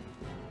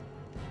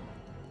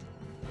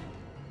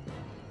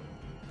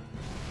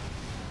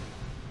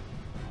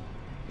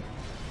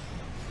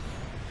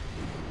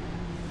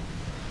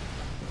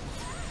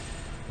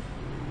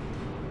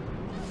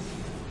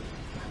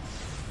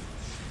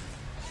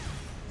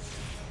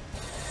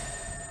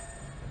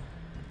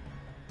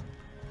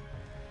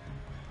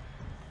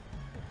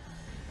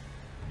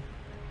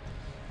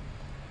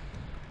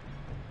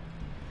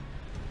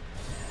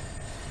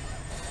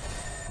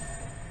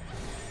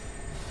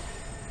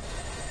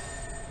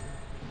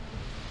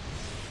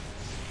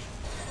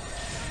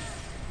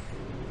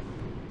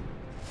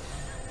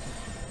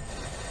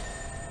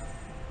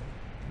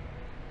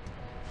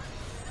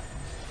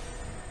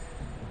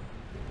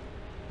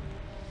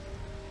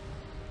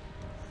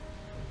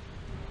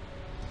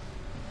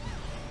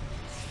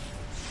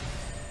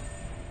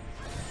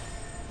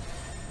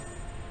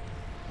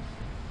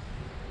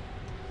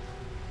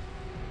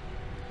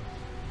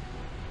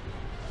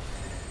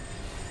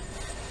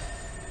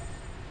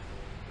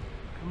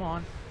 Come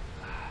on.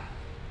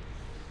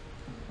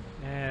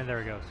 And there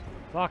he goes.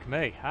 Fuck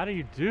me. How do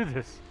you do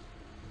this?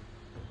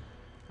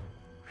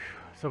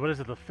 So what is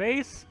it? The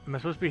face? Am I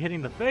supposed to be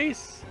hitting the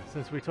face?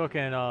 Since we took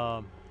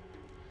and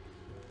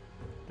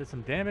did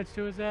some damage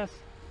to his ass?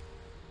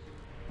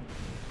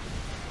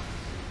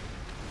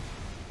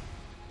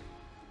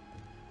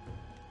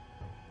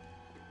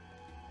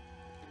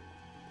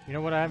 You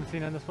know what I haven't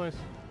seen in this place?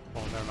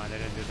 Oh, never mind. They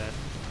didn't do that.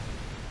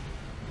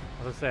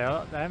 I was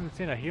gonna say, I haven't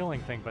seen a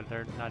healing thing, but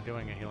they're not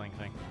doing a healing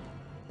thing.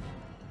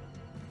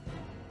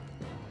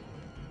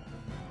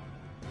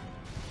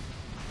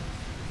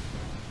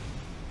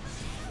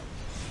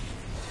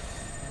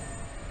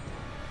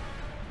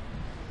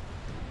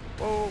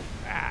 Whoa!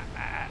 Ah,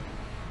 ah.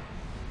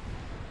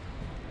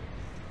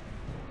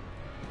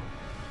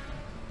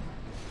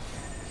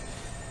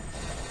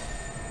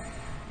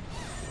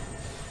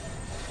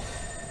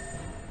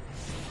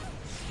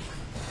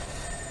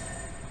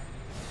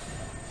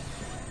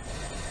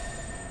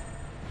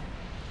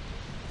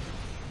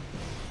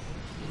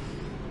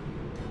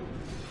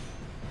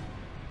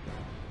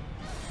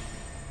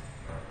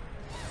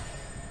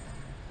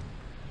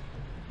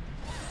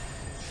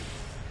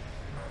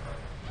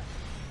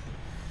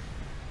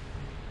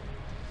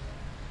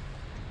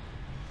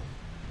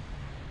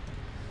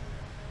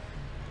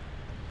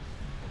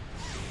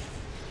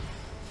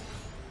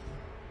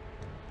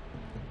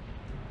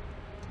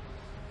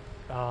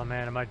 Oh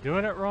man, am I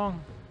doing it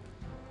wrong?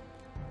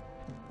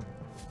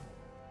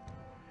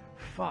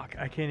 Fuck,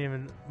 I can't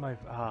even,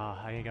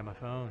 I ain't got my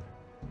phone.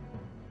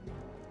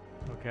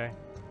 Okay.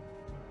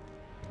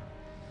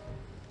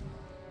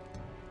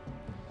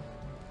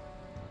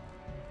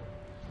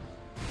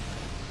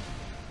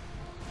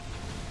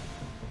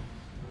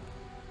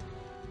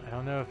 I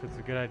don't know if it's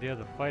a good idea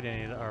to fight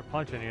any of the, or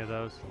punch any of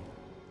those.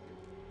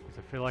 Because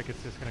I feel like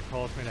it's just going to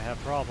cause me to have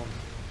problems.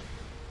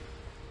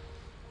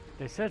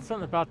 They said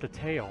something about the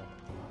tail.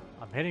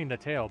 I'm hitting the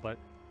tail, but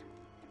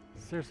I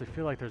seriously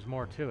feel like there's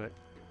more to it.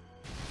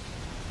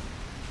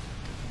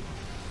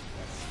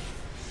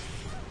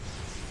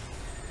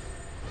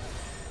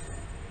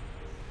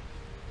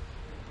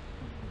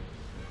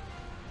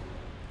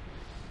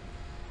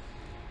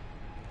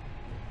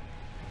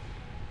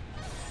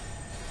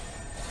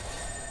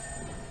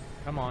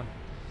 Come on.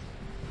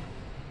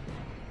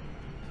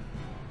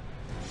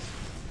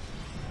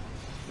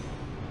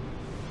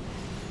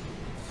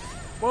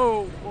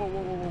 Whoa, whoa,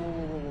 whoa, whoa, whoa,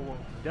 whoa, whoa, whoa, whoa.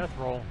 Death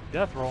roll,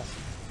 death roll.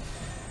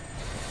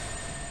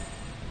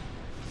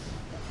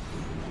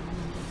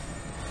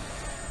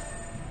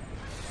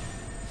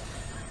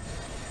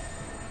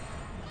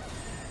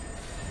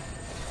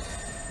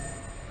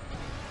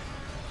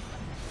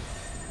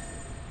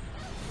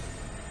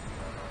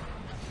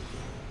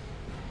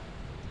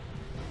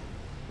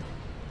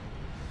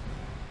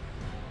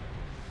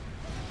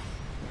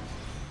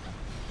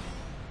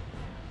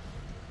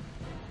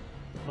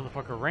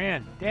 Motherfucker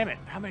ran. Damn it.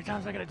 How many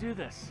times am I gonna do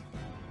this?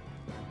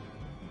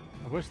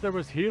 I wish there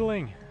was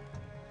healing.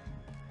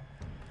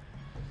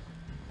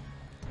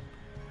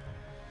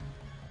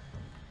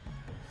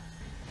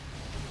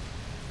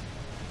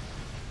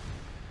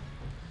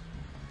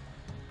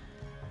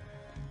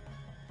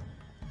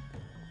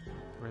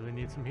 Really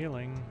need some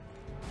healing.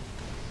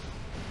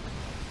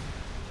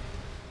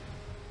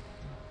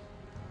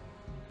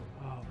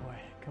 Oh boy.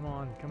 Come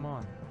on, come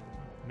on.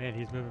 Man,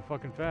 he's moving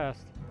fucking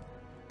fast.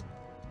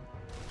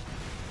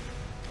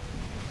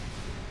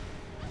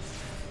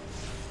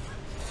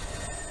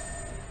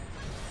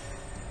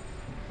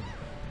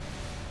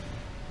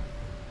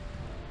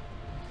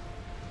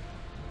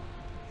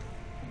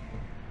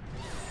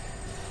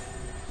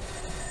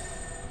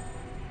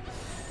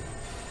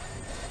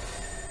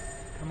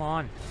 Come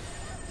on.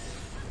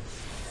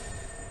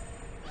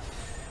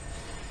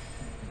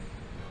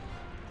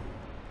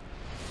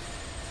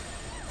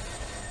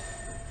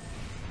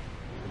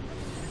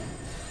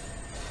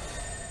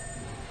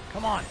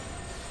 Come on.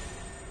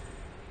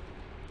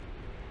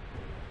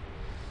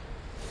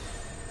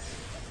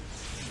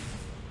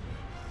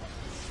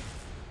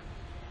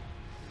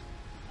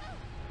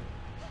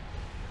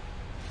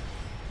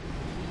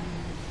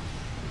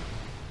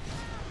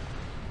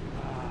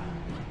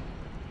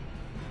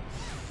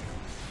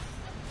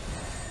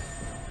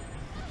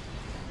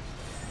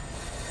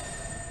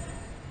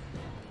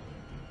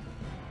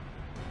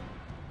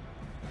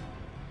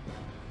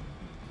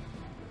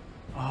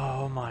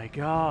 Oh my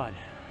god.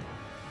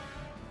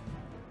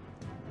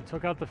 We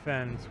took out the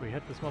fence. We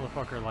hit this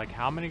motherfucker like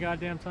how many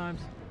goddamn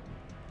times?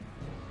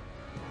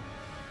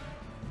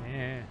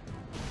 Yeah.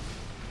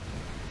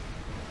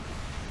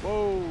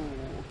 Whoa.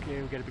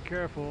 Okay, we gotta be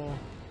careful.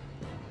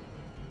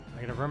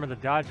 I gotta remember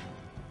the dodge.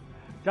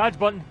 Dodge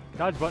button.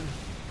 Dodge button.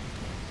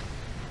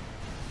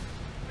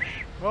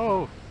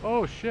 Oh.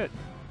 Oh shit.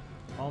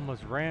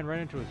 Almost ran right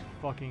into his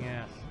fucking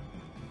ass.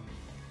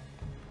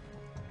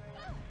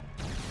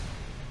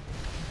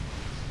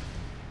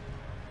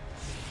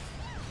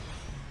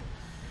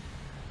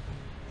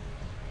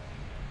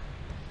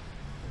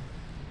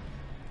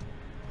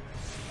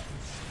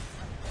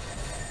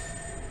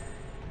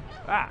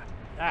 Ah!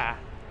 Ah!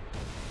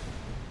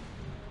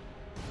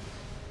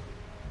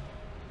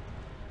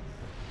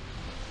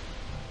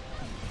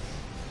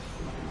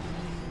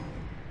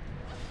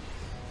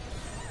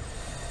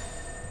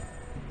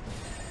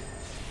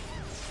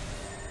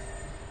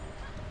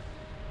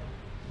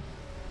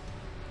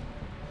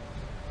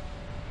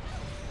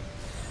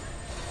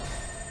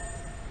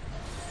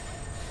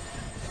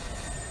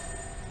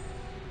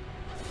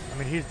 I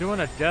mean, he's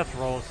doing a death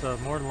roll, so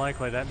more than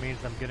likely that means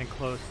I'm getting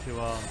close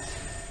to,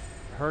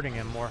 hurting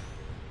him more.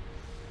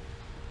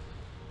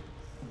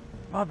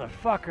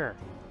 Motherfucker!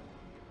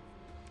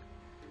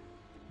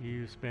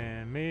 You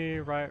spin me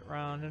right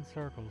round in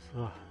circles.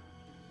 Ugh.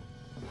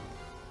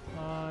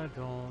 I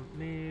don't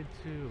need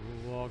to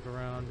walk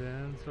around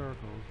in circles,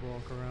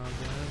 walk around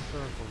in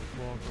circles,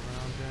 walk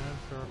around in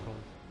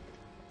circles,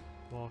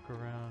 walk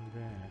around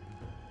in.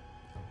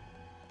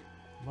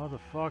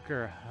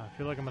 Motherfucker, I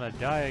feel like I'm gonna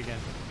die again.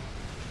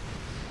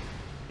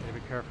 Gotta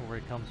be careful where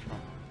he comes from.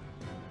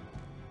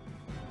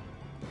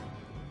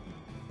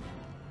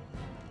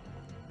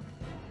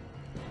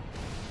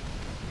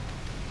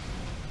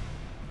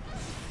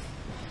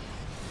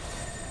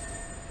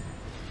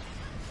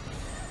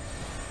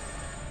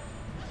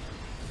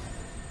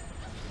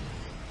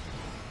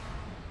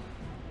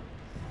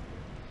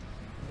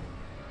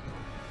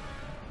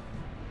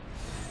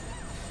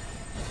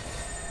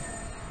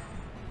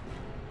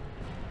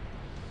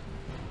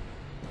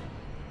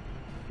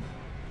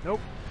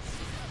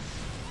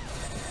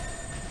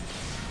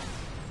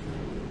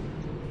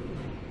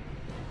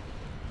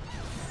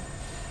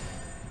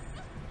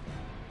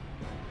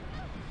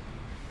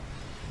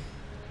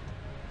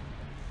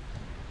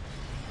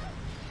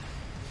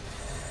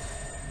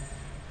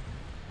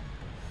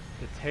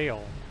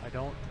 tail. I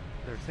don't...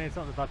 They're saying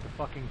something about the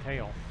fucking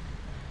tail.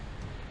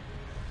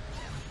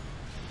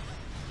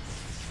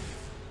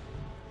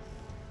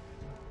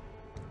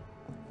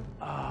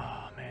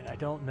 Oh, man, I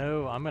don't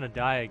know. I'm gonna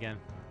die again.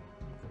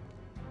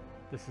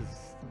 This is...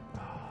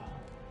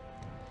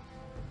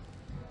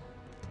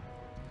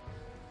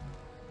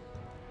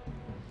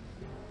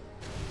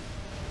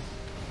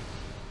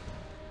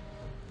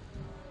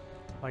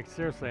 Like,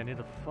 seriously, I need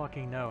to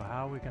fucking know.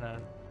 How are we gonna...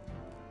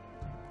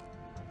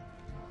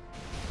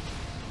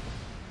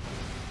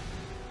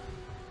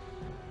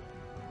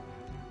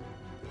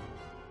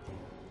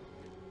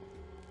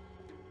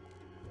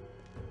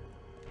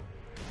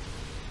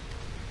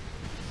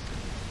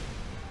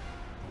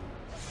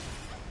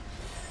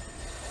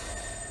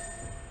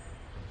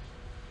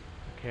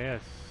 Okay, I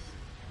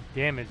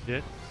damaged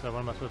it, so what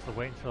am I supposed to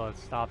wait until it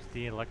stops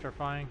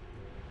de-electrifying?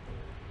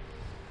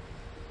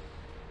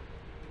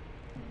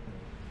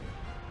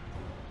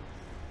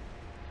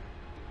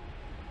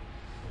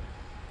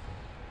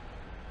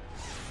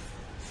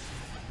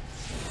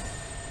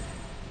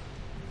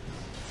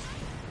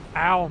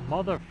 Ow,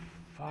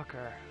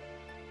 motherfucker.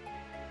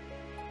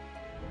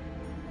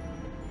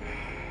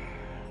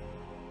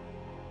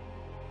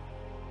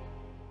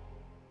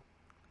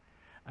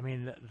 I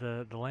mean,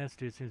 the lance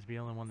dude seems to be the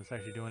only one that's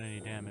actually doing any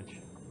damage.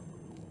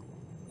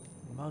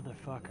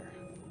 Motherfucker.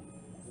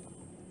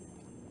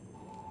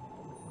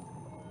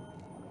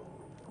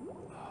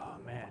 Oh,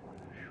 man.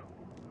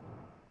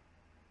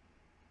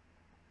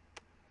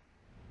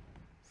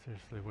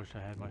 Seriously wish I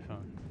had my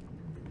phone.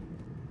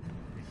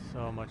 Be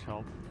so much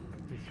help.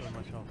 Be so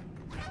much help.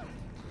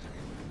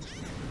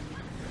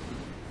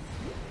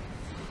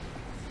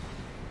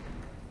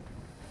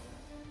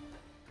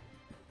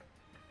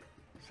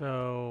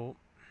 So...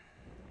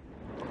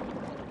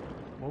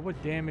 what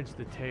would damage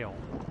the tail?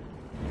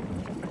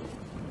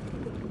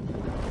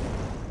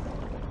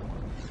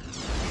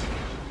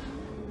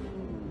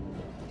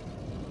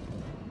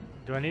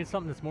 Do I need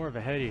something that's more of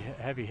a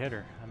heavy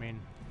hitter? I mean...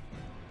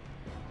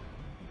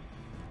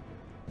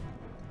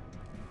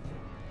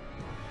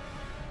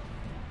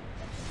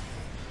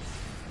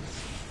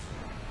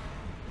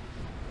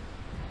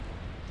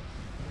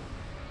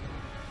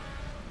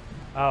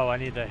 Oh, I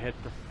need to hit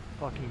the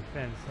fucking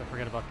fins. I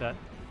forgot about that.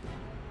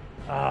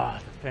 Ah,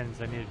 the fins.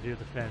 I need to do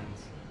the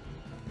fins.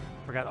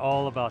 Forgot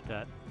all about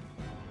that.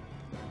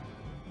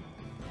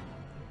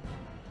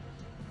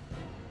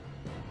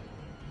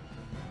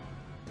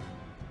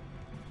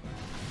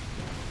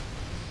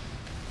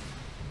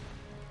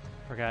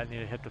 Forgot I need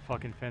to hit the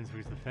fucking fins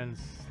because the fins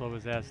slow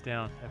his ass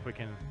down if we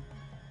can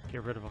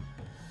get rid of them.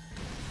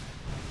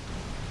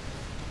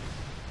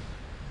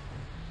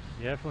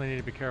 You definitely need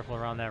to be careful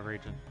around that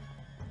region.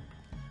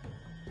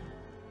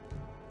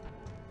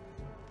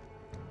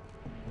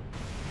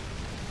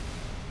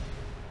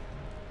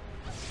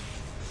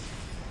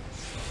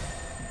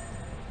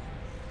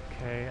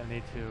 Okay, I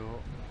need to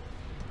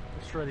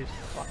destroy these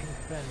fucking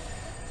fins.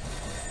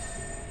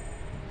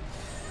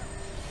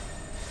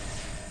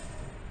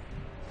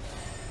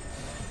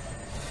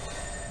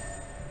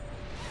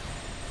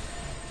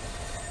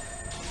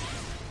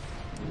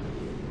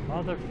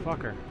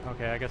 Motherfucker.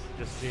 Okay, I guess I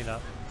just need to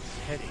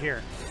hit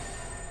here.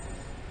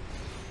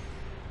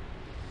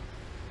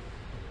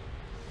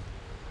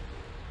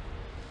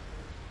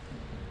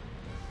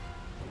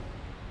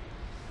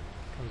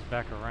 Comes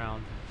back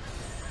around.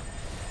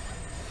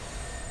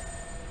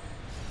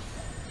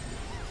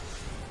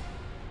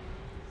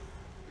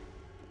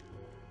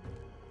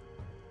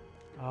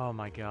 Oh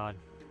my god.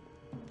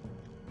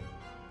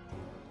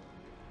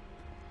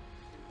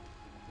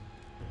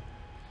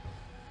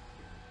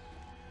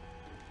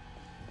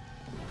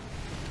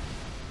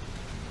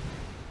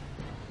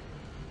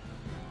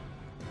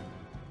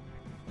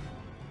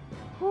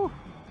 Whew.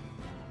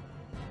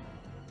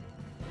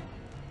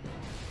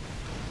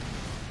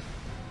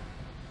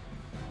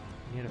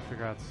 I need to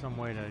figure out some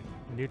way to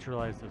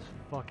neutralize those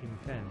fucking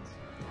fins.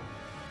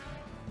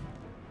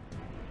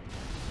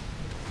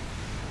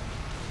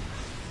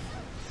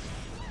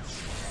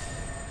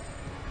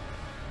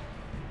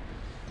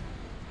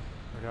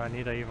 Or do I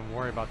need to even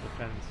worry about the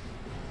fins?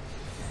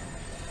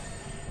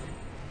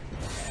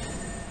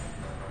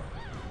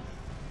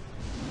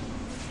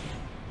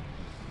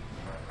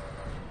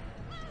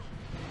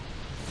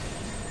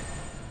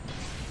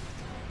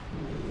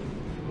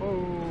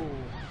 Whoa!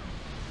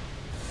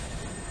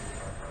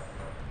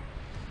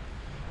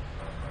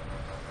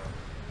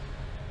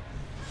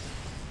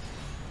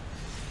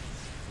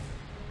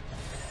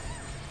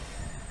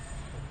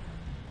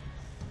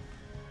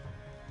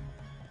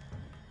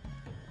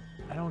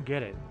 I don't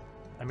get it.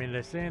 I mean,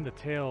 they're saying the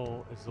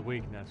tail is the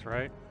weakness,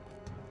 right?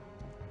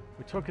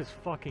 We took his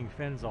fucking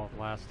fins off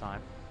last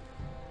time.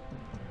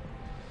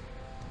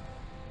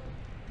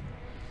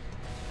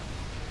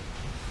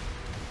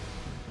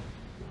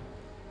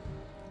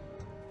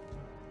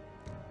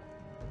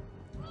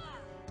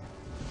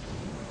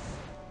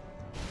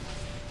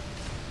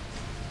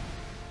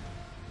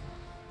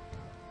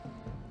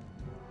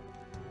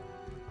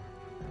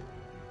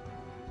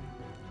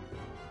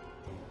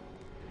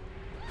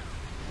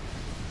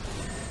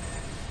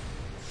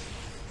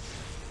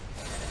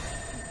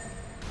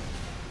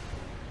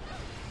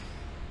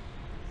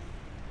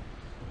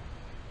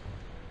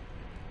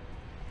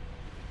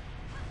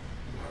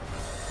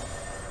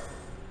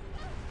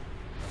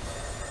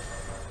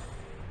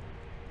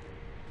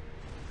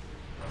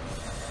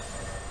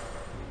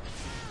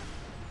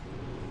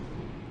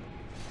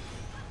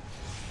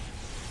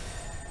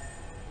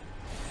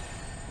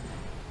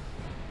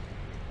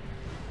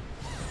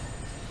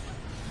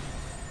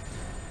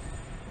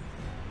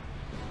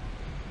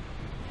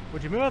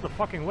 Would you move out of the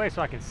fucking way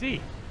so I can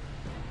see?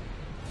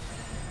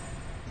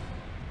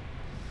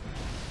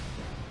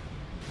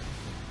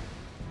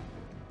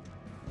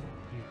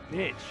 You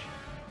bitch.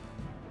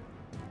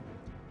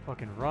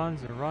 Fucking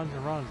runs and runs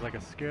and runs like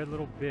a scared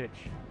little bitch.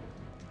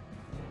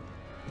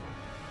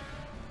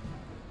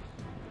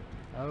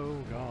 Oh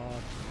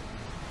god.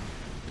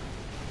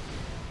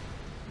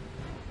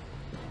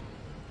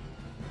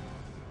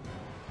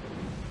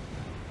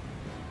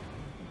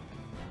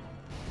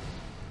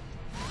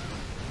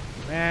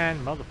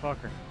 Man,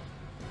 motherfucker.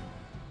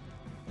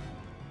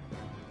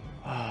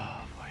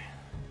 Oh boy.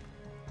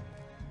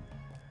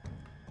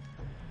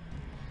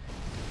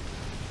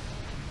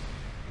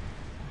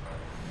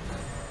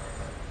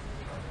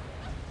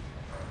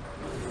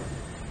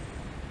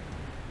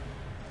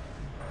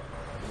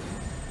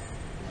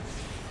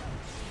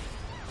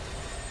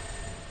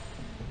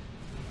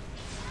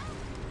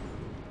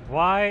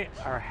 Why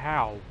or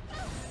how?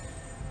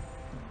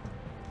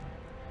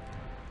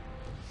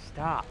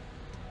 Stop.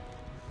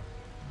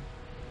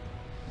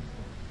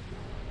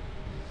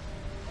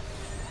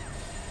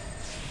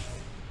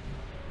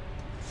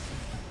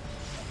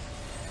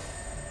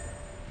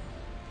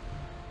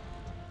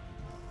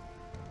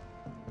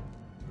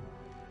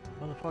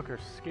 Motherfucker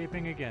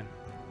escaping again.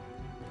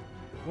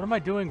 What am I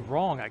doing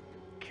wrong? I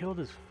killed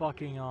his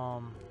fucking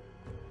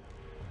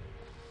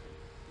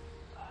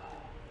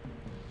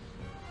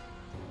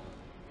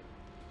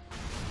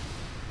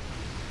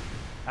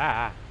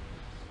Ah.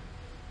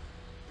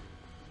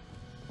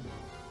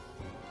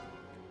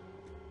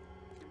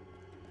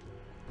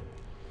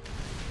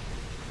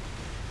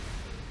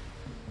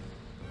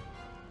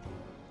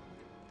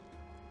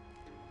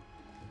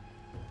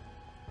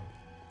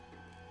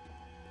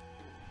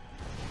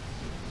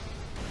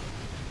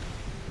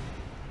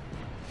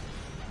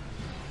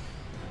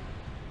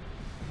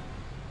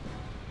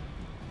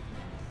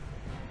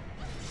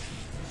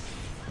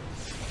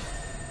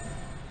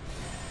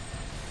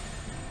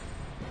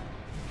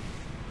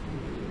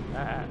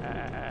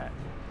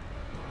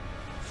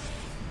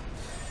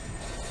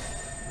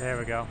 There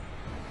we go.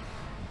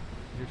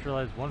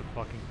 Neutralize one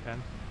fucking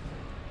pen.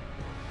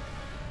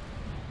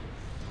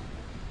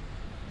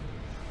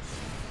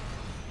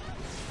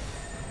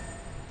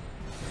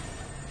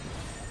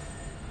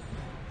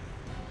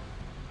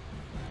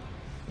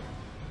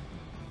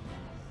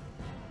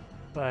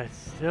 But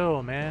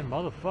still, man,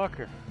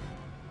 motherfucker.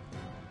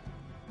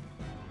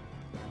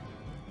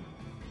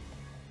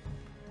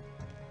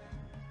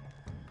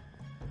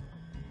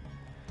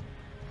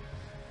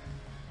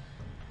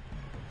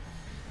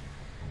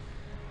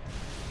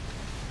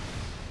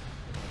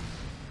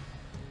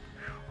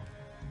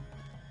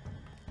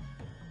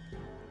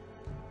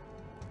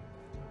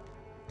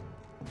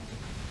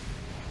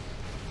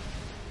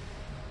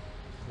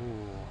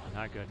 Ooh,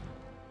 not good.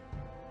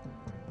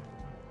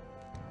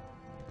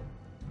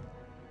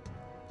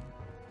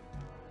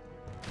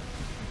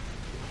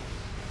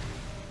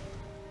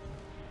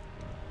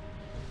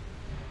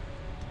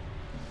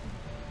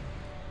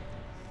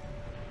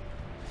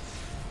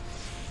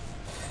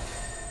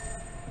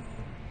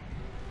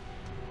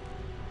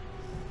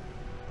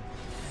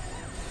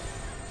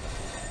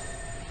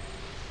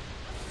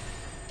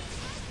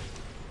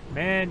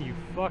 Man, you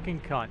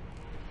fucking cunt.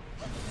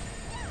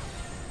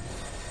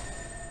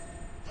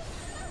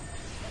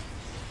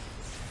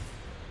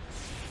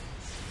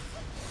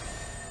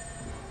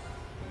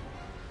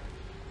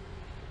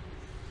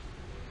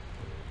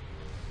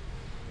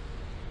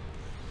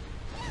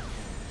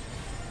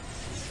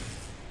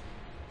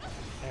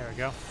 There we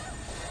go.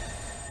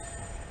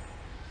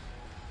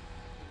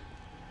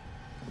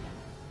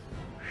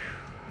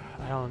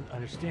 I don't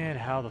understand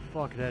how the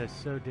fuck that is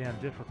so damn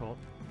difficult.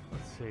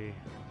 Let's see.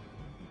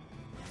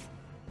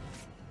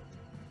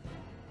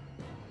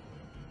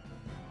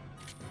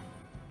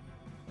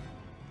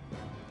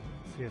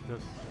 Let's see if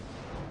this...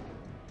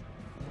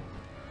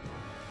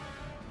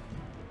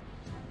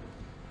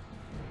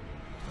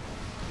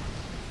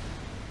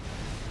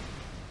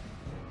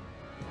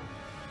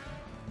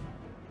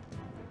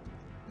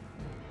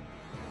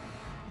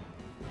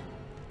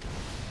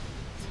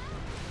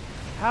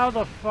 How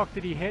the fuck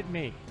did he hit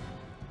me?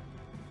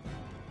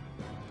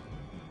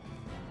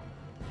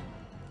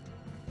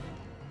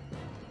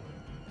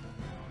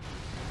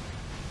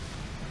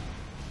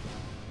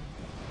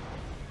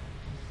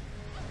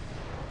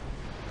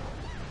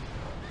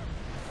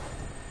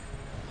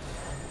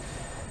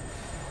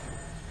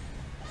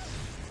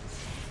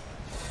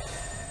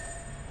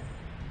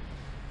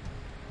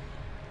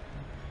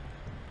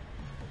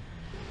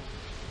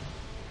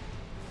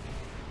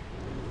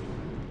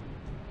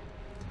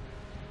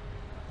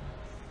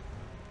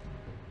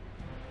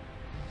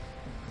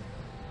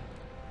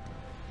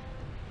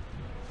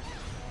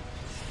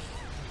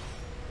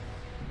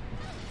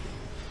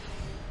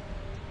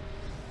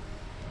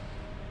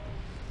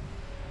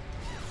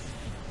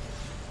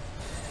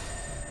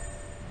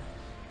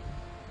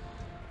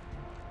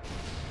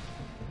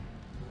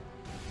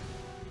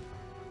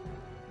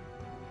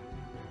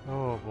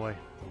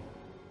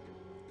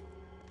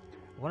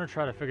 want to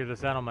try to figure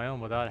this out on my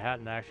own without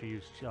having to actually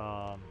use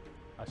a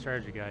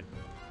strategy guide.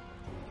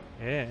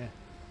 Yeah.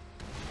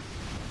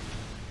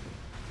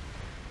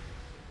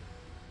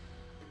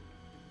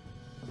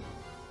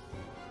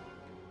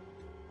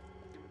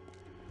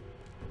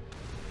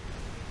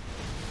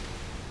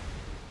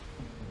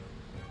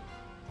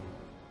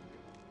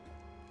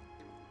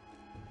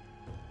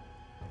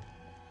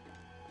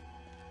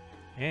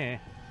 Yeah.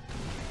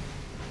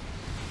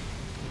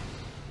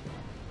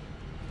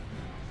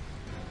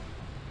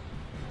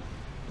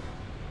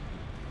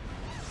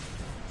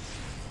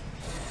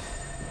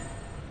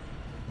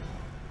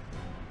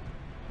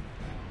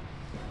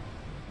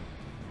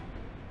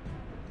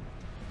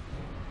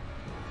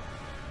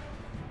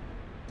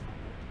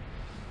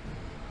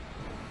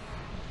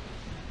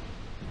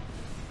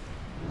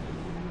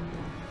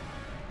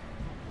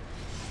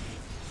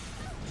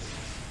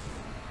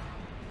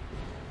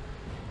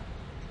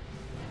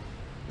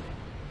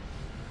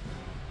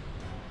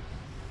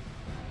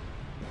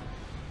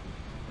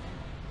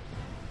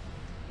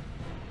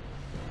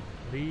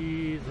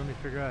 Please let me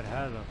figure out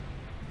how the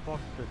fuck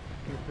to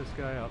get this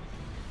guy up.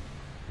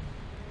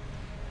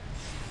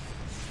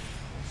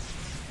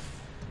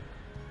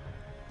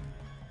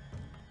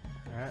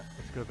 Alright,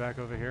 let's go back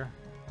over here.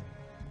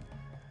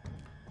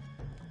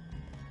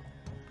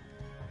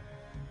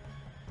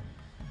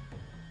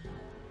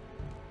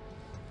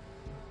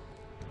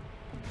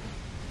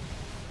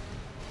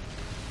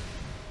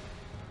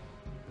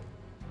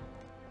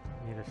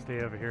 Need to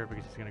stay over here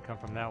because he's going to come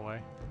from that way.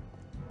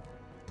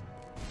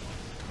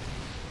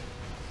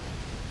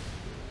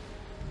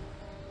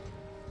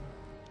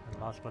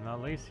 Last but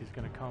not least, he's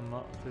gonna come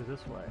up through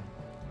this way.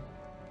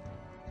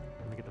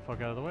 Let me get the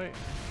fuck out of the way.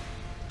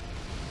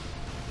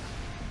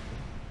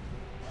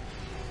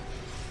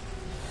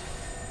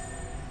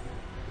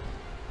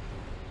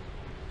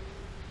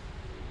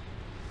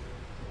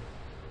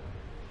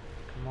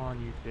 Come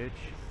on, you bitch.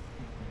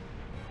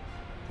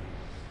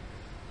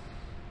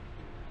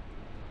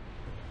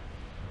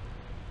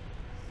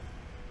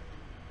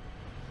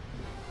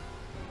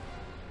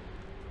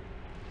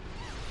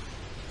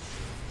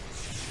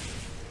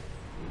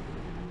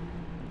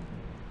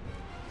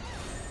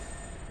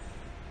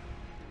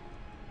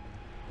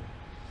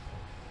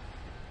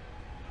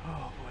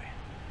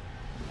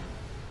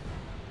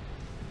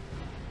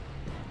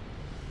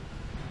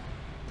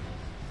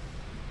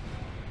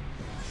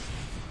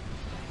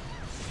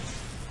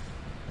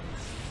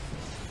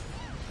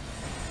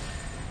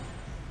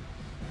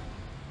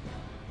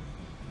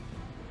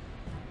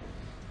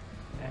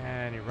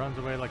 Runs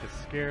away like a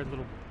scared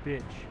little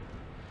bitch.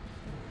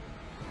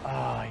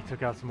 Ah, he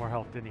took out some more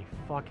health, didn't he?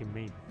 Fucking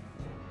me.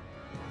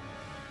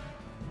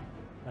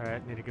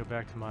 Alright, need to go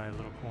back to my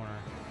little corner.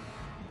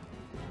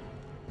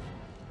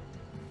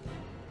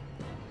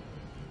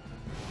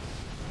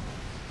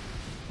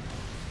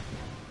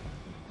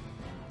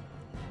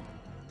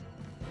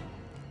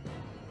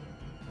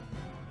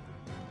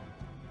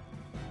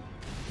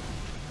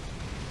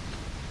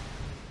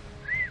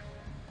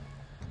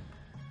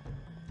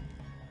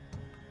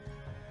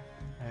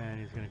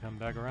 He's gonna come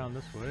back around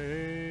this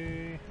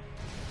way.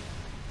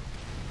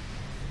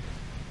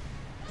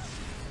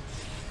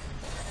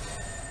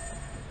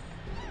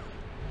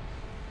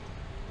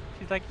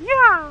 She's like,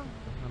 yeah!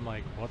 I'm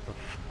like, what the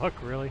fuck,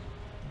 really?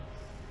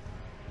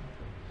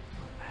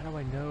 How do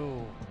I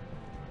know?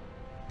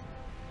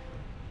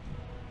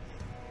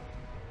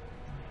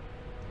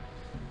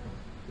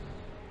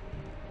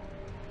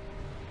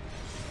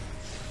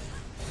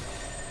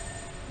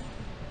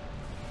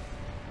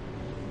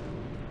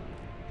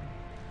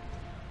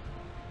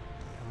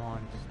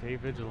 Stay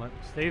vigilant.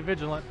 Stay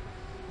vigilant.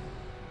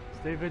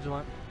 Stay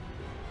vigilant.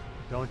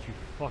 Don't you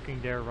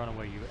fucking dare run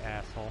away, you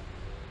asshole.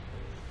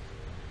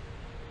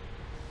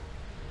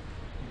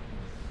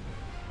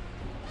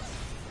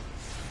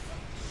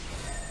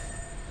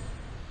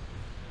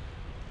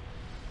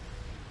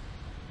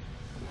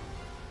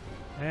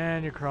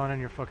 And you're crawling in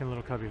your fucking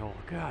little cubbyhole.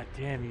 God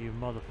damn you,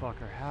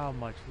 motherfucker. How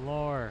much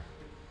lore?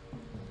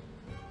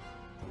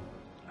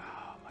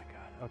 Oh my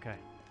god. Okay.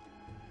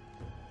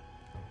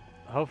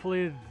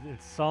 Hopefully, in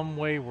some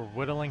way, we're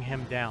whittling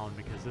him down,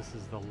 because this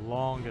is the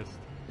longest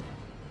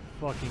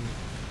fucking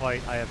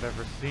fight I have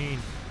ever seen.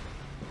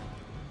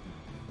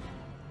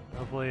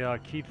 Hopefully,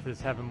 Keith is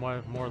having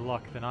more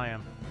luck than I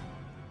am.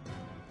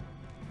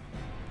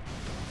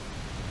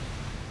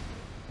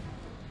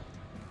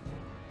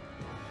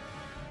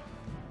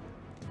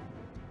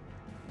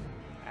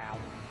 Ow.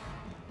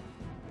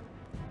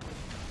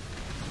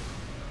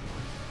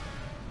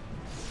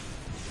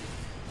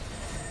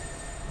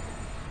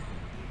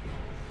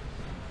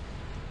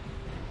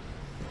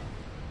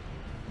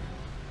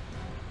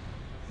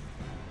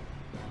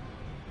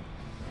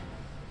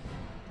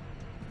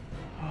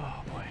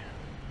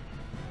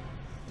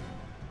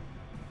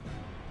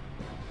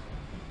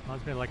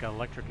 Reminds me like an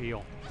electric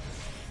eel.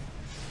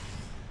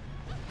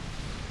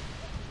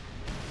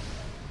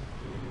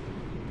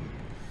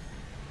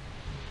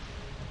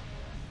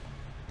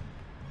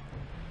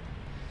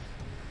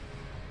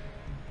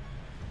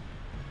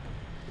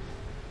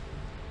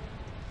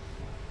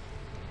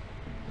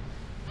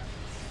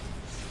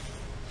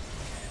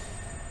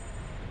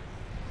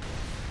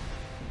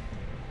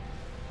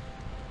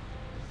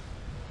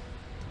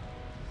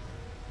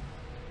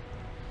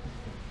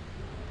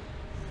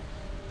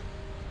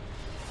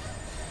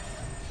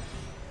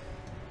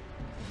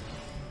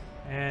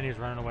 And he's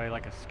running away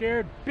like a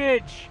scared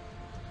bitch.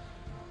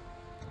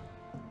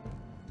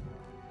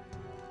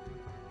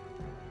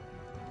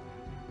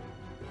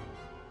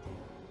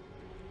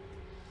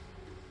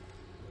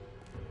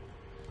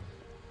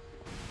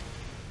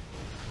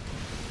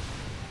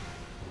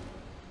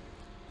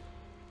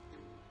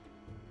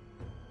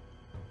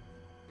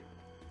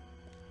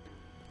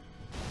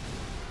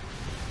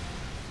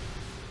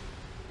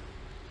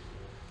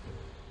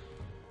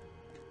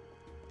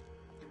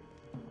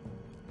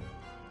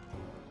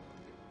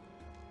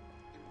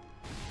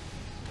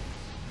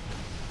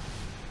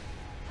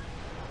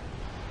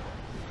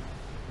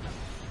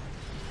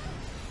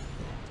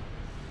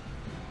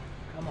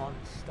 Come on,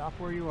 stop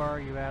where you are,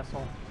 you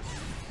asshole.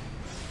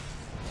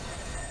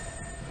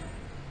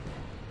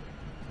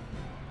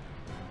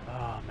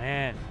 Oh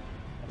man,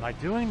 am I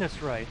doing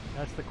this right?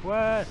 That's the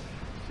quest.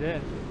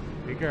 Shit,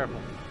 be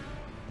careful.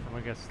 I'm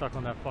gonna get stuck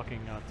on that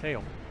fucking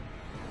tail.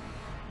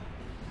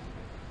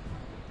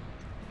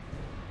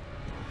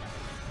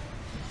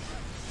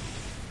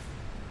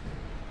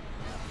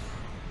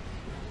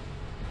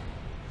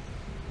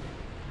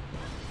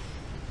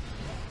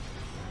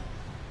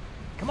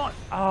 Come on!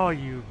 Oh,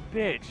 you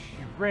bitch!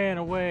 You ran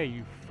away,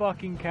 you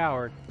fucking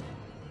coward.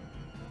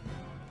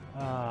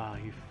 Ah,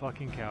 you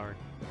fucking coward.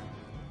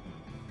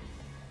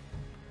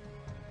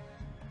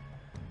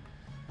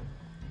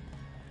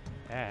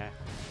 Ah.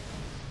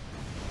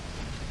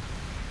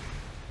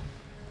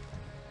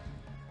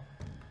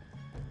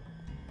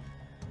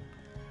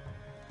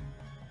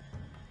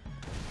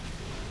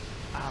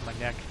 Ah, my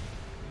neck.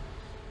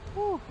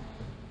 Whew.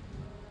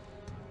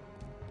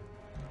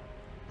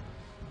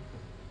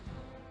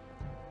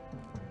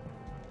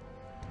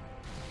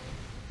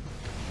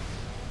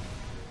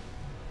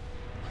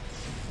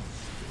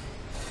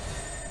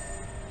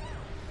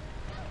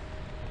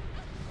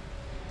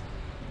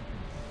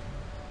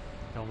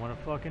 Don't want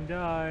to fucking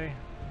die.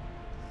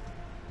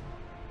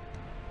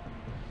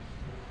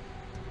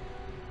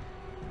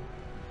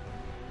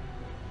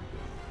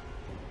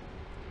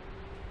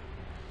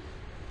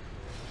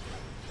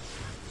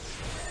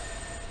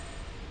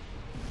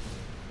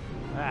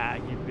 Ah,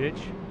 you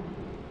bitch.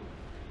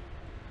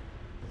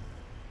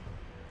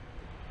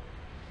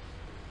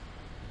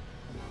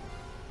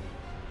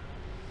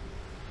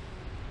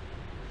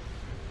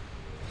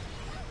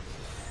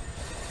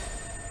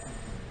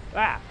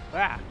 Ah,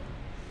 ah.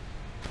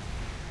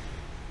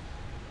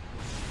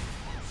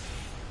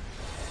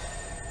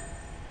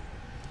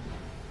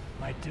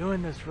 Am I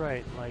doing this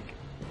right? Like,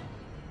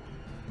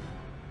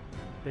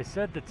 they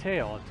said the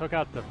tail, it took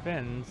out the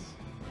fins.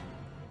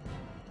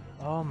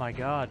 Oh my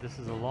god, this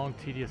is a long,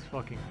 tedious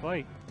fucking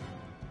fight.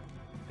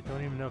 I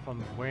don't even know if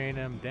I'm wearing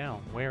him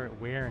down.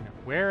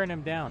 Wearing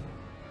him down.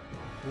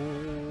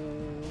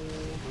 Ooh.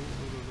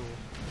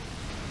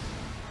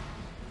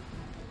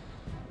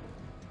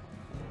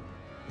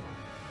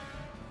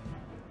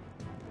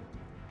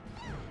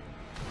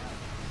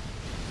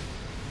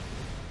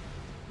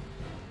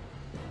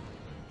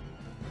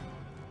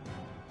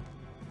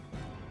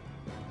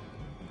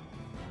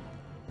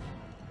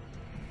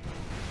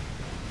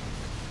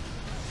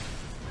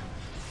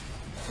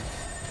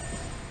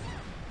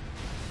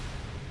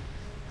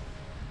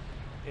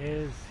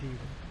 Is he...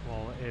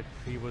 Well, if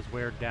he was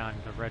weared down,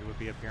 the red would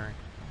be appearing.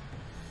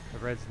 The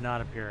red's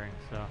not appearing,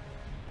 so...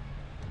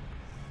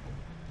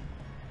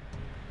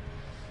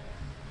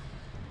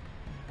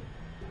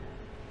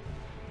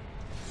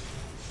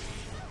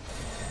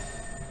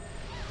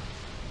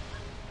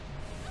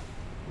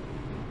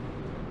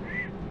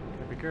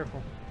 Gotta be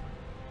careful.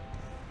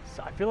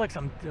 So I feel like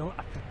I'm doing...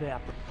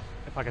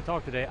 If I could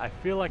talk today, I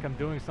feel like I'm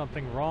doing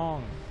something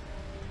wrong.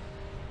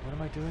 What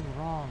am I doing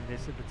wrong? They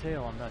said the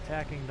tail. I'm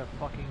attacking the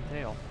fucking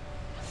tail.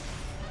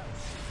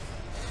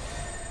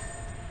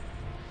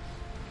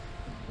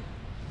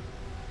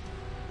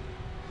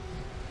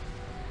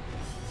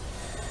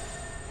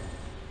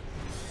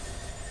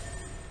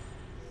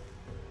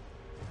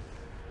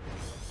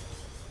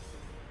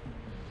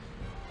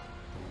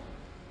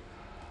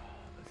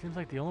 It seems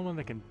like the only one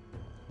that can,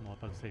 well, I was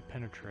about to say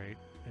penetrate,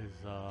 is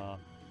the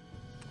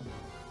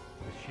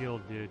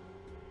shield dude.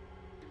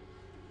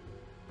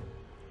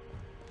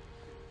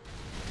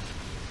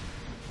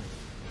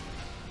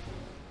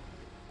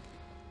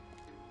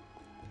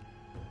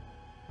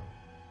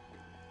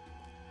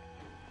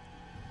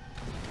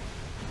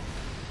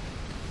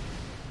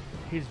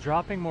 He's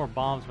dropping more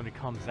bombs when he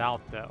comes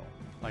out, though.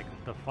 Like,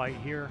 the fight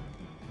here.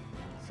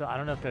 So I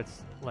don't know if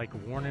that's, like,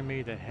 warning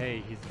me that,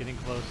 hey, he's getting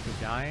close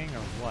to dying,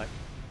 or what.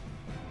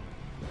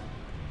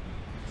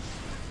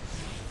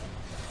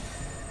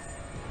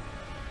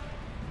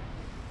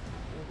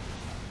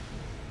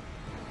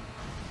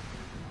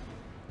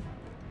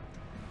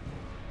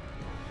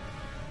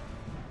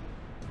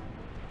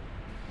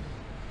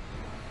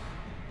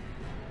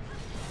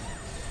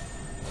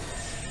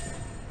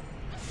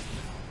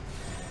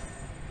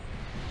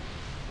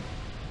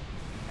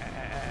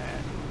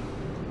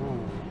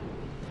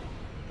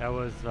 That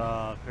was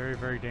very,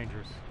 very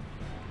dangerous.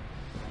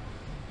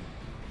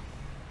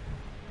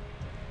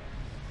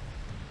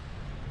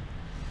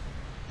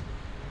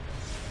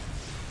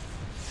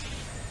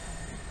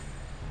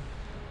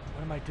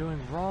 am I doing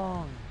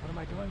wrong? What am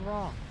I doing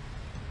wrong?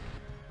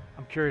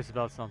 I'm curious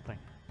about something.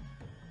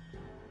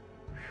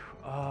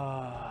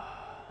 For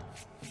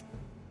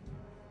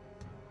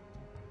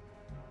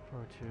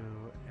to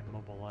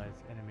immobilize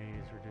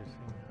enemies,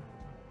 reducing.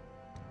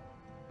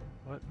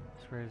 What?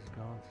 Sprays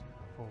guns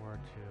forward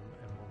to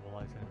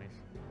immobilize enemies.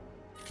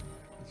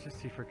 Let's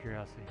just see for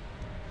curiosity.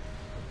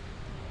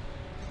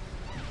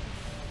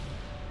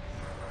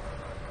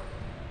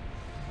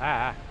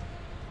 Ah!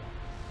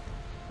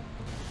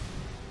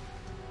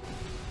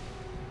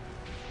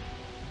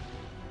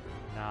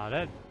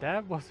 Nah,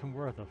 that wasn't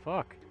worth a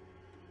fuck.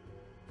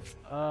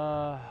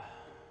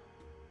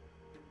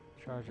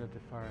 Charge up to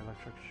fire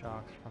electric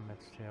shocks from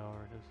its tail,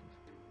 reduces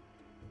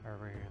or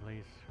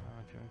release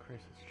to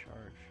increase its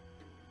charge.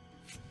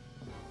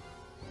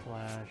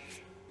 Slash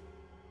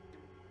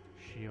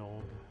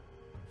shield.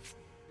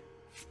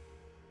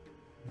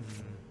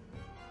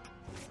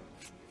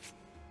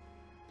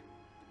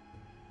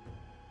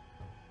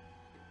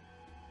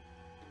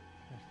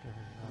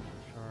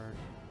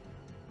 Charge.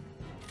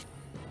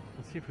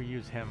 Let's see if we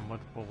use him, what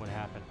would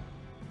happen.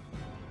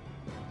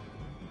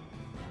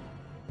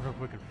 I wonder if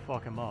we can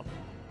fuck him up.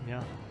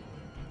 Yeah.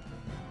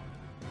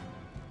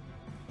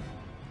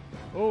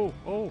 Oh,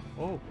 oh,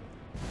 oh.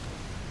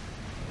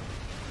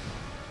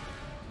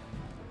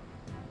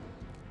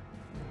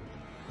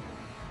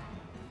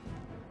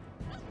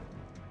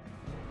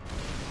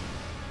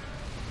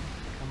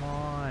 Come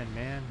on,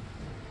 man.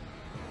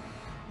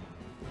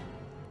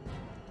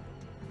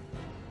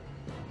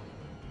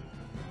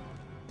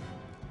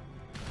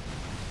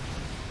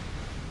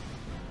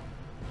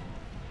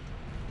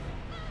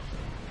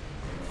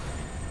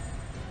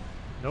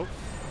 Nope.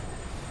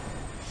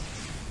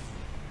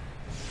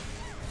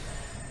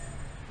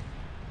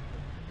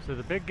 So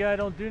the big guy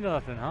don't do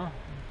nothing, huh?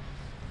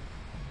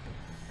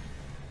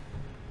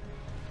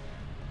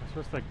 I'm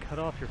supposed to like cut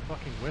off your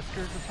fucking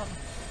whiskers or something?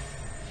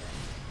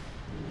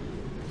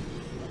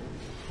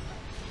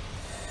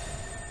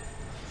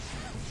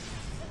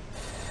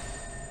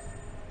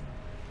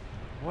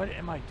 What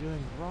am I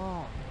doing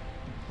wrong?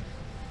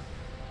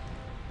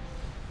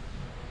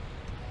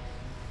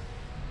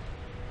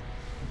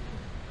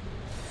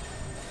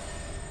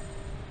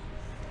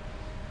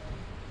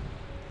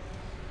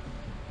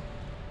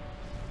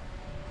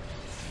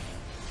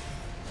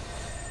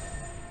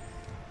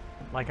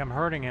 Like I'm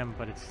hurting him,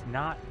 but it's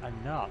not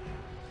enough.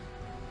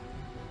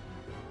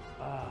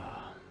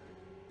 I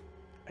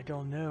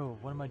don't know.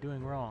 What am I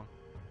doing wrong?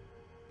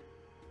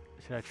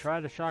 Should I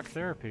try the shock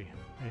therapy?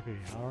 Maybe.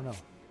 I don't know.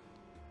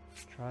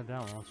 Tried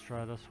that one. Let's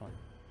try this one.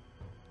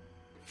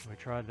 We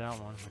tried that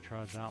one. We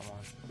tried that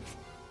one.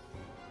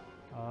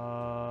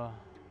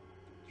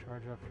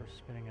 Charge up for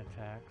spinning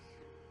attacks.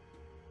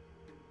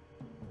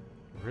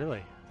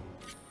 Really?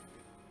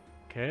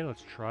 Okay,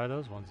 let's try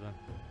those ones then.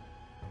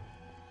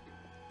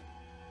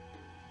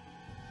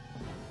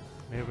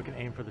 Maybe we can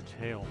aim for the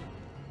tail.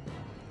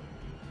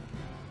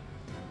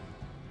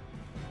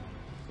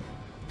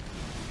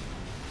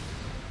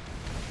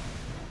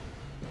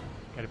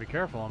 Gotta be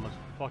careful, I almost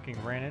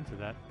fucking ran into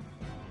that.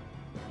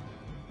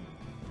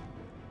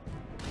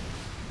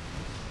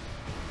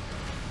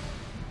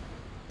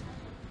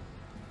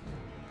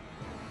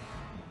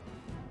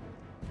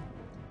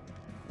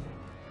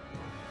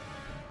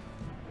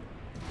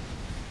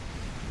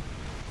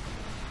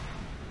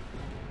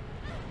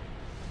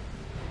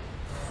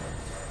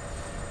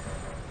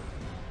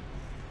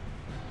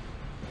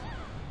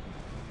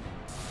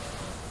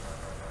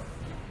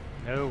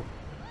 No,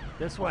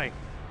 this way.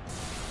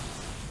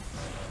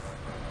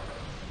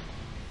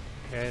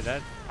 Okay,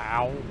 that,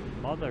 ow,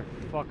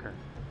 motherfucker.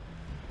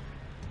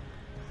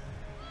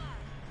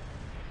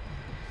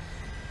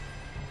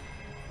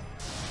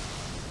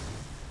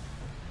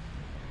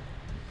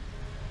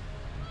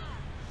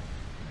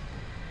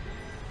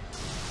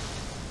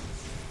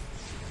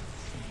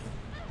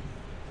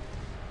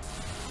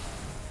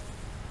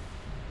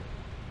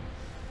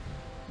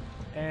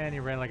 And he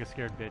ran like a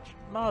scared bitch.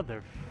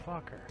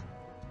 Motherfucker.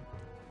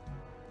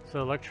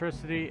 So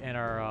electricity and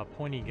our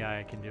pointy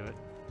guy can do it.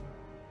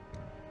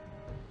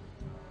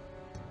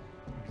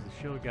 Because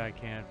the shield guy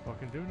can't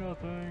fucking do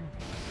nothing.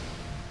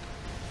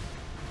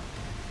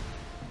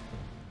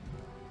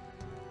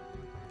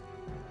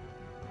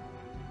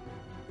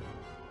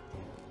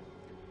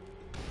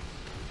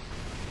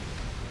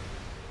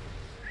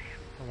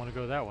 Don't want to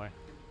go that way.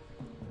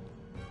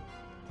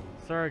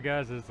 Sorry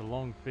guys, it's a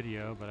long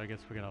video, but I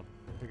guess we're gonna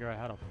figure out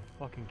how to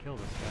fucking kill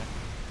this guy.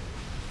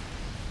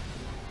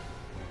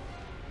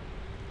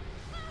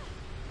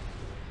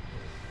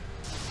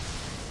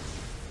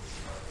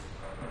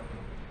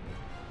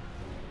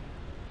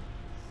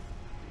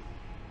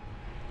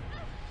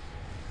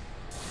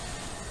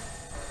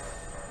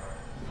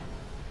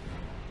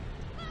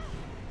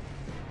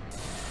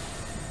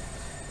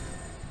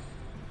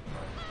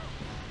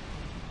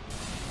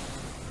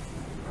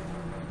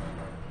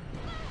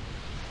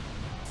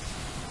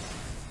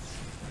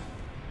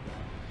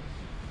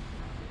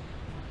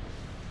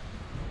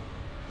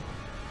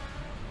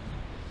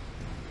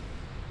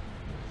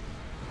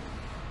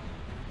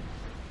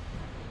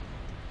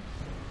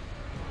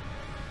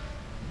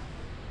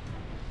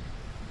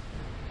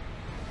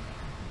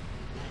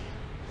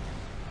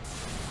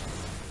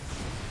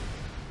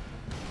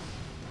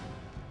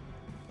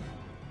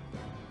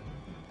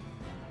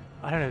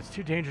 I don't know, it's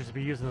too dangerous to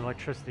be using the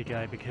electricity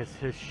guy because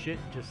his shit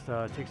just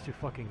takes too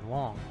fucking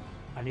long.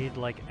 I need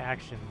like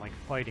action, like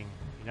fighting,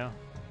 you know?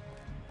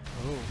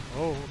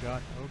 Oh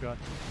god, oh god.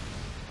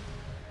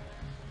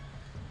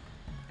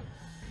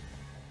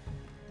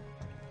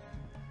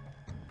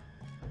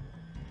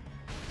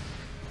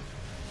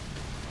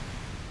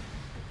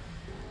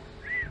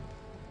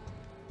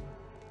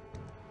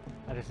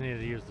 I just needed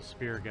to use the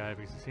spear guy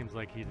because it seems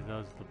like he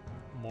does the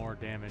more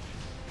damage.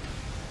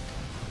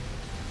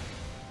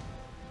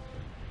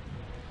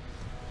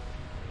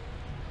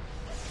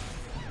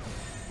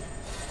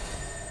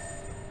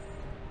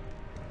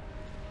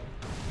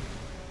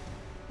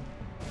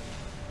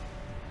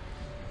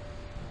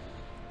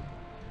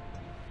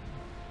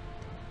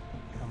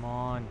 Come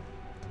on.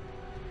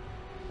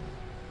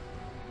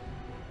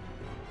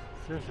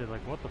 Seriously,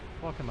 like what the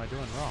fuck am I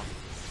doing wrong?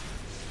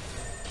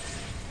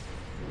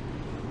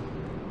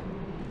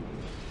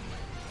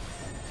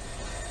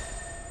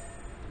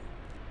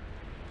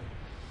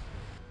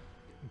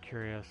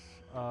 Curious.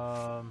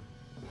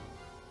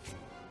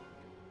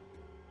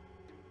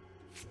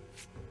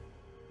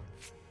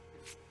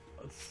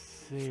 Let's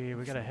see.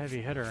 We got a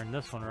heavy hitter in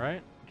this one,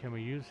 right? Can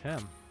we use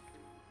him?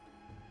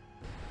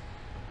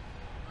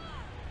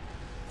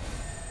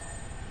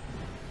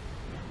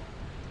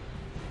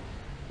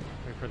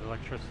 Wait for the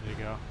electricity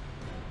to go.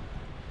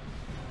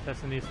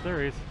 Testing these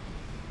theories.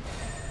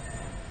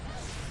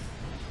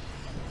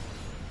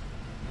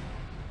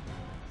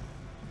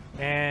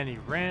 And he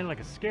ran like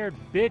a scared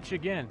bitch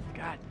again.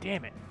 God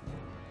damn it.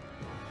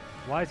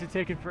 Why is it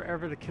taking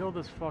forever to kill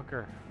this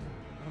fucker?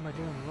 What am I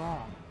doing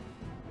wrong?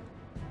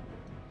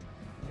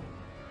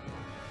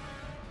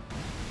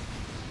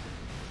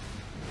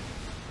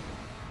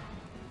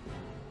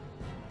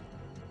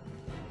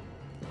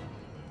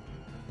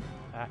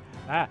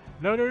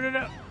 No, no, no,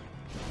 no.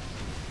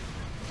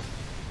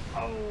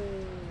 Oh,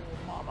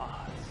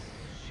 mama.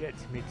 Shit,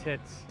 me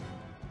tits.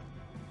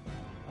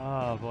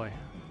 Oh, boy.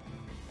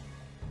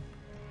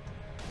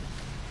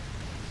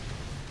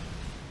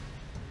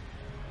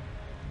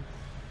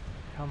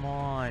 Come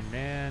on,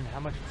 man. How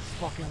much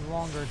fucking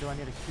longer do I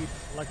need to keep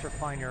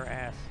electrifying your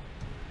ass?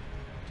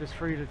 Just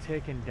for you to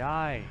take and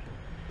die.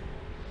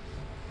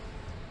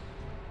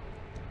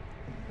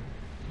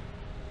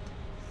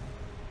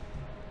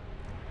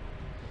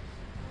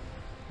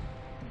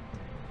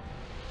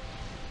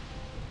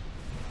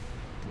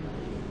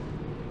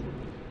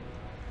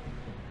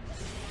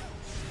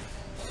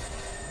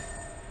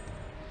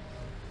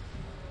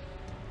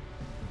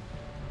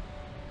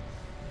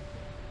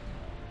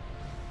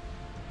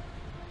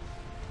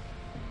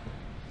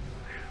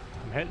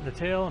 I'm hitting the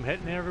tail, I'm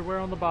hitting everywhere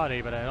on the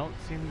body, but I don't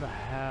seem to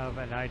have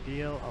an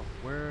idea of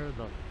where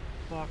the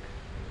fuck.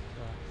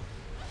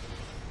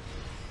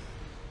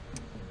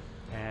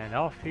 And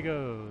off he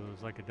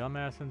goes like a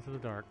dumbass into the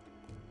dark.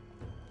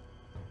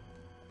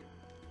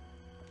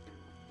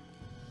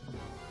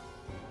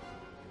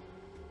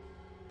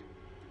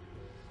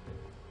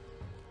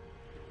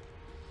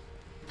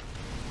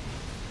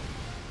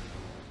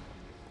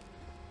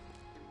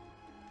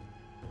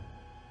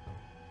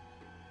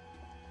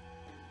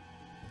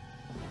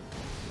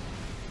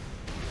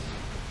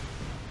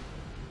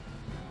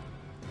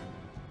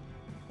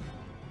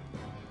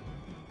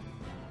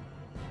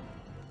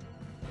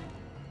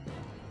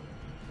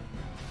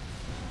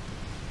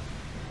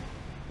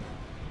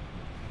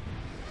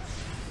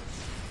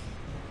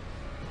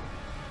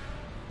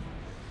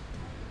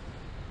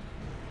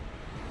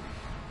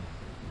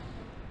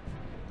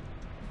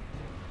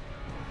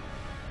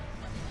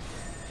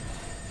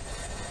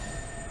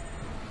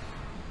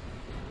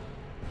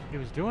 He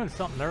was doing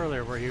something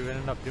earlier where he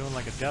ended up doing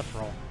like a death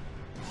roll.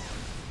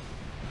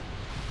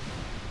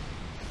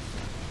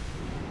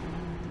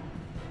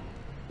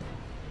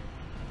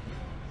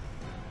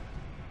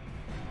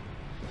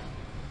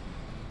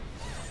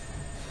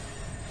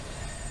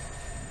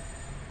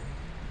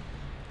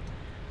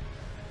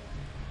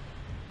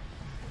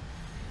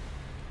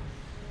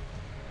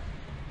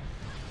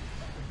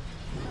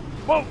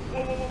 Whoa,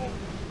 whoa, whoa, whoa, whoa.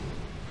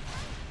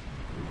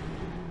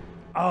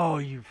 Oh,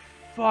 you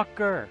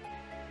fucker.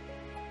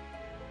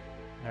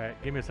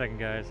 Alright, give me a second,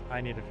 guys. I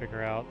need to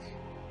figure out.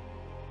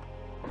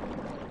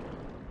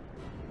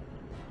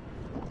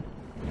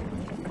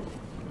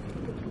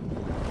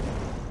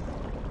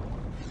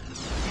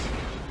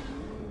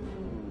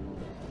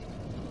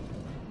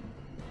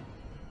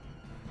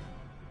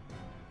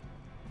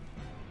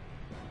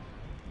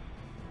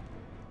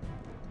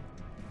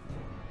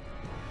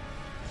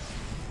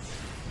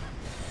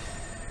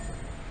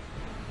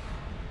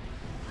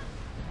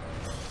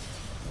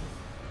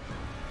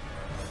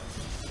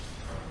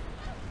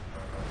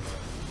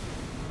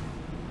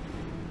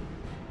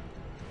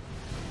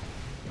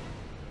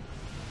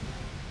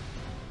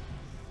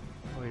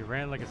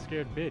 Ran like a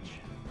scared bitch.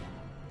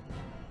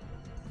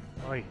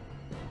 Oi.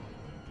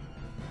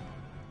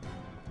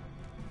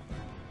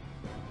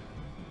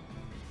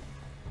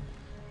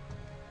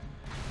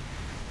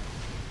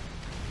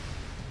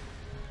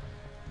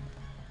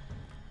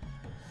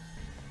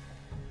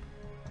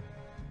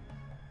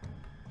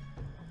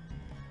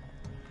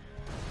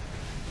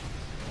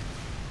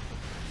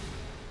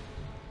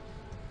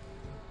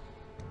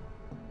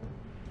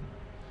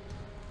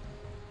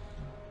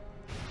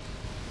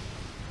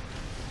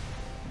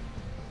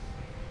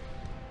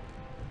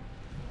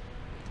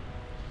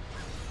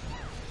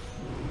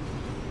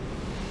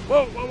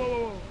 Whoa, whoa, whoa,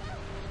 whoa,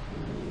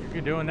 whoa.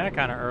 You're doing that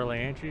kind of early,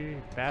 ain't you,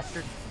 you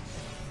bastard?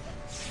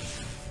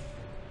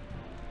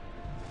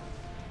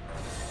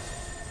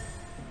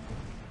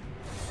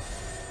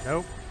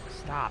 Nope.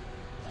 Stop.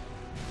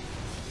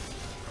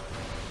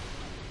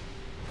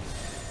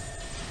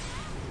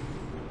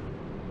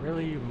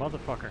 Really, you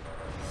motherfucker.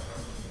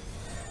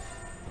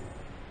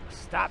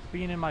 Stop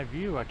being in my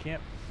view. I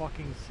can't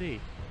fucking see.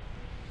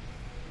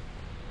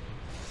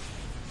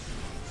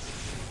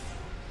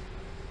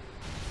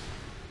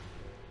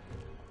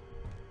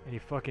 And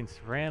he fucking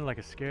ran like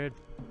a scared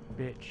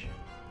bitch.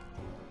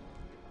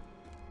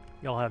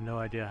 Y'all have no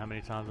idea how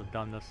many times I've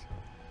done this.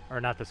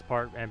 Or not this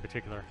part in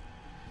particular.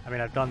 I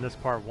mean, I've done this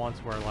part once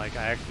where, like,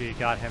 I actually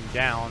got him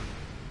down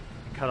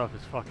and cut off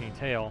his fucking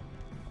tail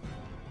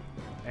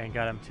and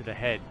got him to the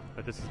head.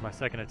 But this is my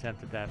second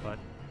attempt at that. But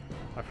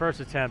my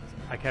first attempt,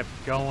 I kept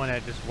going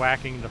at just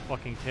whacking the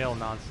fucking tail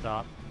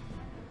nonstop.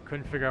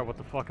 Couldn't figure out what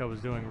the fuck I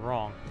was doing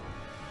wrong.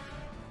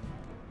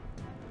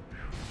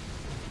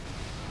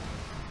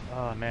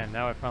 Oh man,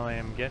 now I finally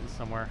am getting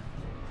somewhere.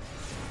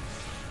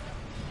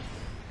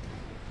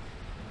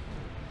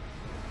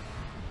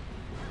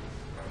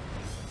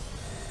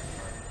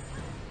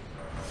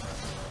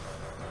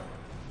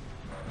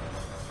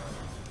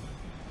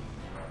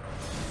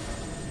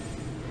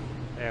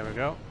 There we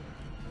go.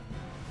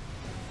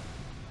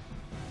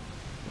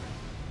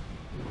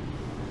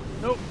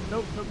 Nope,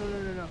 nope, nope, no, no,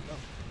 no, no, no,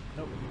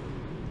 nope.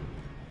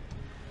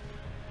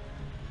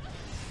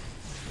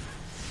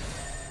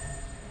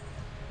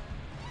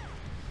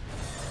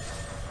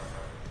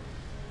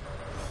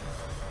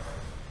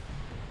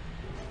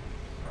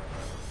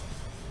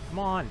 Come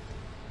on.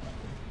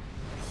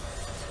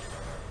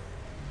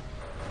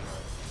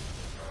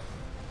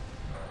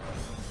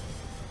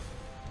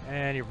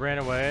 And he ran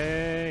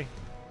away.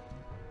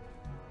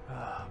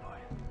 Oh boy.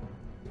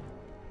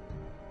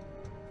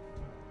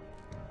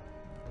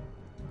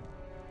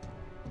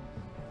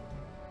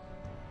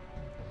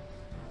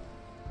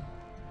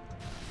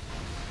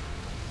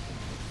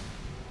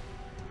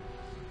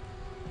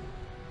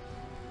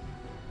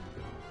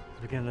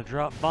 It's beginning to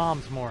drop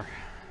bombs more.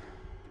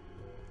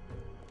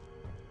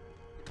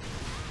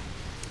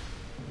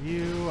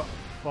 You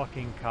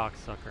fucking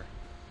cocksucker.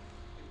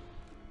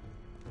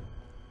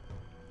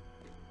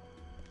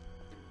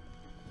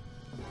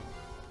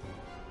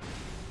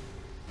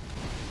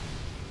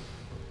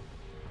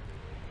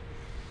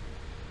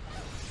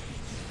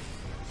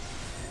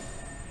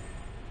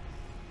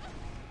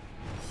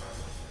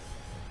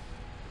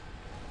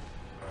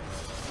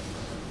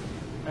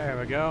 There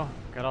we go.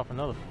 Got off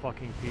another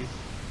fucking piece.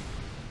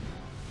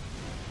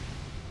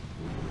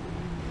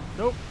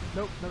 Nope,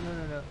 nope, no, no,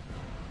 no, no.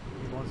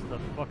 He wants to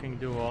fucking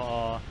do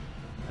a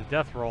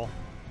death roll.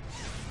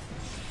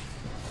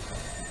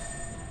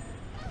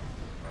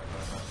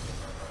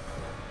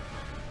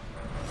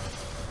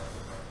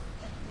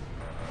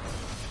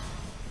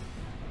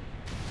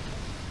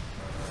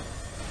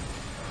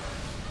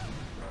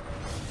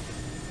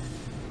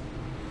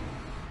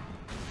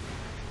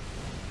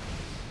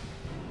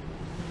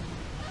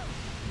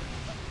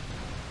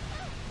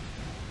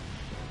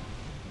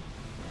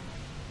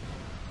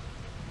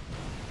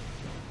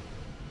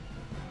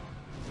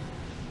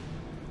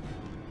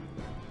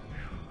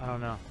 I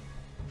don't know.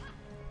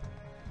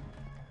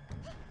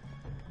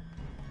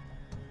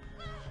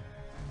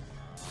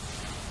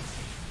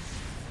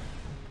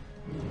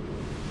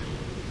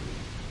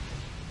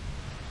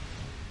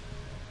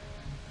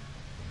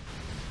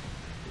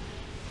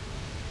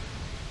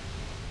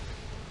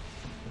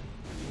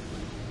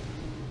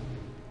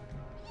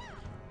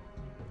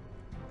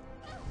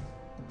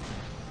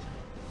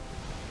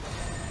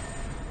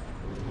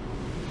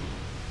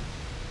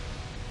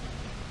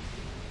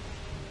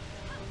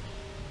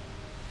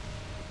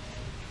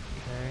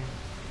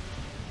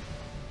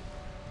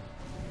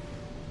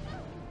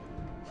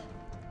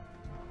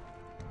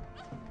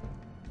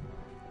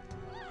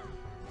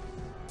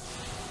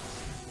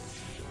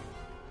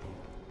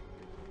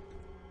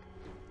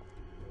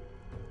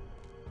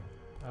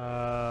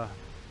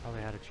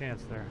 Probably had a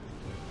chance there.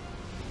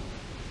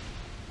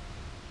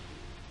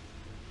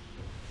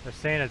 They're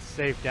saying it's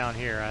safe down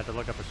here. I had to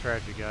look up a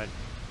strategy guide.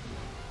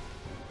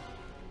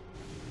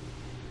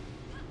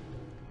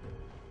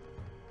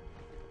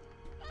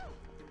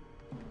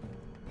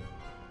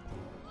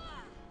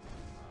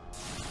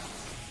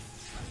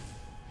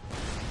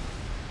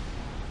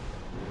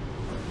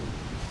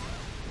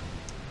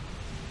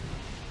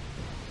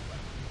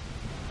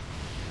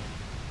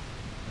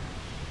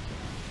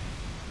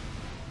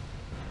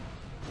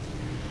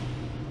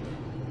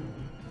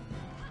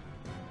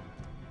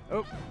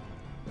 Oh.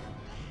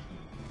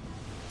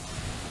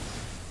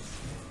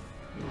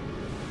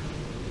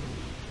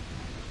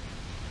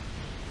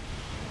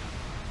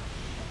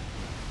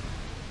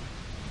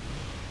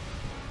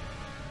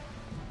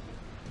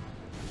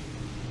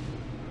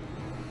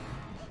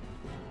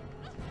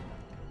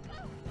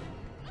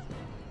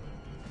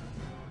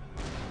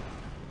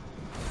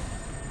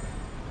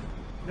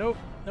 Nope,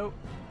 nope.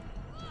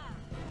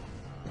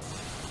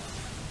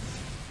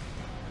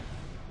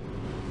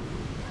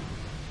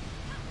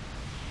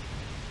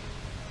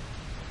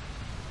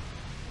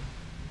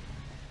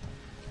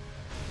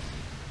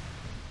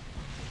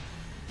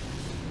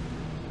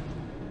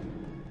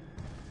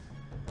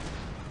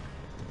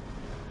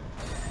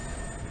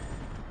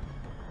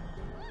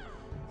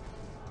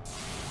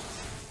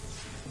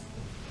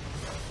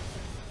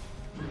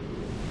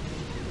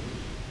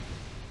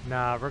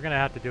 Nah, we're gonna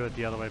have to do it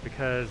the other way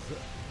because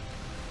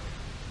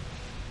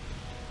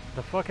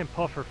the fucking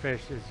puffer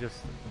fish is just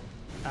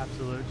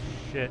absolute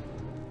shit.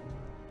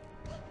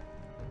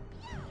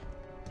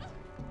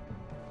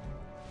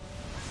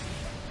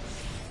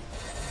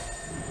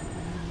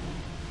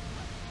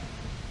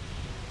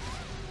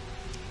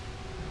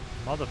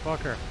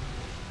 Motherfucker.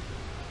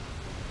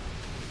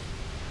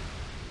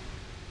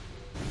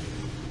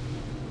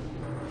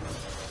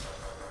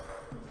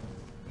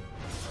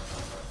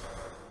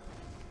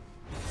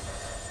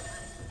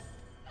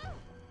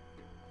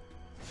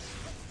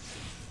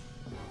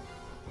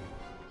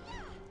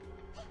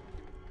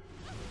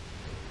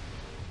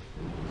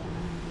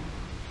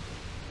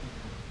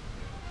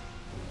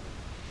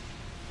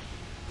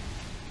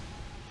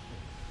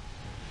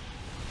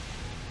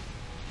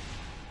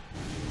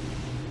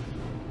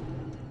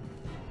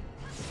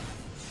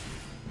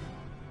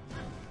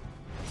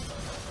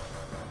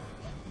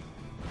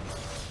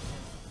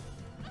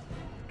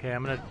 Okay,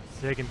 I'm gonna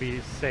take and be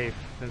safe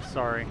than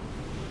sorry.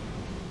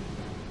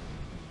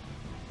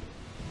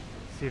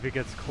 See if it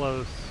gets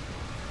close.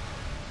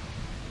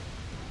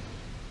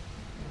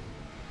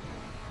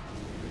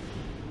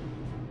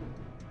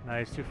 Nah,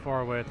 he's too far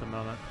away at the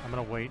moment. I'm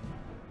gonna wait.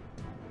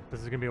 This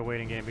is gonna be a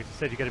waiting game. He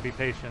said you gotta be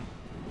patient.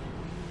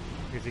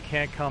 Because he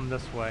can't come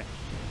this way.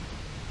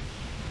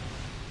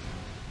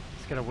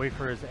 Just gotta wait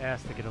for his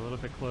ass to get a little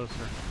bit closer.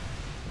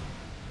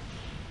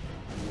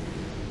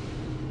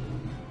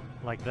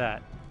 Like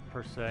that,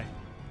 per se.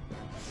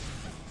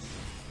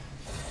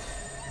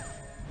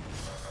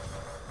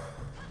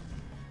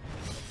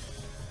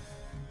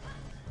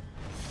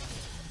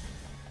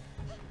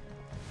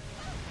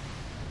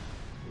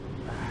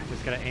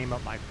 Just gotta aim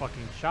up my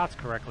fucking shots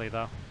correctly,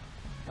 though.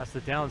 That's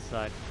the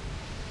downside.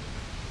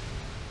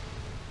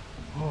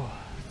 Oh,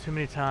 too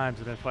many times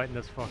I've been fighting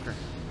this fucker.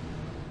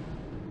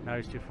 Now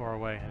he's too far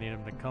away. I need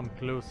him to come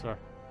closer.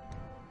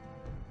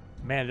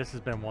 Man, this has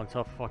been one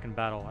tough fucking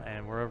battle,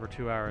 and we're over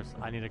 2 hours.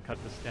 I need to cut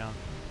this down.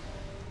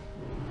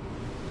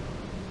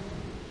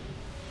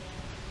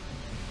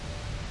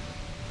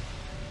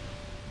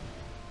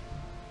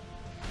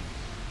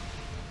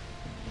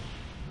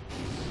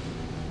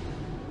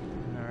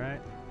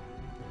 Alright.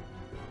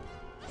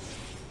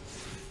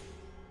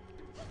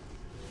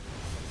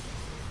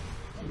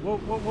 Whoa,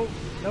 whoa, whoa.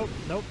 Nope,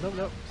 nope, nope,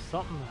 nope.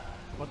 Something.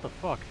 What the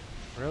fuck?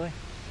 Really?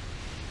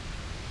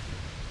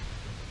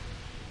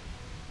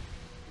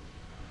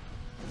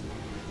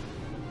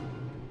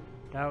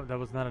 That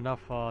was not enough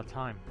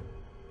time.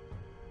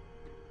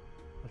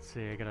 Let's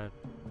see, I gotta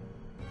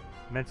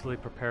mentally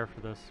prepare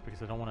for this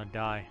because I don't want to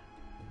die.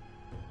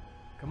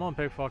 Come on,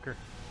 pig fucker.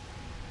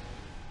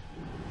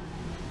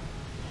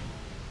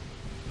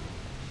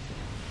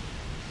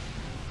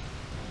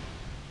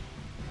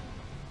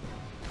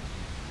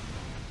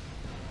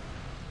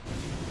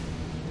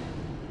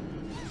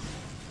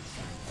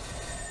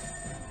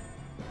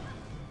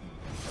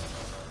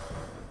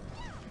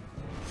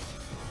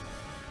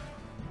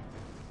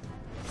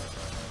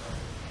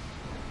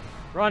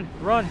 Run,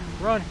 run,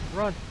 run,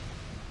 run.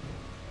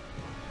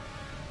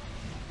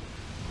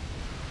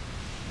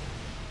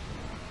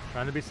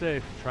 Trying to be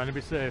safe, trying to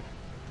be safe.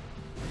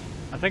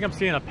 I think I'm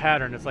seeing a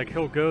pattern. It's like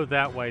he'll go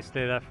that way,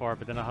 stay that far,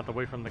 but then I'll have to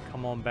wait for him to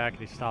come on back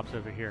and he stops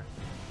over here.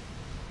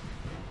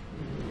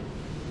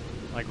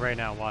 Like right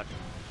now, watch.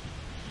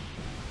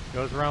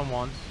 Goes around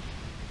once.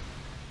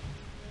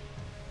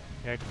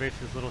 He activates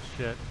his little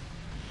shit.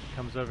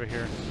 Comes over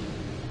here.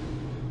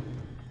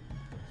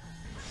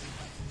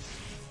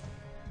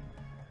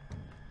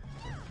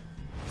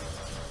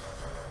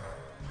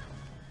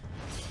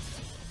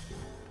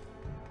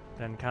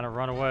 Then kind of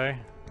run away.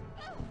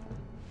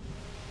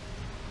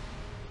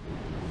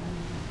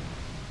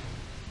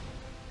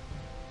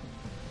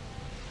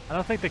 I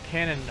don't think the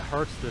cannon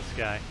hurts this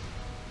guy.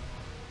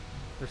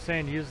 They're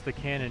saying use the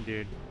cannon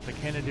dude. The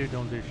cannon dude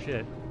don't do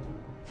shit.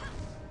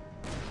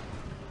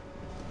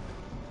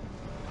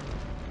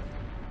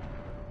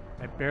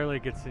 It barely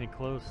gets any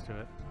close to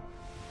it.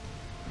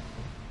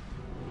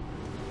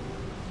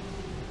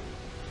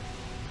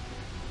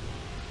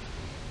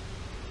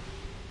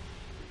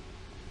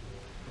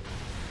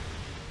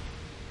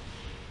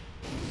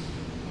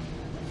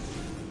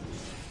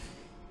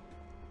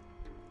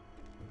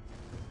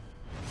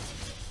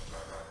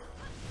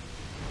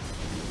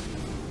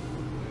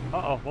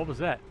 Uh-oh, what was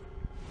that?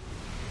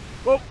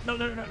 Whoa, no,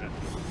 no, no, no.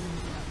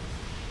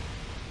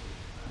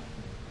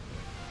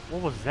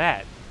 What was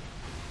that?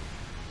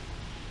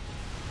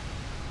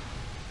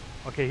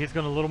 Okay, he's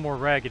going a little more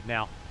ragged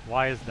now.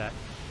 Why is that?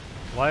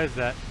 Why is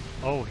that?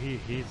 Oh,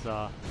 he's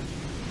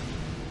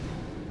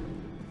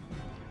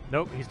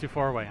Nope, he's too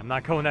far away. I'm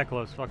not going that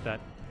close. Fuck that.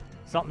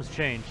 Something's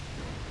changed.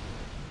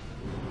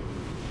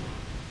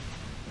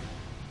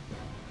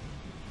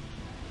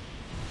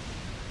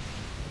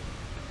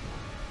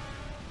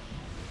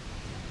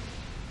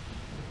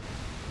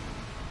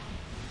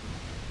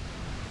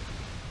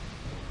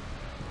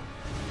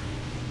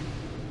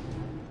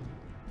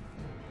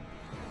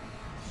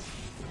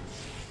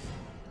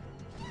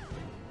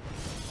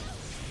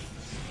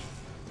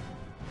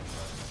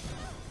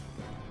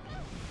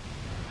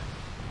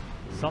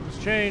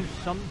 Something's changed.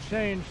 Something's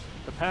changed.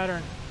 The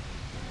pattern.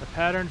 The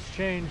pattern's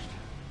changed.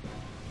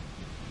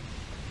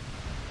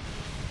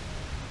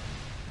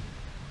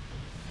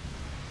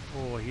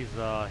 Oh, he's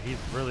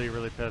really,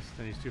 really pissed,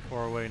 and he's too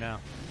far away now.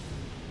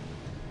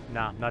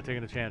 Nah, not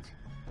taking the chance.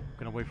 I'm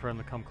gonna wait for him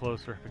to come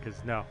closer, because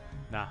nah,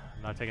 I'm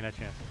not taking that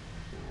chance.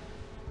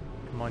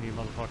 Come on, you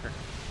motherfucker.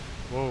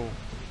 Whoa.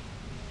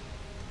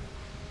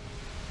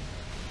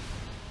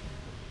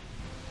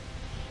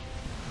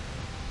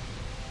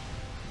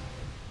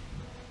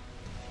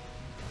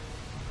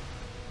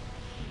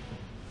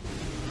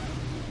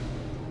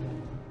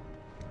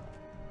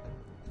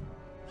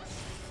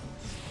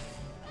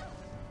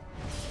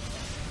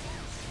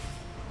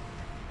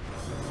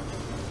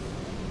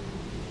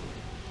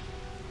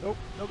 Nope,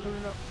 nope, no, no,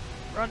 no.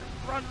 Run,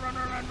 run, run,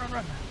 run, run, run,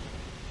 run.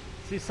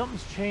 See,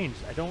 something's changed.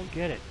 I don't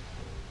get it.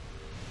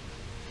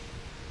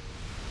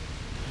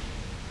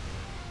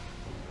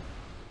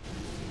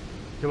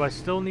 Do I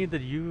still need to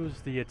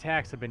use the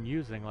attacks I've been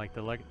using? Like,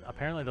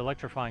 apparently the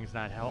electrifying's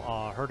not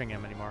hurting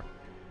him anymore.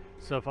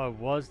 So if I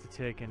was to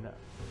take an...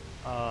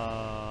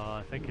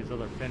 I think his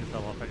other fin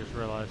fell off, I just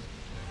realized.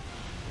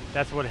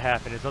 That's what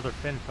happened, his other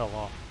fin fell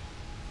off.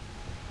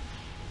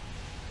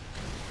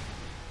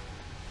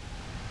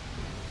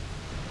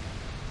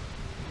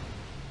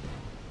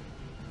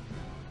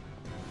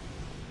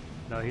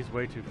 No, he's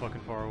way too fucking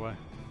far away.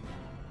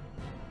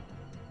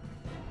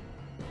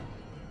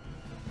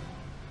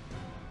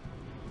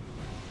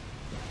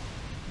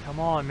 Come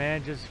on,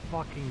 man, just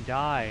fucking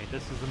die.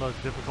 This is the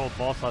most difficult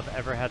boss I've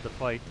ever had to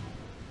fight.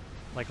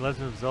 Like,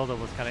 Legend of Zelda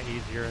was kind of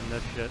easier in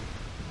this shit.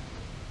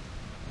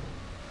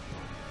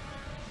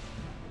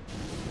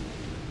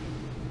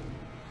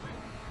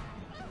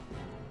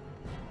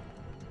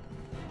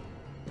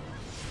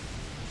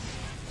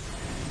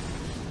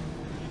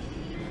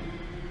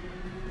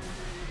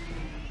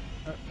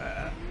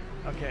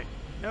 Okay.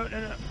 No, no,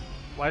 no.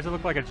 Why does it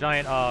look like a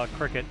giant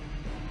cricket?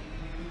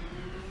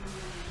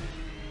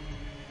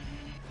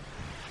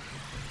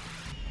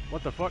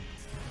 What the fuck?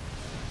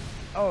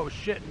 Oh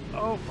shit.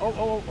 Oh, oh,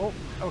 oh, oh,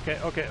 oh. Okay,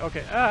 okay,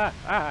 okay.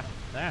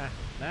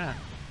 Nah.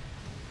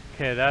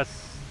 Okay,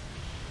 that's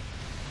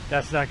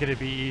not gonna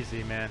be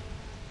easy, man.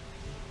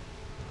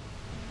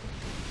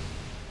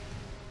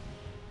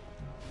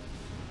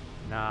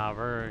 Nah,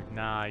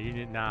 you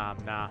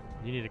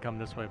need to come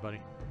this way,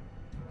 buddy.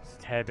 Just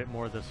a tad bit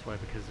more this way,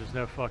 because there's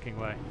no fucking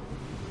way.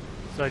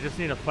 So I just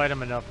need to fight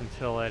him enough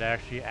until it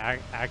actually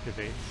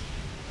activates.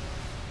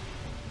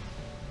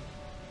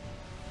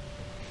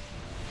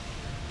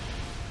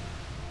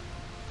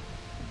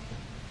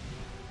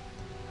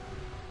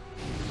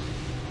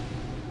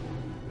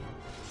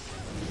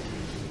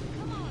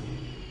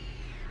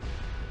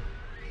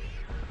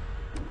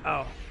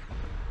 Oh.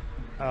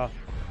 Oh.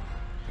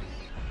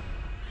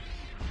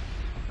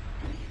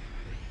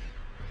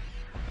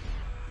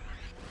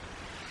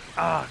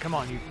 Ah, come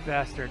on, you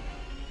bastard.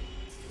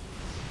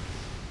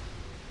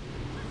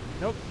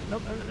 Nope,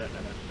 nope,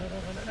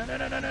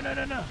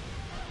 no.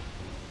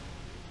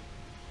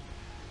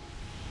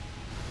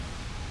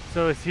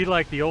 So is he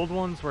like the old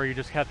ones where you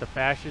just have to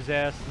bash his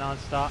ass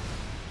non-stop?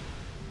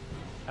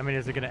 I mean,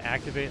 is it going to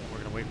activate? We're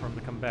going to wait for him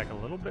to come back a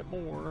little bit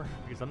more,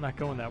 because I'm not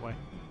going that way.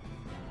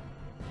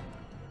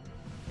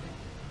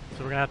 So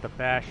we're going to have to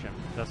bash him.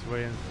 That's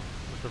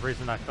the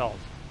reason I felt.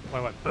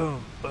 Wait,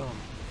 boom, boom.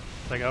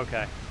 It's like,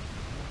 okay.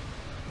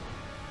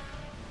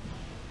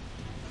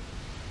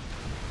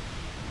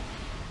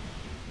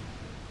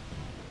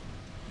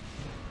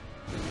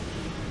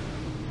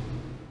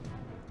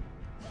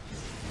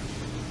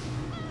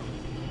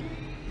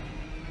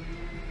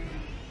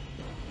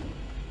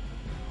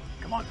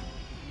 Come on.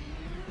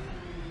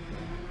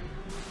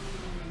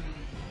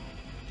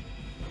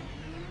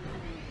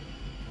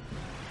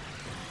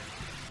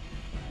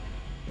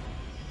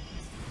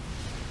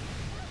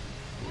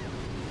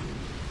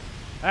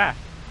 Ah!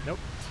 Nope.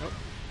 Nope.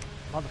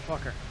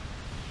 Motherfucker.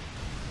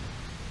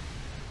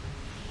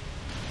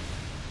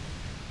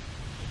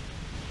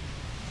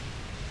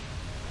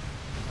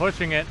 I'm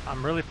pushing it.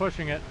 I'm really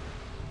pushing it.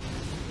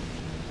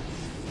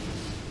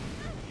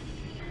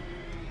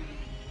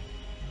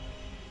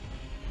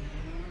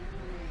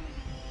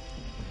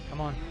 Come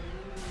on.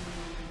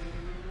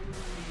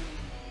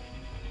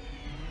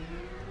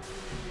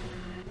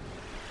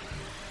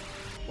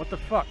 What the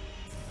fuck?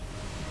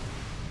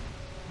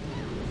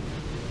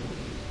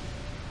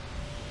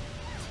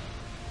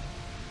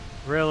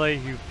 Really,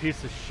 you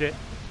piece of shit.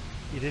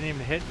 You didn't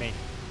even hit me.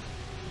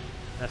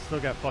 And I still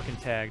got fucking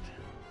tagged.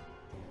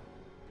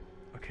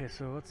 Okay,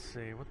 so let's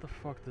see. What the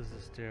fuck does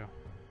this do?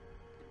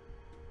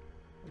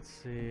 Let's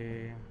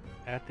see.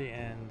 At the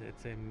end,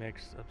 it's a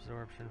mixed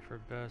absorption. For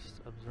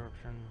best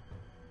absorption,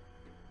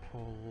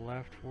 pull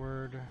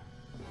leftward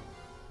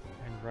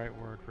and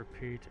rightward.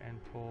 Repeat and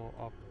pull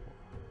up.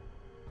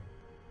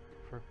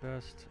 For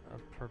best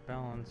per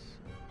balance,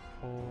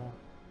 pull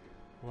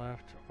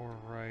left or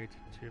right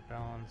to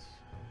balance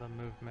the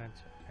movement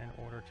in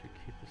order to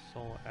keep the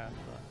soul at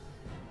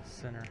the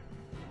center.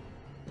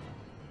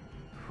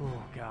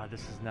 Oh god, this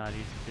is not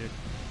easy, dude.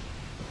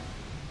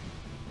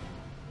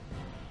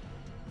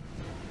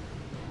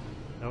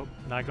 Nope,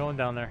 not going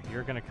down there.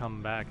 You're gonna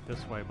come back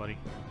this way, buddy.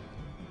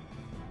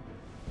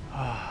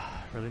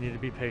 Really need to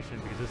be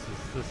patient because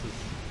this is,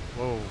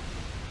 whoa.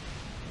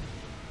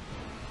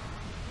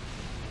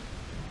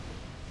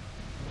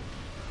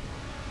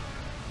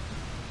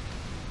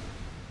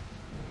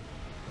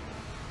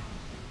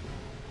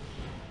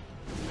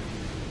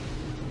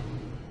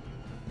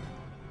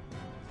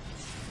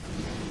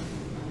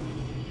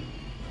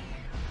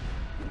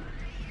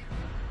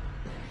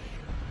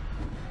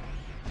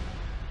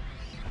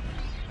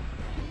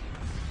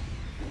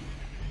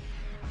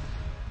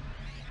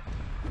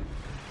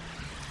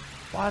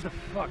 Why the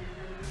fuck?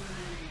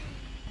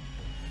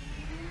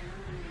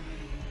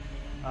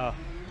 Oh.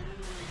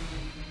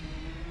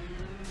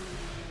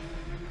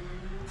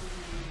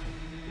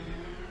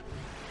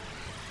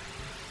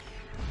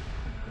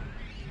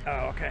 Oh,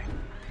 okay.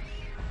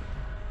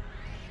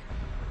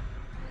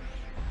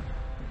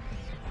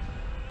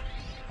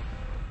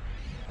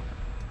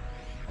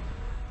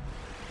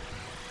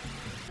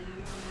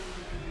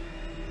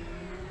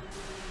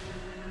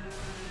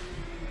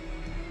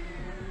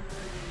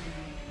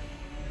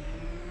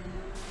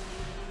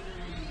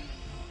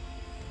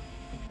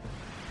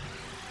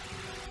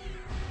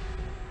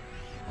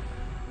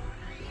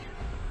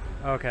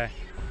 Okay.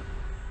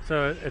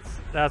 So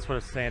that's what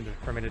it's saying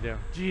for me to do.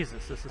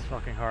 Jesus, this is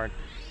fucking hard.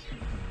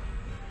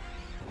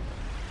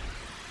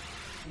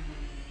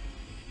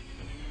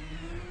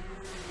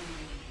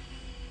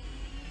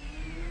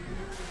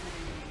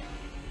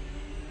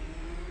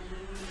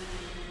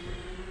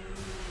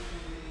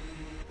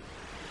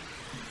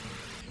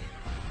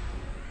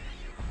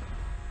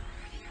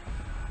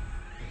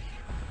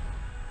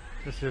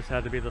 This just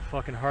had to be the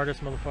fucking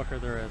hardest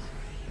motherfucker there is.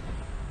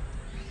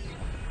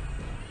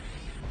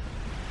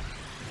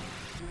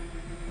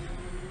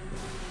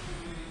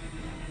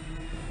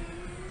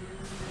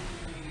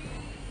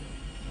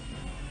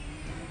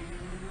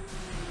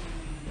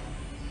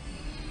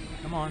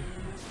 Come on.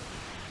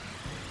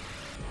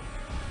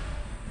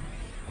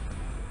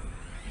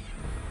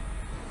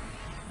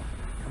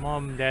 Come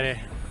on, daddy.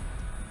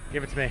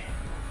 Give it to me.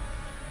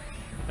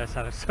 That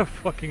sounded so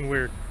fucking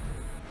weird.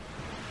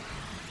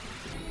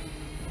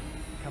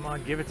 Come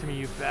on, give it to me,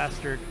 you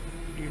bastard.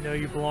 You know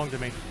you belong to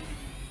me.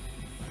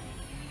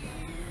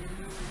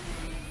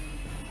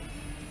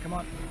 Come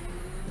on.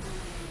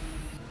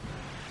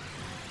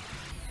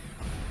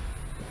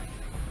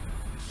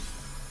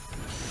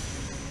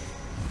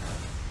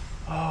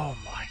 Oh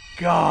my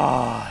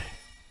god.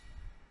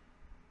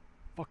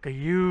 Fuck are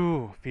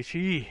you,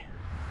 fishy?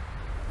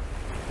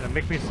 Gonna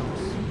make me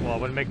some. Well, I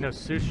wouldn't make no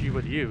sushi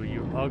with you,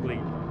 you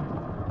ugly,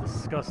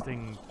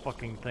 disgusting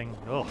fucking thing.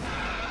 Ugh.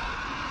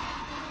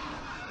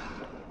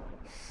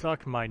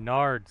 Suck my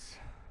nards.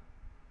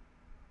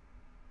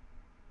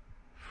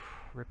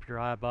 Rip your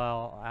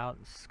eyeball out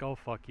and skull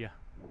fuck you.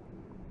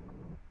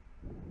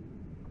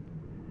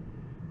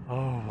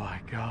 Oh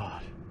my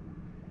god.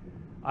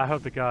 I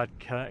hope to God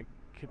Kenneth,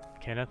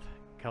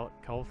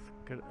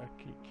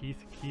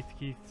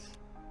 Keith's.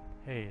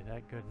 Hey,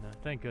 that goodness.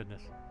 Thank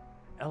goodness.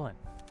 Ellen,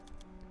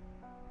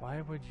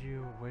 why would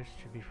you wish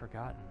to be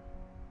forgotten?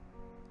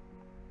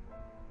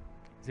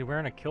 Is he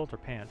wearing a kilt or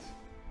pants?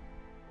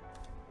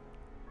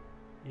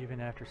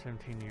 Even after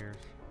 17 years,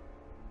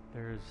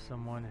 there is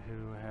someone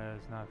who has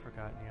not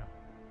forgotten you.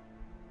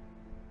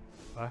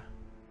 What?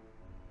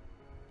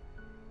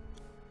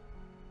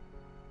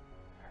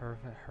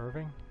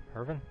 Hervin?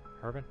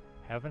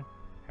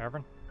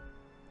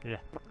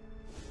 Yeah.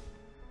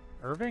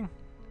 Irving?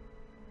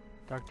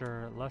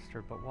 Dr.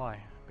 Lester, but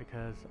why?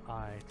 Because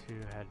I,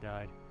 too, had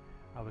died.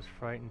 I was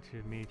frightened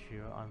to meet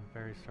you. I'm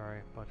very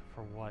sorry, but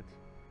for what?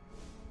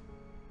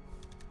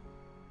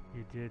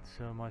 You did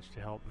so much to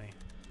help me.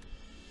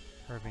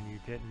 Irving, you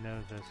didn't know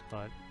this,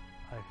 but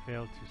I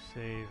failed to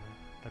save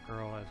the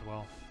girl as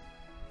well.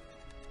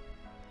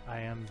 I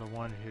am the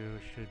one who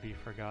should be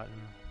forgotten,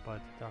 but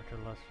Dr.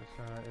 Lester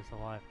is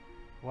alive.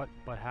 What?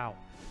 But how?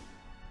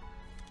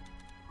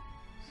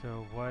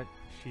 So what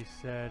she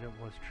said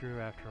was true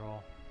after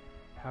all.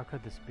 How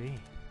could this be?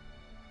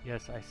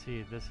 Yes, I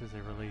see. This is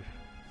a relief.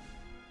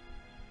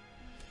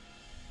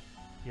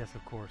 Yes,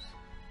 of course.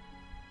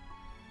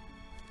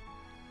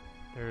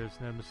 There is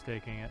no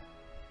mistaking it.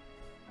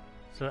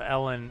 So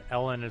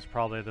Ellen is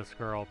probably this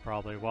girl,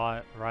 probably.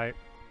 Why, right?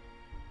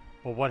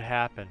 Well, what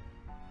happened?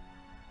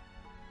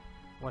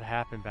 What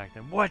happened back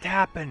then? What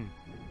happened?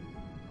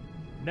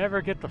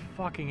 Never get the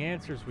fucking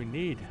answers we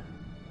need.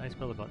 Nice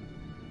belly button.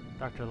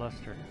 Dr.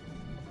 Lester.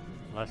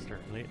 Lester.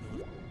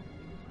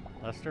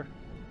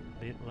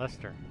 The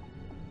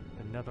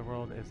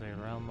netherworld is a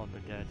realm of the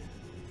dead.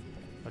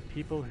 But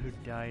people who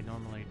die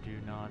normally do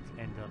not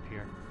end up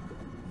here.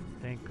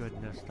 Thank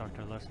goodness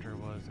Dr. Lester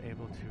was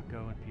able to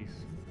go in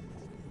peace.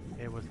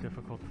 It was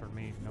difficult for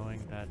me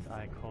knowing that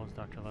I caused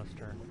Dr.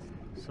 Lester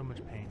so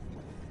much pain.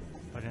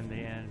 But in the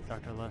end,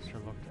 Dr. Lester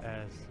looked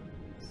as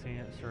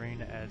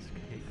serene as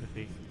he could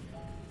be.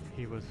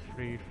 He was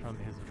freed from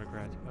his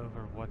regret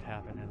over what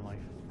happened in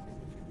life.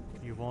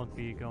 You won't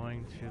be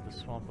going to the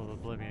swamp of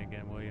oblivion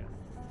again, will you?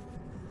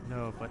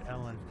 No, but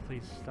Ellen,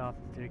 please stop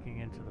digging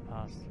into the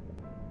past.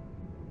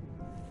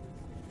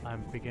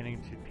 I'm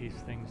beginning to piece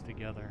things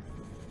together.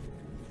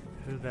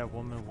 Who that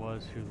woman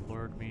was who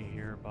lured me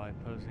here by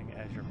posing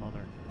as your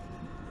mother.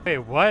 Wait,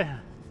 what?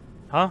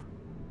 Huh?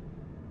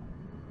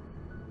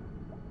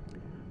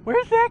 Where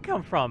did that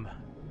come from?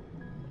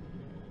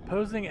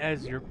 Posing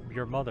as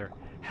your mother.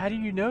 How do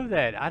you know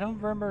that? I don't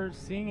remember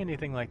seeing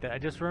anything like that. I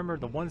just remember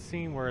the one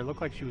scene where it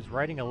looked like she was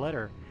writing a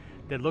letter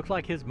that looked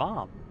like his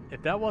mom.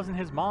 If that wasn't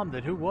his mom,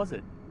 then who was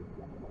it?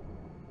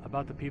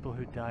 About the people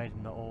who died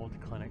in the old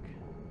clinic.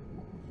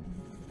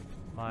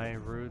 My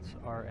roots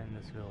are in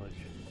this village.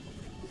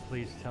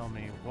 Please tell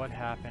me what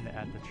happened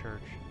at the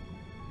church.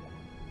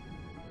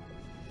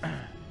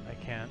 I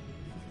can't.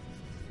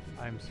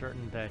 I'm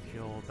certain that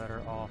you'll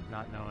better off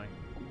not knowing.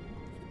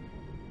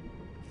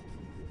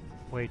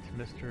 Wait,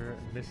 Miss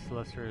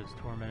Lester is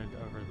tormented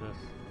over this.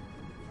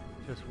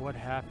 Just what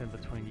happened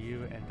between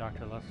you and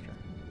Dr. Lester?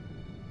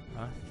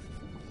 Huh?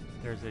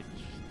 There's a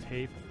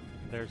tape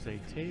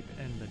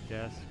in the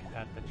desk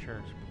at the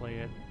church.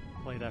 Play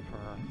that for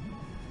her.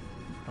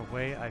 The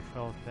way I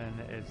felt then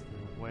is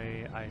the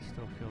way I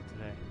still feel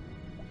today.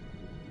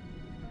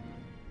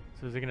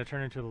 So is it gonna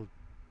turn into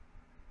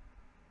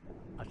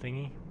a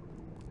thingy?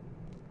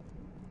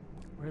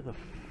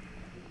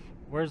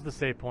 Where's the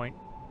save point?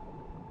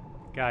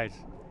 Guys,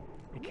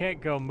 you can't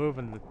go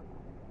moving the...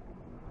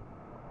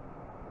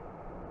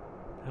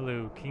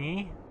 Hello,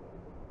 Kingy?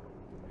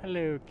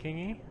 Hello,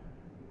 Kingy?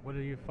 What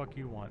do you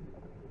want?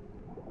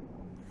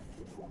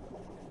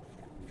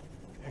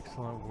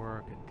 Excellent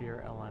work,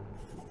 dear Ellen.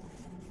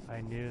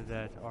 I knew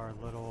that our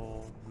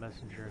little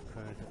messenger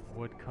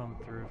would come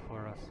through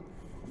for us.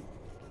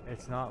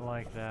 It's not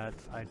like that.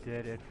 I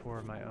did it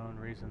for my own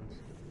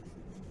reasons.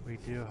 We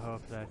do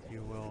hope that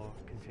you will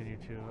continue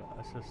to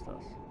assist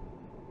us.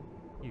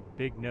 You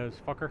big nose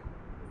fucker.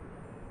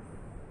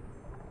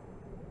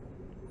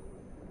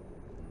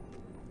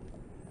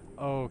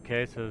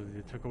 Okay, so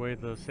you took away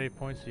the save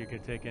points so you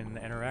could take and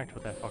interact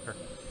with that fucker.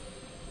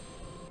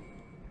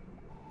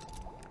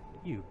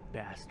 You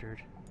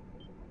bastard.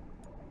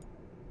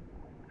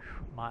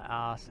 My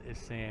ass is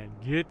saying,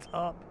 get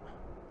up.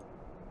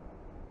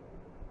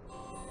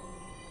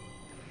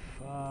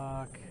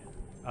 Fuck.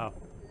 Oh.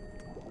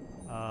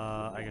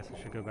 I guess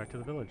I should go back to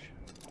the village.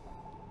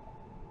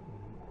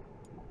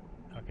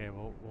 Okay,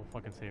 we'll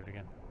fucking save it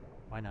again.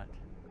 Why not?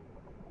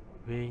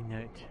 Why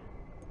not?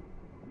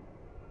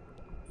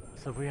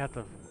 So we have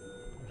to...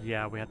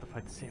 Yeah, we have to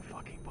fight the same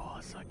fucking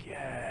boss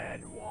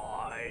again.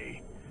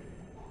 Why?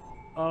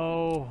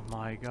 Oh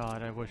my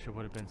god, I wish it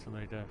would have been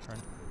somebody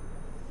different.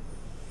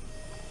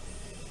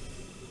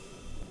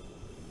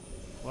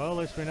 Well, at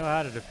least we know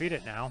how to defeat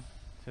it now,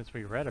 since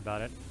we read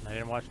about it. I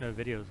didn't watch no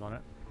videos on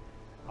it.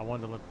 I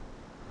wanted to look...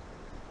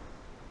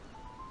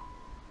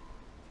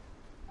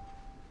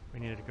 We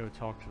needed to go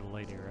talk to the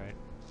lady, right?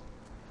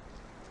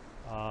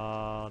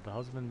 The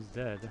husband's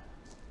dead.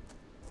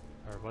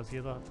 Or was he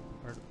the...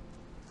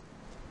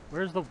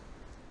 Where's the...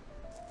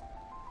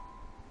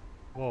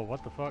 Whoa,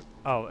 what the fuck?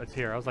 Oh, it's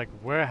here. I was like,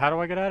 where? How do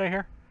I get out of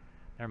here?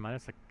 Never mind,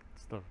 it's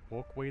the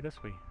walkway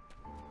this way.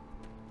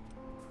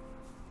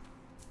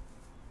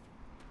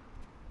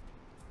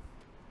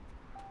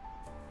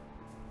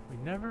 We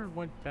never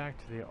went back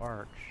to the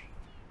arch.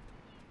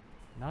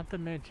 Not to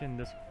mention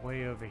this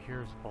way over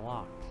here is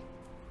blocked.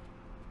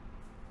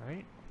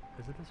 Right?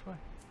 Is it this way?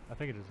 I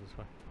think it is this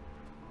way.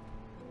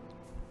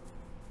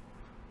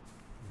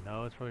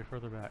 No, it's probably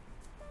further back.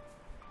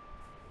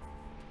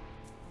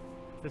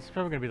 This is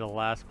probably going to be the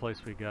last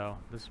place we go.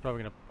 This is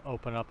probably going to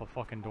open up a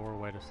fucking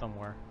doorway to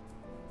somewhere.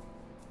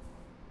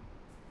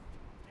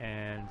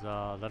 And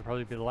that'll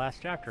probably be the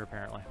last chapter,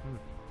 apparently.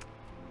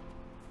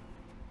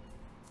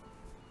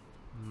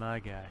 My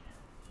god.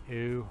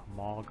 Oh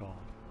my god.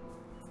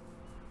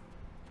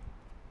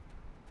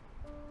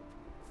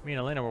 Me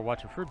and Alena were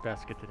watching Fruit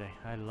Basket today.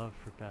 I love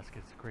Fruit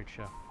Basket. It's a great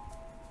show.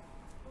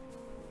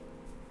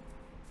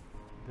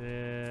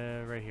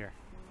 Right here.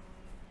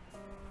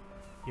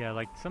 Yeah,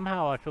 like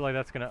somehow I feel like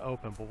that's gonna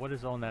open, but what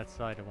is on that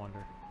side, I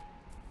wonder?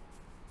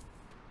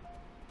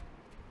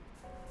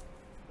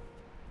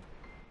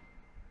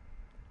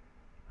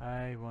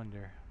 I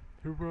wonder.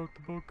 Who wrote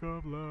the book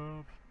of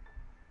love?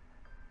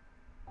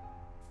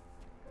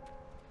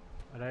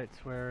 Alright,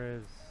 where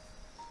is...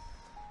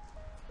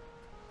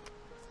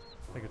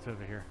 I think it's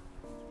over here.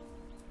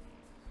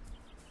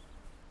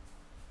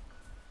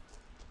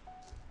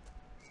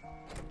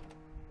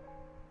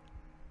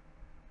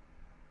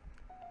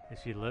 Is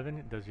she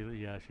living? Does she?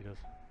 Yeah, she does.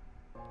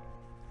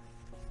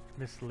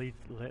 Miss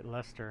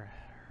Lester,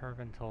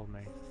 Herman told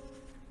me.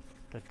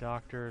 The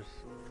doctor's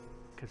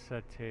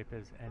cassette tape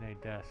is in a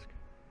desk.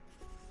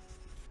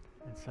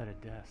 Inside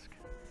a desk.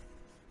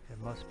 It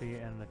must be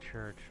in the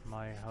church.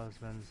 My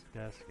husband's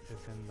desk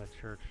is in the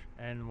church,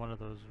 in one of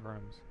those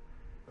rooms.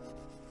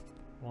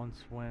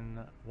 Once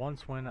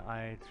when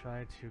I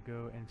tried to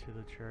go into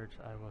the church,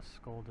 I was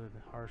scolded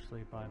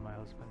harshly by my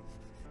husband.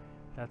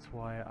 That's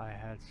why I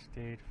had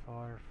stayed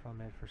far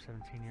from it for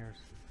 17 years.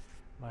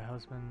 My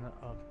husband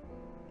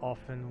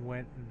often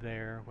went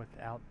there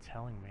without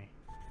telling me.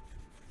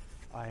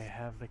 I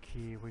have the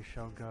key. We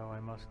shall go.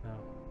 I must know.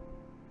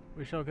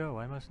 We shall go.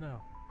 I must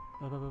know.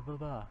 Blah blah blah blah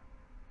blah.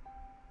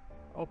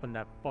 Open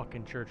that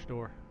fucking church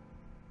door,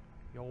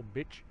 you old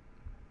bitch.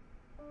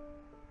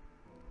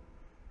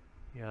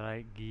 Yeah,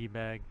 right, gee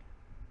bag.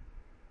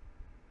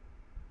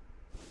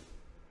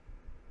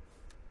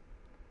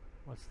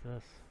 What's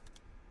this?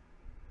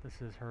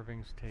 This is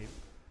Irving's tape.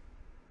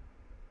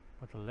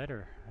 With a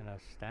letter and a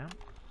stamp?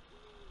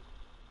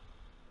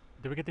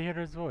 Did we get to hear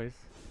his voice?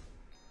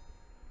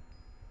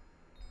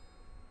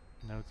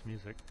 No, it's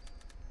music.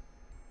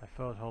 I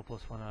felt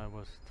hopeless when I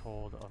was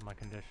told of my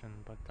condition,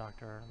 but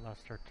Dr.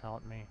 Lester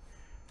taught me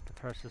the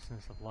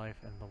preciousness of life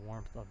and the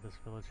warmth of this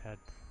village had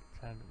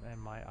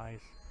and my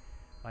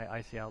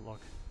icy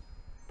outlook.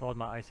 Thawed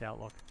my icy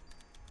outlook.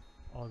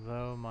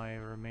 Although my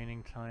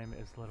remaining time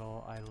is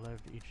little, I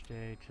lived each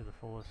day to the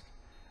fullest.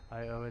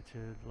 I owe it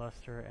to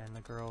Lester and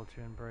the girl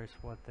to embrace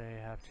what they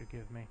have to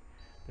give me.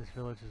 This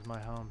village is my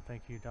home.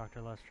 Thank you,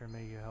 Dr. Lester.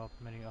 May you help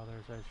many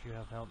others as you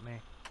have helped me.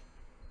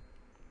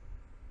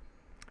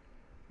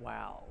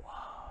 Wow.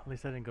 At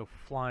least I didn't go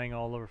flying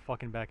all over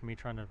fucking back of me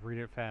trying to read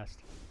it fast.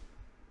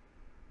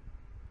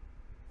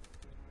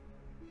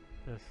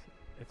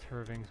 It's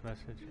Irving's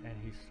message, and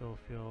he still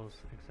feels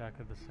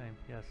exactly the same.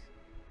 Yes.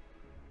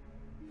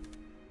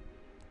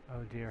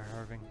 Oh dear,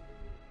 Irving.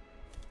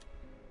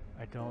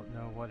 I don't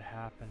know what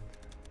happened,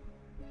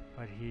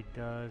 but he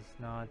does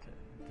not,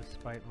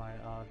 despite my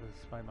husband.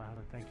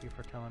 Thank you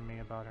for telling me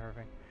about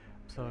Irving.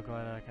 I'm so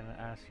glad I can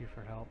ask you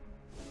for help.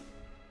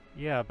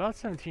 Yeah, about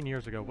 17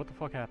 years ago. What the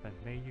fuck happened?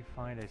 May you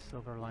find a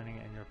silver lining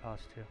in your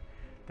past too.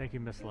 Thank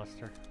you, Miss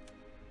Lester.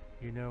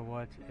 You know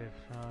what? If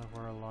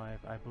were alive,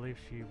 I believe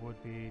she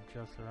would be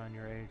just around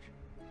your age.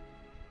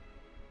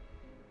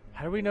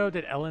 How do we know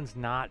that Ellen's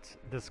not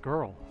this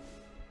girl?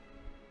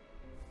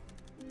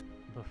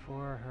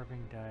 Before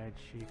Irving died,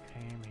 she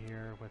came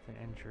here with an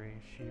injury.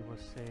 She was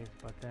saved,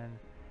 but then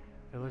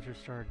villagers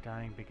started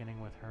dying, beginning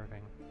with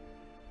Irving.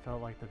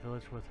 Felt like the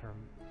village with her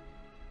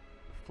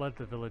fled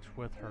the village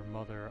with her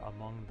mother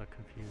among the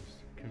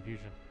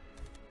confusion.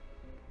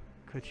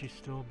 Could she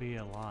still be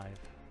alive?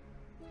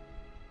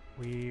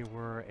 We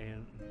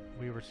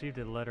received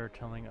a letter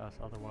telling us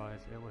otherwise.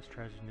 It was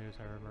tragic news.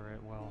 I remember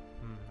it well.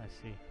 I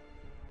see.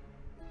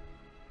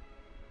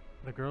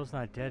 The girl's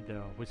not dead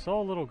though. We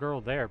saw a little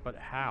girl there, but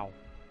how?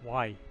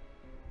 Why?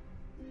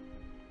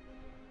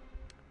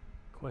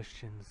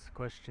 Questions,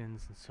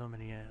 and so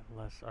many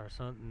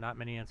not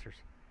many answers.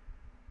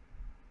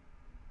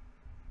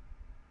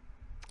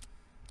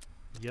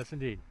 Yes,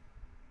 indeed.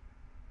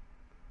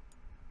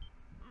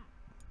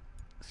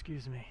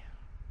 Excuse me.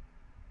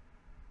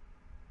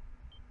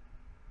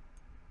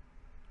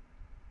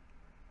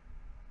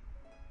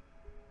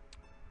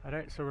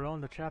 Alright, so we're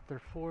on to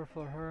chapter 4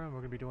 for her, and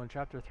we're going to be doing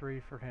chapter 3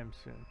 for him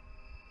soon.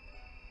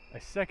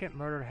 A second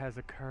murder has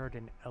occurred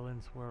in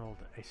Ellen's world.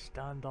 A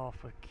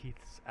standoff with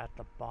Keith's at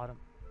the bottom.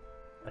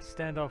 A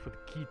standoff with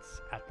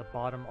Keats at the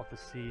bottom of the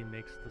sea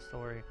makes the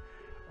story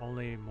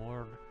only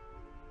more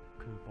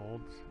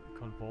convolved?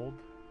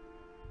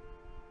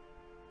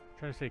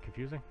 Trying to say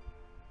confusing?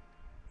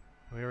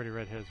 We already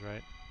read his,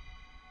 right?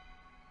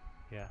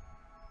 Yeah.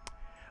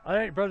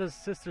 Alright, brothers,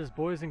 sisters,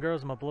 boys and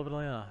girls, my beloved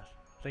Alena.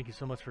 Thank you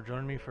so much for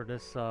joining me for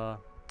this, I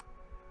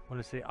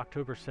want to say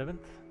October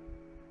 7th.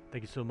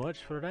 Thank you so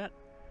much for that.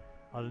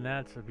 Other than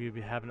that, we'll be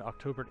having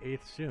October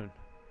 8th soon.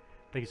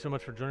 Thank you so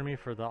much for joining me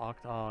for the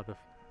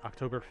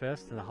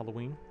Oktoberfest and the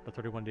Halloween, the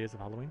 31 days of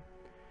Halloween.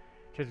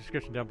 Check the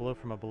description down below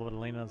for my beloved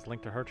Alena's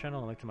link to her channel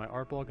and a link to my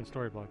art blog and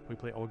story blog. We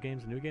play old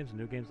games, new games, and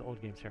new games, old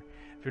games here.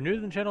 If you're new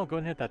to the channel, go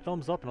ahead and hit that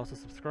thumbs up and also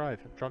subscribe.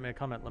 Drop me a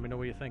comment. Let me know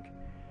what you think.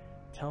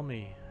 Tell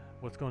me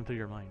what's going through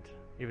your mind.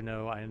 Even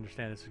though I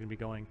understand this is going to be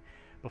going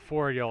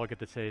before y'all get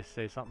to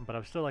say something, but I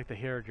would still like to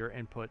hear your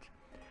input.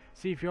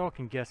 See if y'all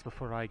can guess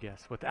before I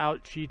guess.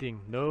 Without cheating.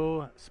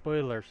 No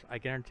spoilers. I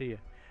guarantee you.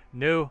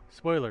 No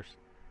spoilers.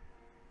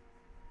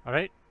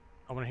 Alright?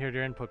 I want to hear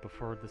your input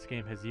before this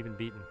game has even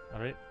beaten.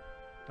 Alright?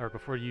 Or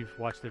before you've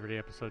watched every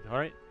episode.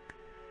 Alright?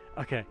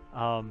 Okay.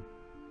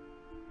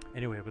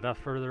 Anyway, without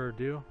further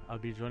ado, I'll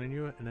be joining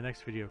you in the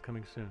next video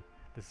coming soon.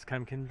 This is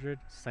Kim Kindred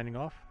signing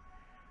off.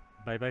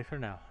 Bye bye for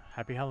now.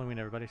 Happy Halloween,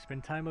 everybody.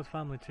 Spend time with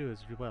family too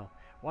as well.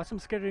 Watch some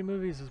scary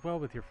movies as well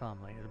with your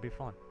family. It'll be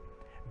fun.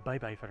 Bye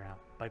bye for now.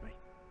 Bye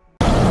bye.